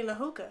even getting the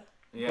hookah.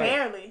 Yeah.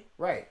 Barely.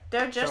 Right.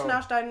 They're just So-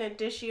 now starting it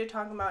this year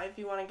talking about if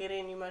you want to get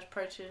in, you must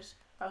purchase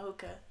a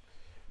hookah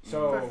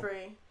So for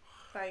free.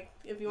 Like,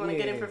 if you want to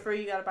get in for free,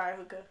 you got to buy a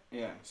hookah.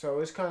 Yeah. So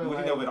it's kind You of would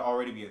like, think that would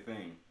already be a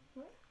thing.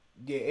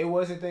 yeah, it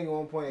was a thing at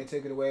one point. They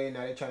took it away, and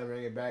now they're trying to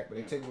bring it back. But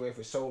they took it away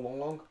for so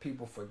long,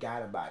 people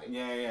forgot about it.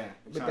 Yeah.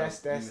 But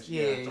that's it's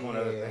a whole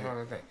other thing.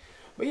 another thing.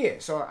 But yeah,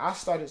 so I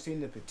started seeing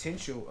the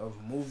potential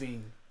of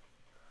moving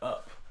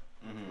up,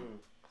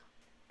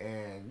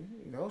 and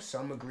you know,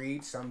 some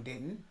agreed, some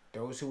didn't.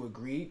 Those who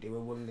agreed, they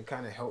were willing to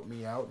kind of help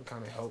me out and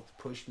kind of help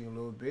push me a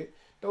little bit.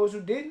 Those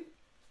who didn't,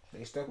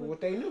 they stuck with what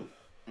they knew.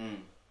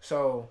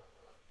 So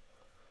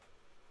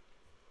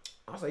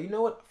I was like, you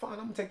know what? Fine, I'm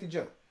gonna take the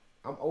jump.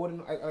 I'm old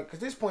enough. Cause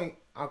this point,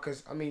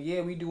 cause I mean,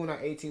 yeah, we doing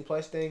our 18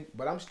 plus thing,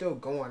 but I'm still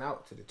going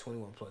out to the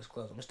 21 plus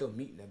clubs. I'm still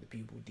meeting other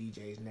people,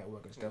 DJs,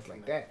 network, and stuff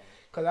like that.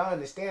 Cause I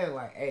understand,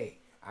 like, hey,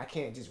 I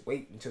can't just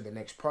wait until the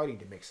next party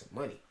to make some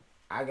money.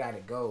 I gotta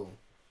go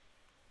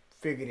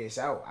figure this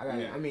out.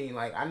 I mean,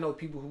 like, I know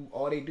people who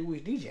all they do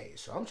is DJs,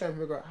 so I'm trying to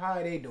figure out how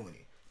are they doing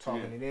it,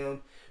 talking to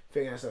them,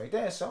 figuring out stuff like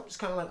that. So I'm just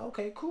kind of like,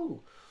 okay,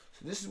 cool.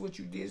 So this is what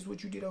you did. This is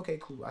what you did. Okay,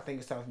 cool. I think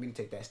it's time for me to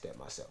take that step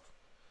myself.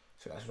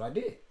 So that's what I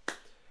did.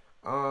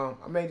 I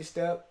made the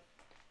step,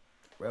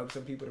 rubbed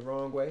some people the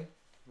wrong way.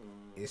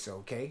 It's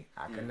okay.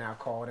 I can now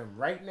call them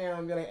right now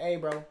and be like, hey,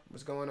 bro,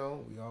 what's going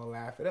on? We all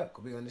laugh it up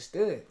because we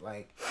understood.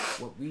 Like,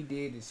 what we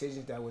did,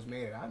 decisions that was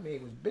made, that I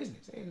made was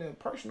business. Ain't nothing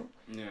personal.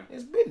 Yeah.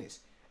 It's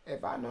business.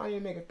 If I know I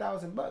ain't make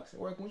 $1,000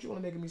 working with you,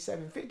 want to make me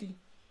 $750,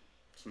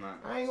 It's not.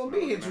 I ain't gonna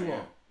be here too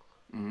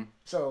long.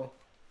 So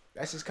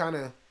that's just kind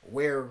of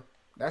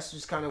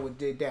what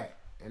did that.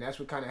 And that's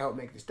what kind of helped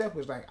make the step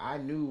was like, I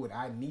knew what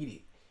I needed.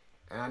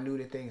 And I knew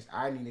the things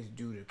I needed to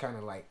do to kind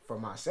of like for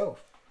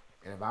myself.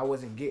 And if I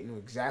wasn't getting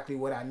exactly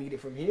what I needed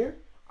from here,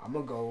 I'm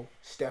going to go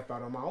step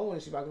out on my own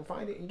and see if I can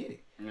find it and get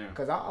it. Yeah.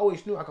 Because I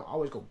always knew I could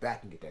always go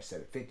back and get that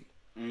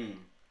 750.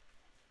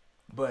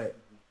 But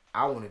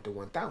I wanted the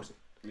 1,000.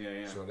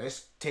 Yeah. So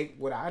let's take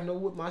what I know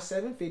with my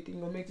 750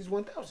 and go make this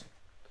 1,000.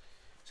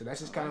 So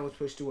that's just kind of what's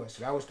pushed to us.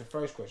 So that was the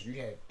first question.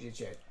 You had.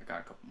 I got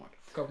a couple more.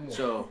 More.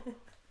 So,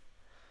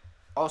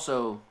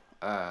 also,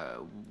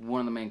 one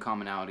of the main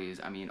commonalities,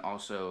 I mean,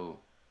 also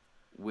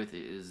with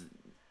it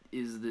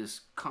is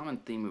this common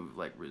theme of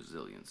like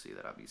resiliency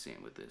that I'll be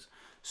seeing with this.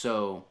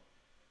 So,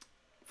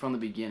 from the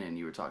beginning,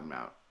 you were talking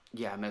about,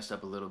 I messed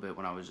up a little bit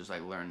when I was just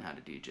like learning how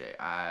to DJ.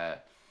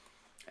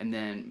 And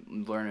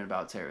then learning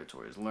about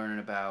territories, learning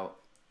about,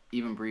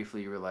 even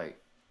briefly, you were like,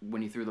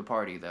 when you threw the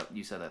party, that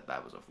you said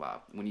that was a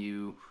flop. When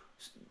you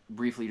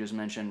briefly just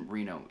mentioned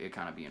Reno, it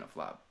kind of being a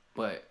flop.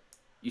 But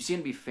you seem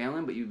to be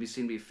failing, but you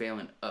seem to be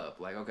failing up.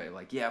 Like, okay,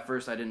 like, at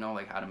first I didn't know,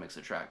 like, how to mix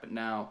a track. But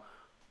now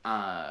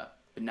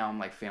I'm,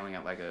 like, failing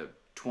at, like, a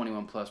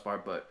 21 plus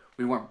bar, but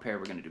we weren't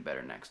prepared. We're going to do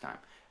better next time.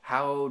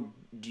 How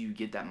do you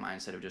get that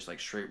mindset of just, like,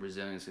 straight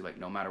resiliency? Like,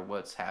 no matter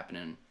what's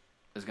happening,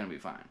 it's going to be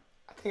fine.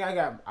 I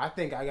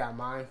think I got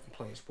mine from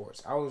playing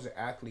sports. I was an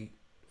athlete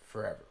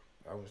forever.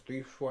 I was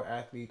 3-sport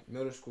athlete,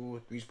 middle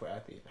school, 3-sport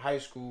athlete in high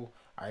school.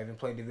 I even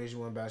played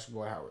Division I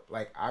basketball at Howard.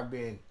 Like, I've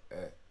been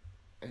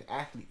an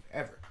athlete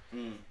forever.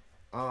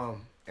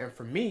 And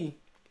for me,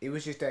 it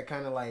was just that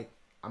kind of like,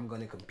 I'm going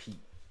to compete.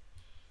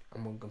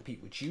 I'm gonna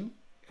compete with you.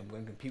 I'm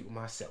gonna compete with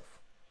myself.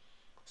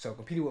 So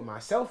competing with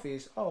myself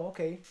is, oh,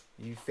 okay,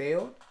 you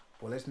failed.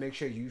 Well, let's make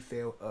sure you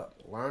fail up.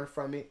 Learn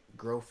from it,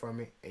 grow from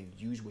it, and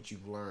use what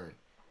you've learned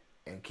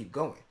and keep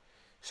going.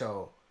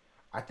 So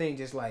I think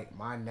just like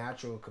my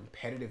natural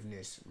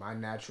competitiveness, my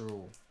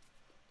natural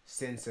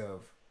sense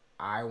of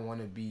I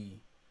want to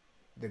be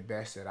the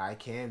best that I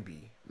can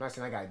be. I'm not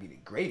saying I got to be the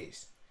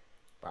greatest,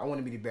 but I want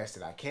to be the best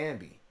that I can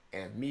be.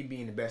 And me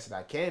being the best that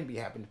I can be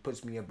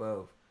puts me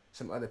above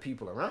some other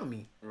people around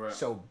me. Right.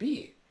 So be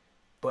it.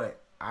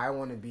 But I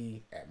want to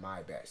be at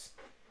my best.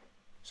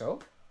 So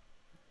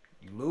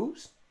you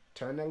lose,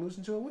 turn that lose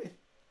into a win.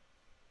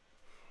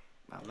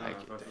 I like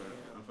it.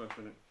 I'm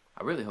fucking it.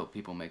 I really hope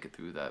people make it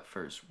through that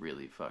first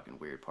really fucking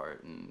weird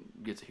part and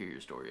get to hear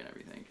your story and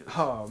everything.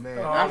 Oh, man.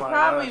 I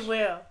probably gosh.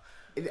 will.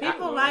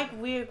 People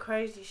like weird,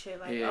 crazy shit.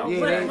 Like, Yeah.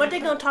 what they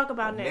gonna talk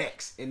about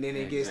next? And then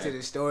it gets to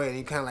the story and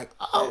you kind of like,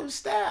 oh,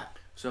 stop.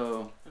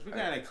 So We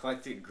got an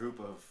eclectic group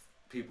of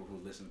people who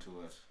listen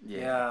to us.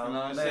 yeah. You know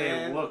what I'm they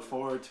saying? look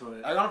forward to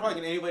it. I don't feel like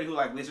anybody who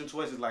like listens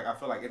to us is like, I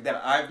feel like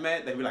that I've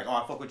met, they'd be like, oh,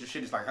 I fuck with your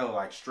shit. It's like hella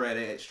like straight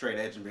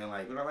edge and being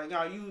like, you know, like,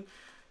 no, you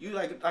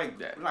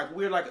like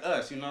we're like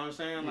us. You know what I'm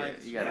saying? Yeah,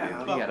 Like you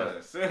gotta- fuck with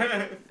us.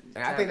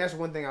 And I think that's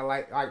one thing I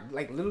like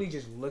literally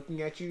just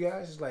looking at you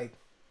guys is like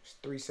it's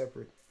three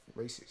separate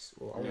races.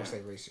 Well, I won't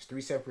say races.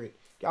 Three separate.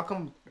 Y'all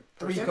come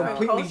three Different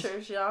completely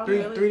cultures, y'all. three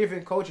really. three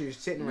different cultures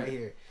sitting right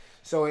here.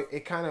 So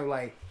it kind of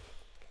like,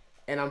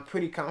 and I'm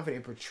pretty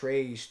confident it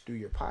portrays through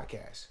your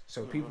podcast.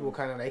 So people will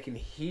kind of, they can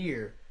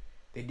hear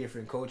the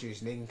different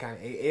cultures and they can kind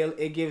of,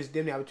 it gives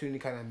them the opportunity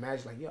to kind of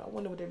imagine like, yo, I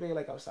wonder what they're really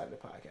like outside of the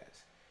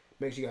podcast.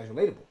 Makes you guys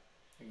relatable.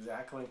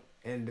 Exactly.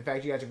 And the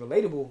fact you guys are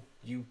relatable,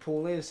 you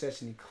pull in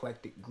such an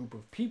eclectic group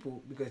of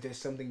people because there's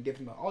something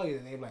different about all of you.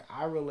 And they're like,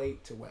 I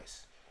relate to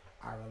Wes.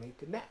 I relate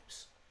to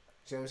Naps.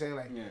 See what I'm saying?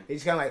 Like,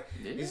 it's kind of like,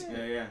 it's,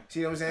 yeah.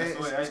 see what I'm saying?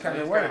 That's It's kind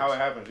of kinda works. how it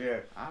happens. Yeah.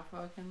 I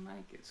fucking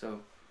like it. So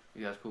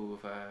you guys cool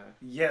if I?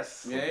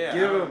 Yes. Yeah.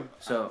 Give him.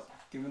 So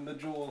Give him the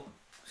jewel.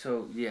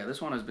 yeah,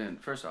 this one has been,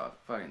 first off,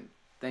 fucking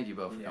thank you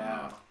both for coming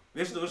on.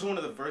 This is one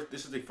of the first.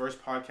 This is the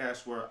first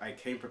podcast where I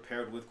came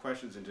prepared with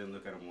questions and didn't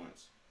look at them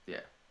once.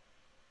 Yeah.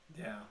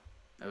 Yeah.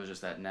 It was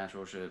just that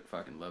natural shit.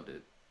 Fucking loved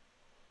it.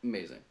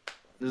 Amazing.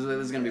 This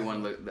is gonna be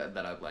one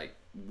that I like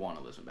want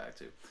to listen back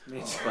to.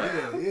 Me too.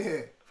 But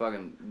Yeah.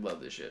 fucking love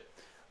this shit.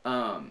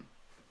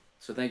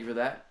 So thank you for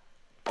that.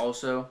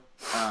 Also,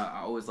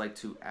 I always like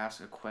to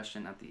ask a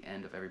question at the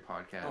end of every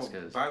podcast Oh,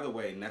 because by the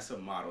way, Nessa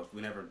models.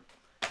 We never.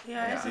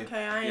 Yeah, it's Yeah.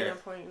 okay. I ain't Yeah.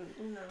 appointing.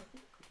 You know.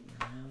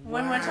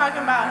 When we're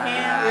talking about him,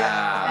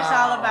 it's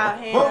all about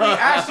him. But we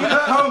asked you to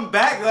come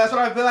back. That's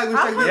what I feel like we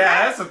should.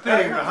 Yeah, that's the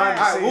thing behind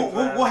the Alright, scenes.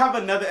 man. we'll have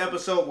another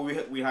episode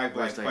where we have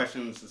like First thing.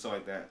 questions and stuff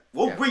like that.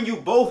 We'll Yeah. bring you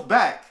both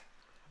back,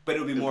 but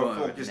it'll be more Well,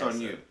 focused on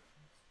Nessa. you.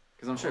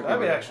 because I'm sure That'd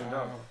be people, actually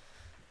dope.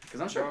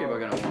 because I'm sure people are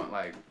gonna want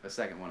like a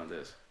second one of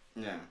this.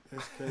 Yeah.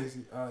 That's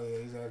crazy. Oh yeah,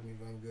 he's asking me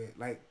if I'm good.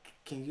 Like,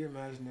 can you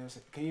imagine us?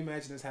 Can you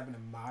imagine us having a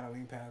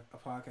modeling a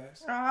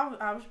podcast? Oh,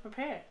 I was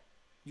prepared.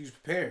 You was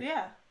prepared.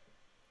 Yeah.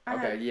 I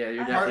Okay, had- yeah,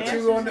 you're I had definitely.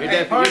 answers. two on the- You're Hey,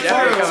 definitely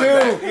part coming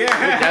two. back. Yeah. You're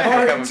definitely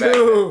Part coming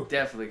two. back.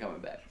 Definitely coming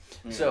back.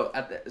 Yeah. So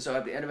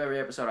at the end of every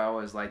episode, I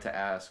always like to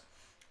ask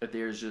if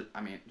there's just, I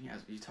mean,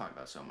 you talk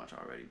about so much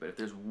already, but if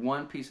there's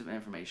one piece of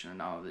information or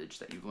knowledge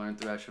that you've learned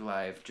throughout your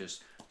life,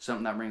 just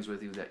something that brings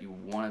with you that you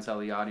want to tell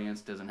the audience,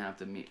 doesn't have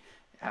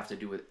to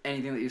do with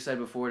anything that you said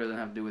before, doesn't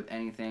have to do with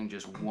anything,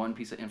 just one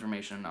piece of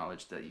information and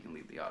knowledge that you can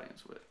leave the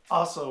audience with.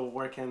 Also,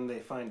 where can they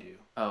find you?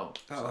 Oh,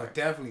 Oh, sorry.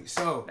 definitely.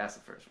 So That's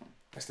the first one.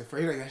 that's the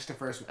first. That's the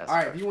first one. That's All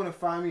the right. If you want to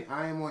find me,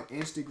 I am on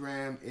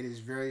Instagram. It is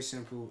very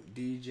simple.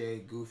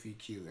 DJ Goofy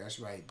Q. That's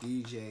right.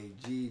 DJ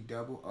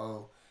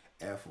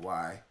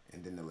GOOFY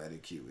and then the letter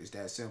Q. It's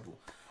that simple.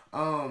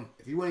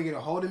 If you want to get a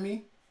hold of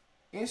me,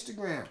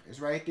 Instagram is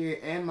right there,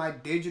 and my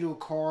digital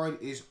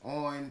card is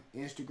on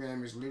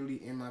Instagram. It's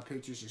literally in my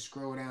pictures. Just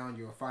scroll down,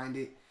 you'll find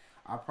it.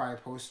 I'll probably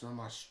post it on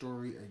my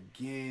story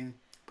again.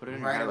 Put it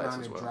in right your highlights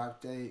around as the well.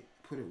 drop date.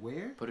 Put it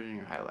where? Put it in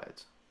your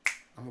highlights.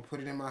 I'm gonna put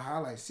it in my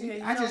highlights. See, Yeah,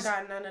 you I don't just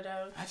got none of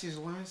those.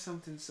 learned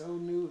something so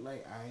new.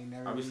 Like I ain't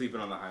never. I'll be really- sleeping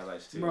on the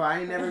highlights too. Bro, I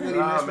ain't never really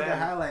Nah, messed with the man.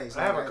 highlights.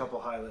 I have Like, a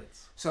couple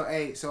highlights. So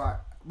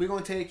we're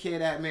gonna take care of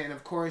that, man. And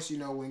of course, you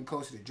know, when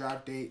close to the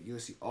drop date, you'll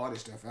see all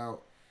this stuff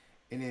out.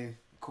 And then,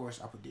 of course,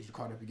 I'll put digital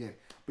card up again.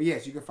 But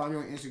yes, you can find me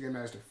on Instagram.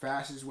 That's the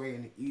fastest way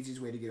and the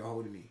easiest way to get a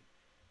hold of me.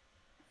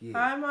 Yeah.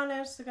 I'm on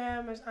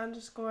Instagram as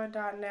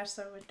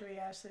 _.nessa with 3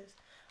 S's.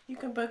 You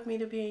can book me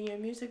to be in your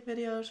music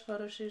videos,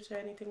 photo shoots, or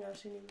anything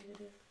else you need me to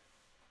do.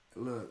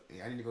 Look,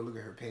 I need to go look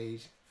at her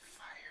page.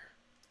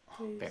 Fire.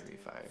 Please Very do.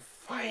 fire.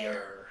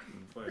 Fire.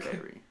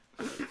 Very.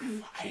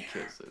 She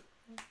kills it.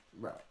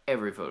 Right.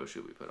 Every photo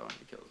shoot we put on,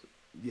 she kills it.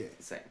 Yeah.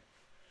 Insane.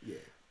 Yeah.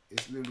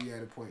 It's literally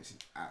at a point.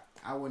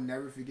 I will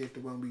never forget the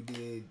one we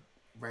did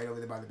right over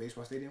there by the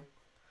baseball stadium.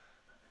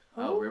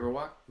 Oh,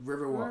 Riverwalk?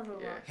 Riverwalk.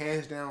 Riverwalk.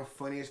 Hands down,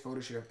 funniest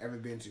photo shoot I've ever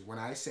been to. When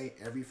I say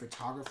every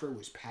photographer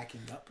was packing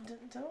up.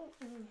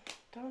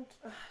 Don't.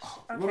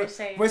 Okay,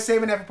 say we're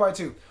saving that for part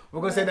 2. We're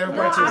going to save that for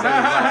part 2.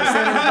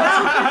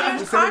 It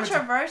was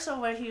controversial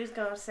what he was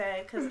going to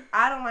say, because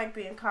I don't like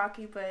being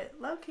cocky, but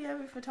low-key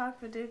every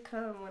photographer did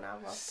come when I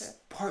walked in.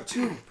 Part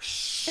 2. Part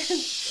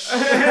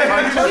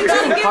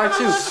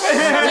 2.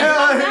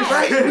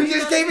 Right, we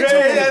just gave it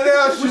to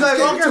him. She's like,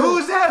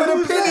 who's that? Put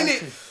a pin in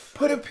it.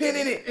 Put a pin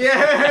in it.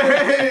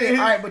 Yeah.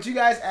 All right, but you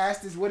guys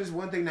asked us, what is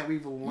one thing that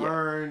we've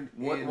learned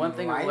in One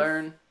thing life? to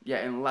learn,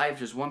 in life,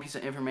 just one piece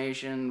of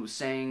information,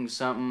 saying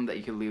something that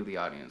you can leave the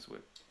audience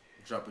with.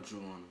 Drop a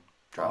jewel on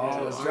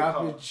them. Let's drop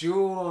a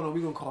jewel on them.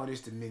 We're going to call this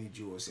the mini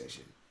jewel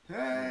session.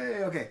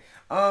 Hey, okay.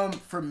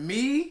 For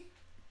me,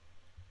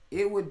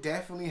 it would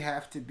definitely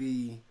have to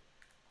be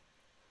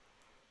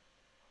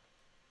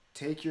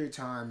take your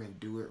time and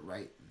do it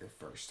right the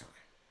first time.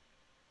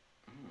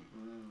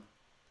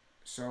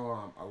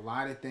 So a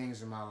lot of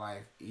things in my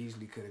life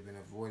easily could have been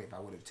avoided if I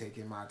would have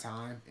taken my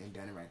time and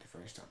done it right the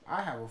first time.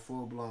 I have a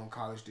full-blown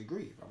college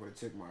degree. If I would have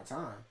took my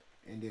time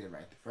and did it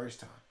right the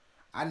first time,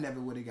 I never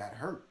would have got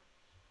hurt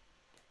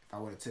if I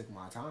would have took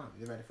my time and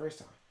did it right the first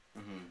time.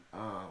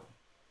 Mm-hmm.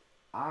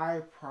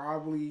 I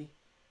probably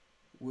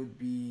would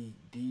be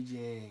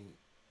DJing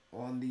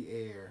on the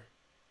air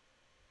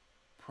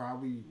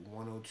probably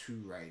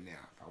 102 right now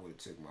if I would have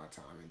took my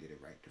time and did it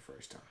right the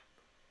first time.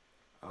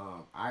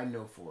 I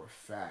know for a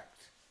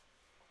fact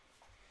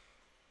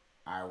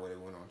I would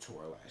have went on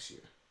tour last year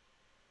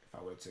if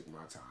I would have took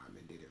my time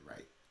and did it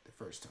right the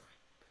first time.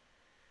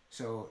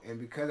 So, and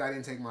because I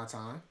didn't take my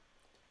time,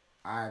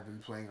 I've been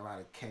playing a lot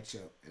of catch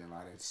up in a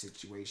lot of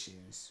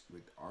situations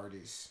with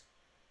artists,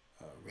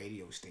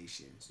 radio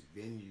stations,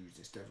 venues,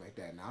 and stuff like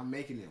that. And I'm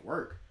making it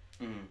work,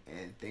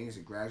 and things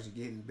are gradually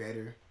getting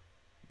better,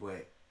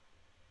 but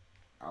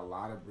a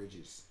lot of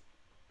bridges.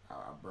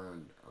 I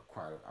burned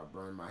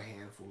my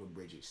handful of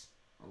bridges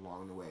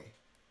along the way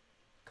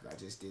because I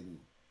just didn't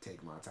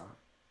take my time.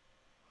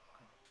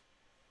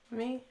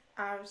 Me,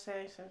 I would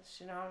say,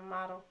 since I'm a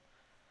model,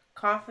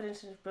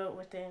 confidence is built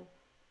within.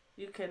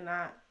 You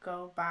cannot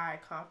go buy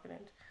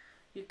confidence.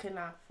 You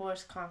cannot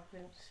force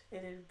confidence.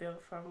 It is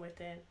built from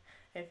within.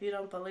 If you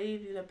don't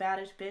believe you the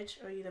baddest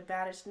bitch or you the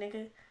baddest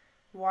nigga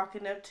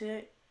walking up to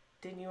it,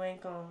 then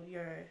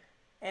your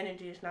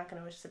energy is not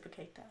gonna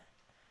reciprocate that.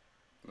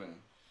 Yeah.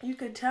 You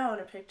could tell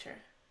in a picture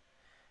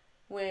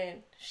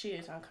when she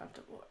is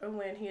uncomfortable or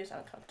when he is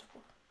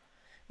uncomfortable.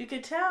 You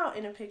could tell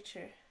in a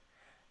picture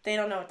they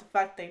don't know what the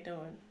fuck they're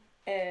doing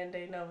and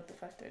they know what the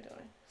fuck they're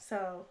doing.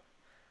 So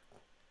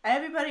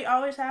everybody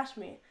always asks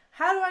me,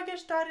 how do I get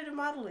started in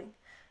modeling?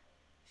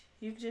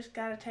 You just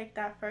gotta take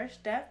that first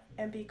step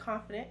and be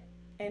confident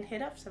and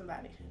hit up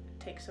somebody.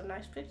 Take some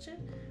nice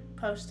pictures,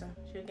 post them.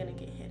 You're gonna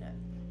get hit up.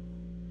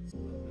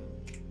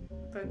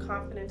 But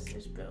confidence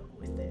is built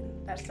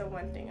within. That's the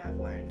one thing I've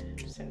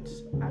learned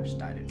since I've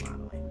started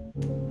modeling.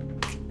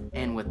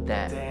 And with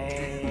that,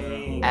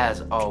 Dang.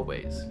 as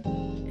always,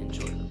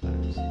 enjoy the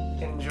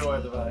vibes. Enjoy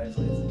the vibes,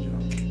 ladies and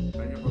gentlemen.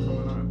 Thank you for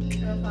coming on.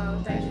 No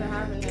problem. Thanks for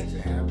having us. Thanks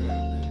for having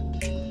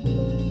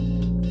us.